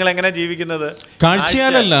 അപ്പൊ നിങ്ങൾ എങ്ങനെയാ ജീവിക്കുന്നത്?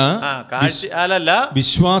 കാഴ്ചയാലല്ല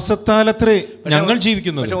വിശ്വാസത്താലത്രേ ഞങ്ങൾ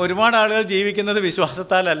ജീവിക്കുന്നത്. പക്ഷെ ഒരുപാട് ആളുകൾ ജീവിക്കുന്നത്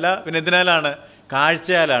വിശ്വാസത്താലല്ല, പിന്നെ എന്തിനാലാണ്?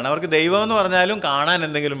 കാഴ്ചയാലാണ്. അവർക്ക് ദൈവം എന്ന് പറഞ്ഞാലും കാണാൻ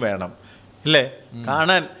എന്തെങ്കിലും വേണം, ഇല്ലേ?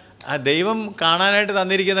 കാണാൻ, ദൈവം കാണാനായിട്ട്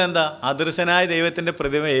തന്നിരിക്കുന്നത് എന്താ? അദൃശ്യനായ ദൈവത്തിൻ്റെ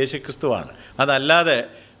പ്രതിമ യേശുക്രിസ്തുവാണ്. അതല്ലാതെ,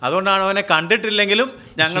 അതുകൊണ്ടാണ് അവനെ കണ്ടിട്ടില്ലെങ്കിലും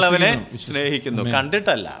ഞങ്ങൾ അവനെ സ്നേഹിക്കുന്നു,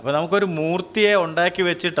 കണ്ടിട്ടല്ല. അപ്പോൾ നമുക്കൊരു മൂർത്തിയെ ഉണ്ടാക്കി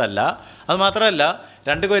വെച്ചിട്ടല്ല. അത് മാത്രമല്ല,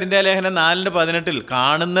 2 കൊരിന്ത്യർ ലേഖനം 4:18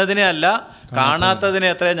 കാണുന്നതിനെ അല്ല കാണാത്തതിനെ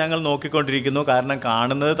എത്ര ഞങ്ങൾ നോക്കിക്കൊണ്ടിരിക്കുന്നു, കാരണം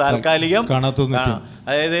കാണുന്നത് താൽക്കാലികം,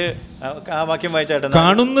 അതായത് ആ വാക്യം വായിച്ചാട്ടെ.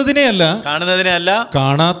 കാണുന്നതിനെ അല്ല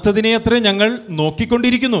കാണാത്തതിനെ അത്ര ഞങ്ങൾ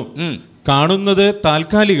നോക്കിക്കൊണ്ടിരിക്കുന്നു. കാണുന്നത്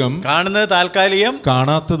താൽക്കാലികം,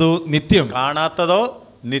 കാണാത്തതോ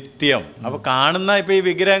നിത്യം. അപ്പോൾ കാണുന്ന, ഇപ്പോൾ ഈ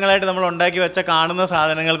വിഗ്രഹങ്ങളായിട്ട് നമ്മൾ ഉണ്ടാക്കി വെച്ച കാണുന്ന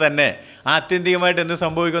സാധനങ്ങൾ തന്നെ ആത്യന്തികമായിട്ട് എന്ത്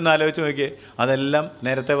സംഭവിക്കുമെന്ന് ആലോചിച്ച് നോക്കിയേ. അതെല്ലാം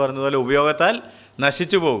നേരത്തെ പറഞ്ഞതുപോലെ ഉപയോഗത്താൽ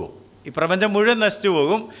നശിച്ചു പോകും. ഈ പ്രപഞ്ചം മുഴുവൻ നശിച്ചു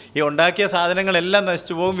പോകും. ഈ ഉണ്ടാക്കിയ സാധനങ്ങളെല്ലാം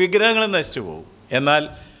നശിച്ചു പോകും, വിഗ്രഹങ്ങളും നശിച്ചു പോകും. എന്നാൽ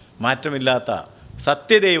മാറ്റമില്ലാത്ത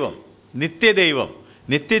സത്യദൈവം, നിത്യദൈവം,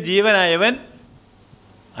 നിത്യജീവനായവൻ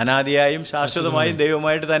അനാദിയായും ശാശ്വതമായും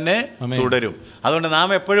ദൈവമായിട്ട് തന്നെ തുടരും. അതുകൊണ്ട് നാം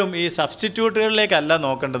എപ്പോഴും ഈ സബ്സ്റ്റിറ്റ്യൂട്ടുകളിലേക്കല്ല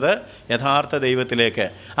നോക്കേണ്ടത്, യഥാർത്ഥ ദൈവത്തിലേക്ക്.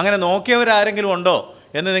 അങ്ങനെ നോക്കിയവരാരെങ്കിലും ഉണ്ടോ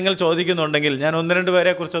എന്ന് നിങ്ങൾ ചോദിക്കുന്നുണ്ടെങ്കിൽ ഞാൻ 1-2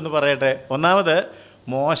 പേരെ കുറിച്ചൊന്ന് പറയട്ടെ. ഒന്നാമത്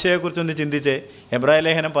മോശയെക്കുറിച്ചൊന്ന് ചിന്തിച്ച്. എബ്രായ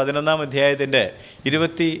ലേഖനം 11-ാം അധ്യായത്തിൻ്റെ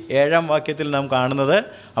 27-ാം വാക്യത്തിൽ നാം കാണുന്നത്,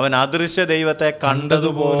 അവൻ അദൃശ്യ ദൈവത്തെ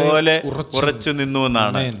കണ്ടതുപോലെ ഉറച്ചു നിന്നു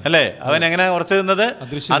എന്നാണ്, അല്ലേ? അവൻ എങ്ങനെ ഉറച്ചു നിന്നത്?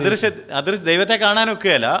 അദൃശ്യ ദൈവത്തെ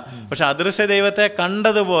കാണാനൊക്കെയല്ല, പക്ഷെ അദൃശ്യ ദൈവത്തെ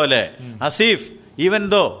കണ്ടതുപോലെ, അസീഫ് ഈവൻ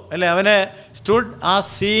ദോ, അല്ലേ? അവനെ stood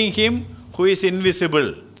as seeing him who is invisible.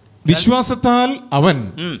 വിശ്വാസത്താൽ അവൻ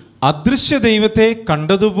അദൃശ്യ ദൈവത്തെ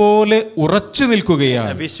കണ്ടതുപോലെ ഉറച്ചു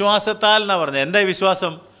നിൽക്കുകയാണ്. വിശ്വാസത്താൽ എന്നാ പറഞ്ഞത്. എന്താ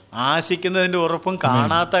വിശ്വാസം? ആശിക്കുന്നതിൻ്റെ ഉറപ്പും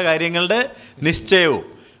കാണാത്ത കാര്യങ്ങളുടെ നിശ്ചയവും.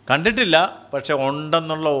 കണ്ടിട്ടില്ല പക്ഷെ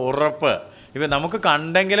ഉണ്ടെന്നുള്ള ഉറപ്പ്. ഇപ്പം നമുക്ക്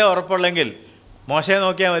കണ്ടെങ്കിലേ ഉറപ്പുള്ളെങ്കിൽ മോശയെ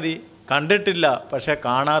നോക്കിയാൽ മതി. കണ്ടിട്ടില്ല പക്ഷെ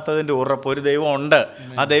കാണാത്തതിൻ്റെ ഉറപ്പ്. ഒരു ദൈവം ഉണ്ട്,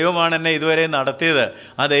 ആ ദൈവമാണ് എന്നെ ഇതുവരെ നടത്തിയത്,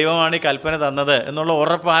 ആ ദൈവമാണ് ഈ കൽപ്പന തന്നത് എന്നുള്ള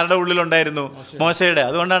ഉറപ്പ് ആരുടെ ഉള്ളിലുണ്ടായിരുന്നു? മോശയുടെ.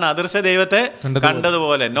 അതുകൊണ്ടാണ് അദൃശ്യ ദൈവത്തെ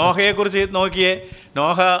കണ്ടതുപോലെ. നോഹയെക്കുറിച്ച് നോക്കിയേ.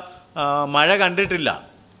 നോഹ മഴ കണ്ടിട്ടില്ല,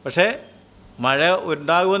 പക്ഷേ മഴ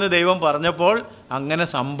ഉണ്ടാകുമെന്ന് ദൈവം പറഞ്ഞപ്പോൾ അങ്ങനെ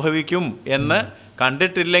സംഭവിക്കും എന്ന്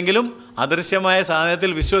കണ്ടിട്ടില്ലെങ്കിലും അദൃശ്യമായ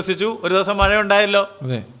സാധനത്തിൽ വിശ്വസിച്ചു. ഒരു ദിവസം മഴ ഉണ്ടായല്ലോ.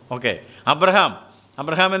 ഓക്കെ.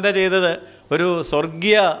 അബ്രഹാം എന്താ ചെയ്തത്? ഒരു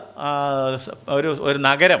സ്വർഗീയ ഒരു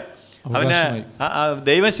നഗരം, അവന്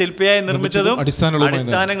ദൈവശില്പിയായി നിർമ്മിച്ചതും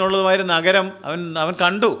അടിസ്ഥാനങ്ങളുള്ളതുമായ നഗരം അവൻ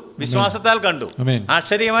കണ്ടു, വിശ്വാസത്താൽ കണ്ടു.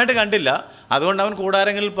 ആശ്ചര്യമായിട്ട് കണ്ടില്ല. അതുകൊണ്ട് അവൻ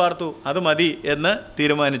കൂടാരങ്ങളിൽ പാർത്തു. അത് മതി എന്ന്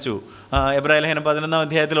തീരുമാനിച്ചു. എബ്രായ ലേഖനം 11-ാം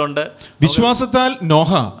അധ്യായത്തിലുണ്ട്. വിശ്വാസത്താൽ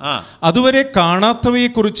നോഹ അതുവരെ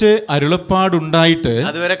കാണാത്തവയെക്കുറിച്ച് അരുളപ്പാടുണ്ടായിട്ട്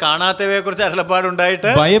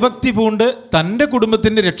ഭയഭക്തി പൂണ്ട് തന്റെ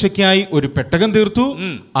കുടുംബത്തിന്റെ രക്ഷയ്ക്കായി ഒരു പെട്ടകം തീർത്തു.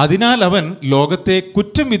 അതിനാൽ അവൻ ലോകത്തെ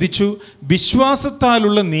കുറ്റം വിധിച്ചു,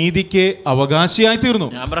 വിശ്വാസത്താലുള്ള നീതിക്ക് അവകാശിയായി തീർന്നു.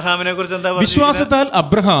 അബ്രഹാമിനെ കുറിച്ച് എന്താ? വിശ്വാസത്താൽ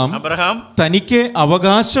അബ്രഹാം തനിക്ക്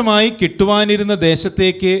അവകാശമായി കിട്ടുവാനിരുന്ന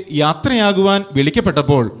ദേശത്തേക്ക് യാത്രയാകുവാൻ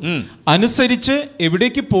വിളിക്കപ്പെട്ടപ്പോൾ അനുസരിച്ച്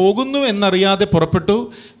എവിടേക്ക് പോകുന്നു എന്നറിയാതെ പുറപ്പെട്ടു.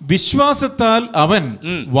 വിശ്വാസത്താൽ അവൻ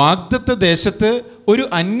വാഗ്ദത്ത ദേശത്ത് ഒരു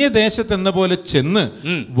അന്യദേശത്ത് എന്ന പോലെ ചെന്ന്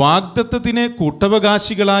വാഗ്ദത്തത്തിന്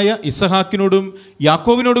കൂട്ടവകാശികളായ ഇസഹാക്കിനോടും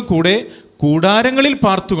യാക്കോബിനോടും കൂടെ കൂടാരങ്ങളിൽ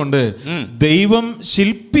പാർത്തുകൊണ്ട് ദൈവം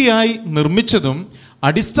ശില്പിയായി നിർമ്മിച്ചതും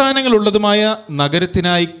അടിസ്ഥാനങ്ങളുള്ളതുമായ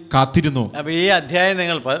നഗരത്തിനായി കാത്തിരുന്നു. അപ്പോൾ ഈ അധ്യായം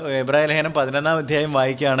നിങ്ങൾ എബ്രായ ലേഖനം 11-ാം അധ്യായം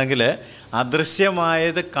വായിക്കുകയാണെങ്കിൽ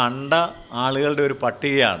അദൃശ്യമായത് കണ്ട ആളുകളുടെ ഒരു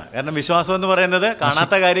പട്ടികയാണ്. കാരണം വിശ്വാസം എന്ന് പറയുന്നത്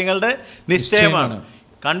കാണാത്ത കാര്യങ്ങളുടെ നിശ്ചയമാണ്.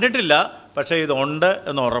 കണ്ടിട്ടില്ല പക്ഷേ ഇതുണ്ട്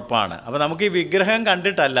എന്ന് ഉറപ്പാണ്. അപ്പോൾ നമുക്ക് ഈ വിഗ്രഹം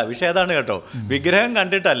കണ്ടിട്ടല്ല, വിഷയം അതാണ് കേട്ടോ. വിഗ്രഹം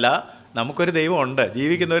കണ്ടിട്ടല്ല, നമുക്കൊരു ദൈവമുണ്ട്,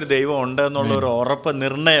 ജീവിക്കുന്ന ഒരു ദൈവമുണ്ട് എന്നുള്ള ഒരു ഉറപ്പ്,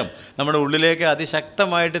 നിർണയം നമ്മുടെ ഉള്ളിലേക്ക്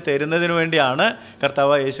അതിശക്തമായിട്ട് തരുന്നതിന് വേണ്ടിയാണ്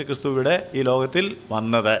കർത്താവ് യേശുക്രിസ്തുവിടെ ഈ ലോകത്തിൽ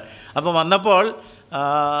വന്നത്. അപ്പോൾ വന്നപ്പോൾ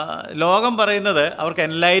ലോകം പറയുന്നത് അവർക്ക്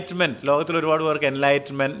എൻലൈറ്റ്മെൻറ്റ്, ലോകത്തിൽ ഒരുപാട് പേർക്ക്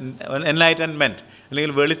എൻലൈറ്റൻമെൻറ്റ്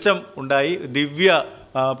അല്ലെങ്കിൽ വെളിച്ചം ഉണ്ടായി, ദിവ്യ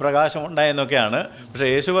പ്രകാശം ഉണ്ടായെന്നൊക്കെയാണ്. പക്ഷേ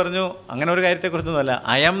യേശു പറഞ്ഞു അങ്ങനെ ഒരു കാര്യത്തെക്കുറിച്ചൊന്നുമല്ല.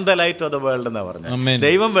 I am the light of the world എന്നാണ് പറഞ്ഞത്.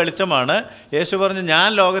 ദൈവം വെളിച്ചമാണ്. യേശു പറഞ്ഞു ഞാൻ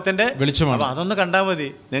ലോകത്തിൻ്റെ വെളിച്ചമാണ്. അപ്പോൾ അതൊന്ന് കണ്ടാൽ മതി.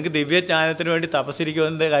 നിങ്ങൾക്ക് ദിവ്യജ്ഞാനത്തിന് വേണ്ടി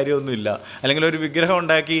തപസ്സിരിക്കേണ്ട കാര്യമൊന്നുമില്ല, അല്ലെങ്കിൽ ഒരു വിഗ്രഹം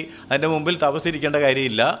ഉണ്ടാക്കി അതിൻ്റെ മുമ്പിൽ തപസ്സിരിക്കേണ്ട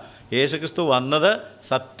കാര്യമില്ല. യേശുക്രിസ്തു വന്നത്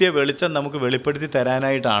സത്യ വെളിച്ചം നമുക്ക് വെളിപ്പെടുത്തി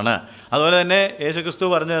തരാനായിട്ടാണ്. അതുപോലെ തന്നെ യേശുക്രിസ്തു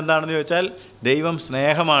പറഞ്ഞത് എന്താണെന്ന് ചോദിച്ചാൽ ദൈവം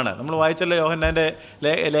സ്നേഹമാണ്. നമ്മൾ വായിച്ചല്ലോ യോഹന്നാൻ്റെ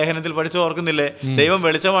ലേഖനത്തിൽ പഠിച്ചു ഓർക്കുന്നില്ലേ? ദൈവം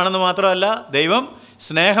വെളിച്ചമാണെന്ന് മാത്രമല്ല, ദൈവം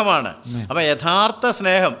സ്നേഹമാണ്. അപ്പോൾ യഥാർത്ഥ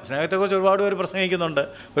സ്നേഹത്തെക്കുറിച്ച് ഒരുപാട് പേര് പ്രസംഗിക്കുന്നുണ്ട്,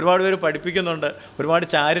 ഒരുപാട് പേര് പഠിപ്പിക്കുന്നുണ്ട്, ഒരുപാട്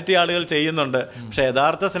ചാരിറ്റി ആളുകൾ ചെയ്യുന്നുണ്ട്. പക്ഷേ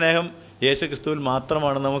യഥാർത്ഥ സ്നേഹം യേശു ക്രിസ്തുവിൽ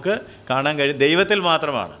മാത്രമാണ് നമുക്ക് കാണാൻ കഴിയും, ദൈവത്തിൽ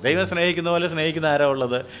മാത്രമാണ്. ദൈവം സ്നേഹിക്കുന്ന പോലെ സ്നേഹിക്കുന്ന ആരാ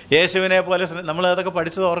ഉള്ളത്? യേശുവിനെ പോലെ നമ്മൾ അതൊക്കെ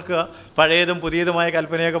പഠിച്ചത് ഓർക്കുക, പഴയതും പുതിയതുമായ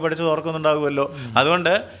കൽപ്പനയൊക്കെ പഠിച്ചത് ഓർക്കുന്നുണ്ടാകുമല്ലോ.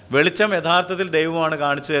 അതുകൊണ്ട് വെളിച്ചം യഥാർത്ഥത്തിൽ ദൈവമാണ്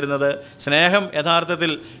കാണിച്ചു തരുന്നത്, സ്നേഹം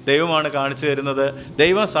യഥാർത്ഥത്തിൽ ദൈവമാണ് കാണിച്ചു തരുന്നത്.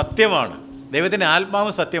 ദൈവം സത്യമാണ്, ദൈവത്തിൻ്റെ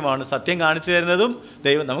ആത്മാവും സത്യമാണ്. സത്യം കാണിച്ചു തരുന്നതും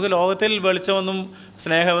ദൈവം. നമുക്ക് ലോകത്തിൽ വെളിച്ചമെന്നും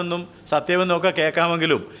സ്നേഹമെന്നും സത്യമെന്നും ഒക്കെ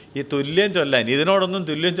കേൾക്കാമെങ്കിലും ഈ തുല്യം ചൊല്ലാൻ, ഇതിനോടൊന്നും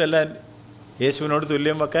തുല്യം ചൊല്ലാൻ, യേശുവിനോട്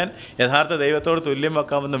തുല്യം വെക്കാൻ, യഥാർത്ഥ ദൈവത്തോട് തുല്യം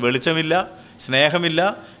വെക്കാമെന്ന് വെളിച്ചമില്ല, സ്നേഹമില്ല,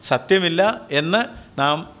 സത്യമില്ല എന്ന്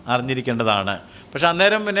നാം അറിഞ്ഞിരിക്കേണ്ടതാണ്. പക്ഷെ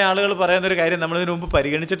അന്നേരം പിന്നെ ആളുകൾ പറയുന്നൊരു കാര്യം നമ്മളിതിനു മുമ്പ്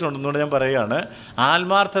പരിഗണിച്ചിട്ടുണ്ടെന്നുകൊണ്ട് ഞാൻ പറയുകയാണ്.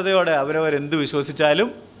 ആത്മാർത്ഥതയോടെ അവരവരെന്ത് വിശ്വസിച്ചാലും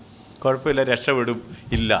കുഴപ്പമില്ല, രക്ഷപ്പെടും.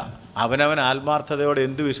 ഇല്ല, അവനവൻ ആത്മാർത്ഥതയോടെ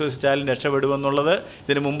എന്ത് വിശ്വസിച്ചാലും രക്ഷപ്പെടുമെന്നുള്ളത്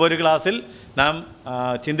ഇതിന് മുമ്പൊരു ക്ലാസ്സിൽ നാം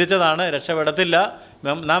ചിന്തിച്ചതാണ്. രക്ഷപ്പെടത്തില്ല.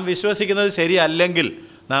 നാം വിശ്വസിക്കുന്നത് ശരിയല്ലെങ്കിൽ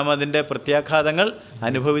നാം അതിൻ്റെ പ്രത്യാഘാതങ്ങൾ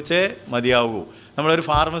അനുഭവിച്ചേ മതിയാവൂ. നമ്മളൊരു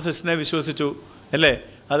ഫാർമസിസ്റ്റിനെ വിശ്വസിച്ചു അല്ലേ,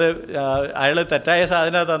 അത് അയാൾ തെറ്റായ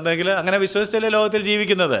സാധനം തന്നെങ്കിൽ അങ്ങനെ വിശ്വസിച്ചല്ലേ ലോകത്തിൽ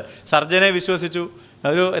ജീവിക്കുന്നത്. സർജനെ വിശ്വസിച്ചു,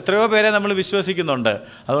 എത്രയോ പേരെ നമ്മൾ വിശ്വസിക്കുന്നുണ്ട്.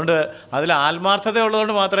 അതുകൊണ്ട് അതിൽ ആത്മാർത്ഥത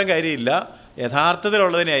ഉള്ളതുകൊണ്ട് മാത്രം കാര്യമില്ല.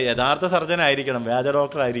 യഥാർത്ഥത്തിലുള്ളതിനെ, യഥാർത്ഥ സർജനായിരിക്കണം, വ്യാജ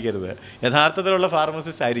ഡോക്ടർ ആയിരിക്കരുത്, യഥാർത്ഥത്തിലുള്ള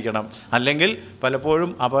ഫാർമസിസ്റ്റ് ആയിരിക്കണം. അല്ലെങ്കിൽ പലപ്പോഴും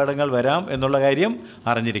അപകടങ്ങൾ വരാം എന്നുള്ള കാര്യം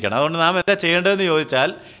അറിഞ്ഞിരിക്കണം. അതുകൊണ്ട് നാം എന്താ ചെയ്യേണ്ടതെന്ന് ചോദിച്ചാൽ,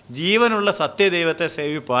 ജീവനുള്ള സത്യദൈവത്തെ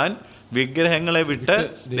സേവിപ്പാൻ വിഗ്രഹങ്ങളെ വിട്ട്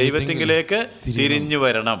ദൈവത്തിങ്കിലേക്ക് തിരിഞ്ഞു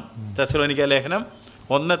വരണം. തെസ്സലോനിക്ക ലേഖനം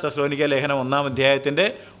 1 അധ്യായത്തിൻ്റെ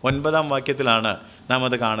 9 വാക്യത്തിലാണ് നാം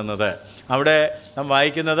അത് കാണുന്നത്. അവിടെ നാം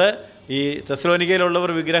വായിക്കുന്നത്, ഈ തെസ്സലോനിക്കയിലുള്ളവർ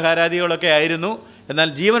വിഗ്രഹാരാധികളൊക്കെ ആയിരുന്നു. എന്നാൽ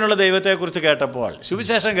ജീവനുള്ള ദൈവത്തെക്കുറിച്ച് കേട്ടപ്പോൾ,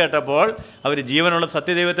 സുവിശേഷം കേട്ടപ്പോൾ, അവർ ജീവനുള്ള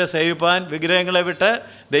സത്യദൈവത്തെ സേവിപ്പാൻ വിഗ്രഹങ്ങളെ വിട്ട്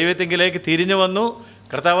ദൈവത്തിങ്കിലേക്ക് തിരിഞ്ഞു വന്നു.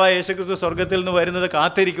 കർത്താവായ യേശുക്രിസ്തു സ്വർഗത്തിൽ നിന്ന് വരുന്നത്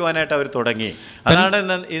കാത്തിരിക്കുവാനായിട്ട് അവർ തുടങ്ങി. അതാണ്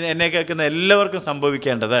എന്നെ കേൾക്കുന്ന എല്ലാവർക്കും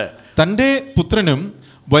സംഭവിക്കേണ്ടത്. തൻ്റെ പുത്രനും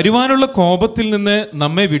വരുവാനുള്ള കോപത്തിൽ നിന്ന്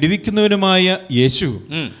നമ്മെ വിടുവിക്കുന്നവനുമായ യേശു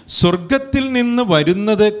സ്വർഗത്തിൽ നിന്ന്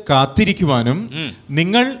വരുന്നത് കാത്തിരിക്കുവാനും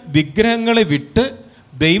നിങ്ങൾ വിഗ്രഹങ്ങളെ വിട്ട്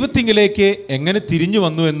ദൈവത്തിങ്കിലേക്ക് എങ്ങനെ തിരിഞ്ഞു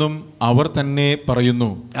വന്നു എന്നും അവർ തന്നെ പറയുന്നു.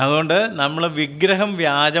 അതുകൊണ്ട് നമ്മൾ വിഗ്രഹം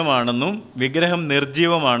വ്യാജമാണെന്നും വിഗ്രഹം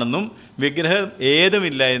നിർജീവമാണെന്നും വിഗ്രഹം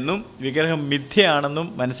ഏതുമില്ല എന്നും വിഗ്രഹം മിഥ്യയാണെന്നും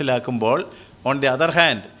മനസ്സിലാക്കുമ്പോൾ, ഓൺ ദി അതർ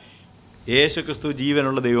ഹാൻഡ് യേശു ക്രിസ്തു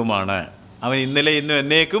ജീവനുള്ള ദൈവമാണ്. അവൻ ഇന്നലെ ഇന്നും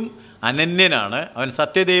എന്നേക്കും അനന്യനാണ്. അവൻ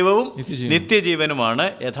സത്യദൈവവും നിത്യജീവനുമാണ്.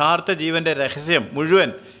 യഥാർത്ഥ ജീവൻ്റെ രഹസ്യം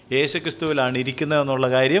മുഴുവൻ യേശു ക്രിസ്തുവിലാണ് ഇരിക്കുന്നതെന്നുള്ള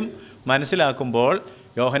കാര്യം മനസ്സിലാക്കുമ്പോൾ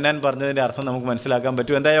യോഹന്നാൻ പറഞ്ഞതിൻ്റെ അർത്ഥം നമുക്ക് മനസ്സിലാക്കാൻ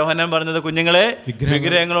പറ്റും. എന്താ യോഹന്നാൻ പറഞ്ഞത്? കുഞ്ഞുങ്ങളെ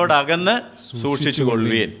വിഗ്രഹങ്ങളോട് അകന്ന് സൂക്ഷിച്ചു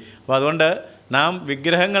കൊള്ളുവീൻ. അപ്പോൾ അതുകൊണ്ട് നാം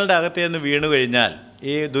വിഗ്രഹങ്ങളുടെ അകത്ത് നിന്ന് വീണു കഴിഞ്ഞാൽ,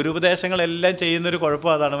 ഈ ദുരുപദേശങ്ങളെല്ലാം ചെയ്യുന്നൊരു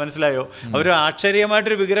കുഴപ്പം അതാണ്, മനസ്സിലായോ? അവർ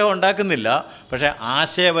ആശ്ചര്യമായിട്ടൊരു വിഗ്രഹം ഉണ്ടാക്കുന്നില്ല, പക്ഷേ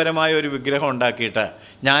ആശയപരമായ ഒരു വിഗ്രഹം ഉണ്ടാക്കിയിട്ട്,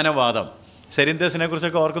 ജ്ഞാനവാദം, സെരിന്തസിനെ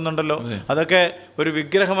കുറിച്ചൊക്കെ ഓർക്കുന്നുണ്ടല്ലോ, അതൊക്കെ ഒരു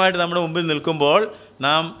വിഗ്രഹമായിട്ട് നമ്മുടെ മുമ്പിൽ നിൽക്കുമ്പോൾ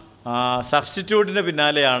നാം സബ്സ്റ്റിറ്റ്യൂട്ടിൻ്റെ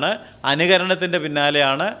പിന്നാലെയാണ്, അനുകരണത്തിൻ്റെ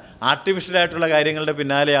പിന്നാലെയാണ്, ആർട്ടിഫിഷ്യലായിട്ടുള്ള കാര്യങ്ങളുടെ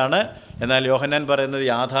പിന്നാലെയാണ്. എന്നാൽ യോഹന്നാൻ പറയുന്നത്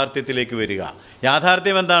യാഥാർത്ഥ്യത്തിലേക്ക് വരിക.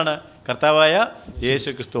 യാഥാർത്ഥ്യം എന്താണ്? കർത്താവായ യേശു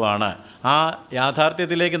ക്രിസ്തുവാണ്. ആ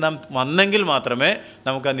യാഥാർത്ഥ്യത്തിലേക്ക് നാം വന്നെങ്കിൽ മാത്രമേ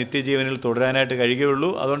നമുക്ക് ആ നിത്യജീവനിൽ തുടരാനായിട്ട് കഴിയുകയുള്ളൂ.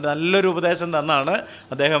 അതുകൊണ്ട് നല്ലൊരു ഉപദേശം തന്നാണ്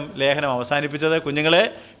അദ്ദേഹം ലേഖനം അവസാനിപ്പിച്ചത്. കുഞ്ഞുങ്ങളെ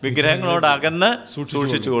വിഗ്രഹങ്ങളോട് അകന്ന്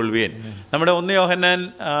സൂക്ഷിച്ചു കൊള്ളുവീൻ. നമ്മുടെ 1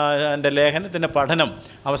 യോഹന്നാൻ്റെ ലേഖനത്തിൻ്റെ പഠനം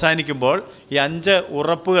അവസാനിക്കുമ്പോൾ ഈ 5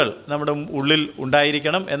 ഉറപ്പുകൾ നമ്മുടെ ഉള്ളിൽ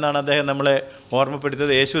ഉണ്ടായിരിക്കണം എന്നാണ് അദ്ദേഹം നമ്മളെ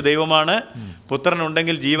ഓർമ്മപ്പെടുത്തിയത്. യേശു ദൈവമാണ്,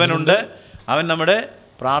 പുത്രനുണ്ടെങ്കിൽ ജീവനുണ്ട്, അവൻ നമ്മുടെ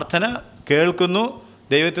പ്രാർത്ഥന കേൾക്കുന്നു,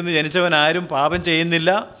 ദൈവത്തിൽ നിന്ന് ജനിച്ചവൻ ആരും പാപം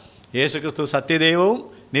ചെയ്യുന്നില്ല, യേശുക്രിസ്തു സത്യദൈവവും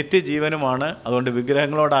നിത്യജീവനുമാണ്. അതുകൊണ്ട്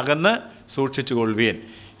വിഗ്രഹങ്ങളോട് അകന്ന് സൂക്ഷിച്ചു കൊള്ളുവീൻ.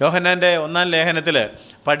 യോഹന്നാൻ്റെ 1 ലേഖനത്തിൽ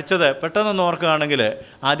പഠിച്ചത് പെട്ടെന്നൊന്ന് ഓർക്കുകയാണെങ്കിൽ,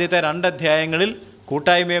 ആദ്യത്തെ 2 അധ്യായങ്ങളിൽ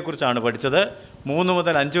കൂട്ടായ്മയെക്കുറിച്ചാണ് പഠിച്ചത്. 3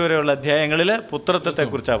 മുതൽ 5 വരെയുള്ള അധ്യായങ്ങളിൽ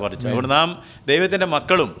പുത്രത്വത്തെക്കുറിച്ചാണ് പഠിച്ചത്. അതുകൊണ്ട് നാം ദൈവത്തിൻ്റെ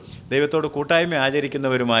മക്കളും ദൈവത്തോട് കൂട്ടായ്മ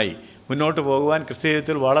ആചരിക്കുന്നവരുമായി മുന്നോട്ട് പോകുവാൻ,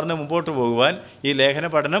 ക്രിസ്തീയത്തിൽ വളർന്ന് മുമ്പോട്ട് പോകുവാൻ ഈ ലേഖന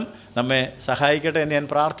പഠനം നമ്മെ സഹായിക്കട്ടെ എന്ന് ഞാൻ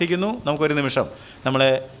പ്രാർത്ഥിക്കുന്നു. നമുക്കൊരു നിമിഷം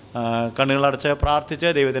നമ്മളെ കണ്ണുകളടച്ച് പ്രാർത്ഥിച്ച്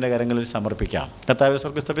ദൈവത്തിൻ്റെ കരങ്ങളിൽ സമർപ്പിക്കാം. കർത്താവേ,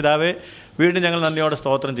 സ്വർഗ്ഗസ്ഥ പിതാവേ, വീണ്ടും ഞങ്ങൾ നന്ദിയോടെ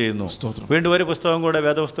സ്തോത്രം ചെയ്യുന്നു. വീണ്ടും ഒരു പുസ്തകം കൂടെ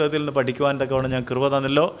വേദപുസ്തകത്തിൽ നിന്ന് പഠിക്കുവാൻ തക്കവണ്ണം ഞാൻ കൃപ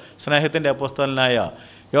തന്നല്ലോ. സ്നേഹത്തിൻ്റെ അപ്പോസ്തലനായ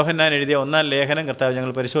യോഹന്നാൻ എഴുതിയ 1 ലേഖനം കർത്താവ്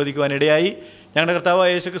ഞങ്ങൾ പരിശോധിക്കുവാനിടയായി. ഞങ്ങളുടെ കർത്താവായ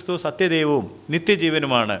യേശുക്രിസ്തു സത്യദൈവവും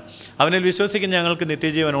നിത്യജീവനുമാണ്. അവനിൽ വിശ്വസിക്കുന്ന ഞങ്ങൾക്ക്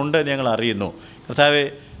നിത്യജീവൻ ഉണ്ട് എന്ന് ഞങ്ങൾ അറിയുന്നു. കർത്താവേ,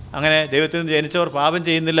 അങ്ങനെ ദൈവത്തിൽ നിന്ന് ജനിച്ചവർ പാപം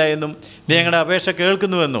ചെയ്യുന്നില്ല എന്നും നീ ഞങ്ങളുടെ അപേക്ഷ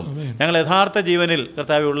കേൾക്കുന്നുവെന്നും ഞങ്ങൾ യഥാർത്ഥ ജീവനിൽ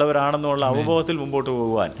കർത്താവ് ഉള്ളവരാണെന്നുള്ള അവബോധത്തിൽ മുമ്പോട്ട്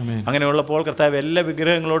പോകുവാൻ, അങ്ങനെയുള്ളപ്പോൾ കർത്താവ് എല്ലാ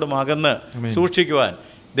വിഗ്രഹങ്ങളോടും അകന്ന് സൂക്ഷിക്കുവാൻ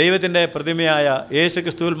ദൈവത്തിൻ്റെ പ്രതിമയായ യേശു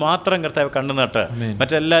ക്രിസ്തുവിൽ മാത്രം കർത്താവ് കണ്ണുനട്ട്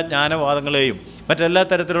മറ്റെല്ലാ ജ്ഞാനവാദങ്ങളെയും മറ്റെല്ലാ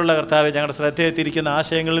തരത്തിലുള്ള കർത്താവ് ഞങ്ങളുടെ ശ്രദ്ധയെത്തിയിരിക്കുന്ന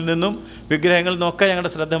ആശയങ്ങളിൽ നിന്നും വിഗ്രഹങ്ങളിൽ നിന്നൊക്കെ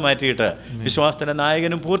ഞങ്ങളുടെ ശ്രദ്ധ മാറ്റിയിട്ട് വിശ്വാസത്തിൻ്റെ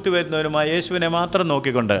നായകനും പൂർത്തി വരുന്നവനുമായ യേശുവിനെ മാത്രം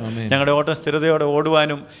നോക്കിക്കൊണ്ട് ഞങ്ങളുടെ ഓട്ടം സ്ഥിരതയോടെ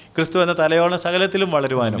ഓടുവാനും ക്രിസ്തു എന്ന തലയോളം സകലത്തിലും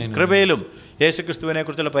വളരുവാനും കൃപയിലും യേശു ക്രിസ്തുവിനെ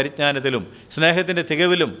കുറിച്ചുള്ള പരിജ്ഞാനത്തിലും സ്നേഹത്തിൻ്റെ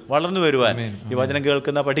തികവിലും വളർന്നു വരുവാൻ ഈ വചനം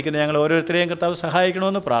കേൾക്കുന്ന പഠിക്കുന്ന ഞങ്ങൾ ഓരോരുത്തരെയും കർത്താവ്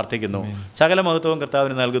സഹായിക്കണമെന്ന് പ്രാർത്ഥിക്കുന്നു. സകല മഹത്വവും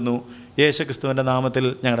കർത്താവിന് നൽകുന്നു. യേശു ക്രിസ്തുവിൻ്റെ നാമത്തിൽ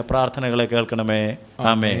ഞങ്ങളുടെ പ്രാർത്ഥനകളെ കേൾക്കണമേ.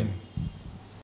 ആമേൻ.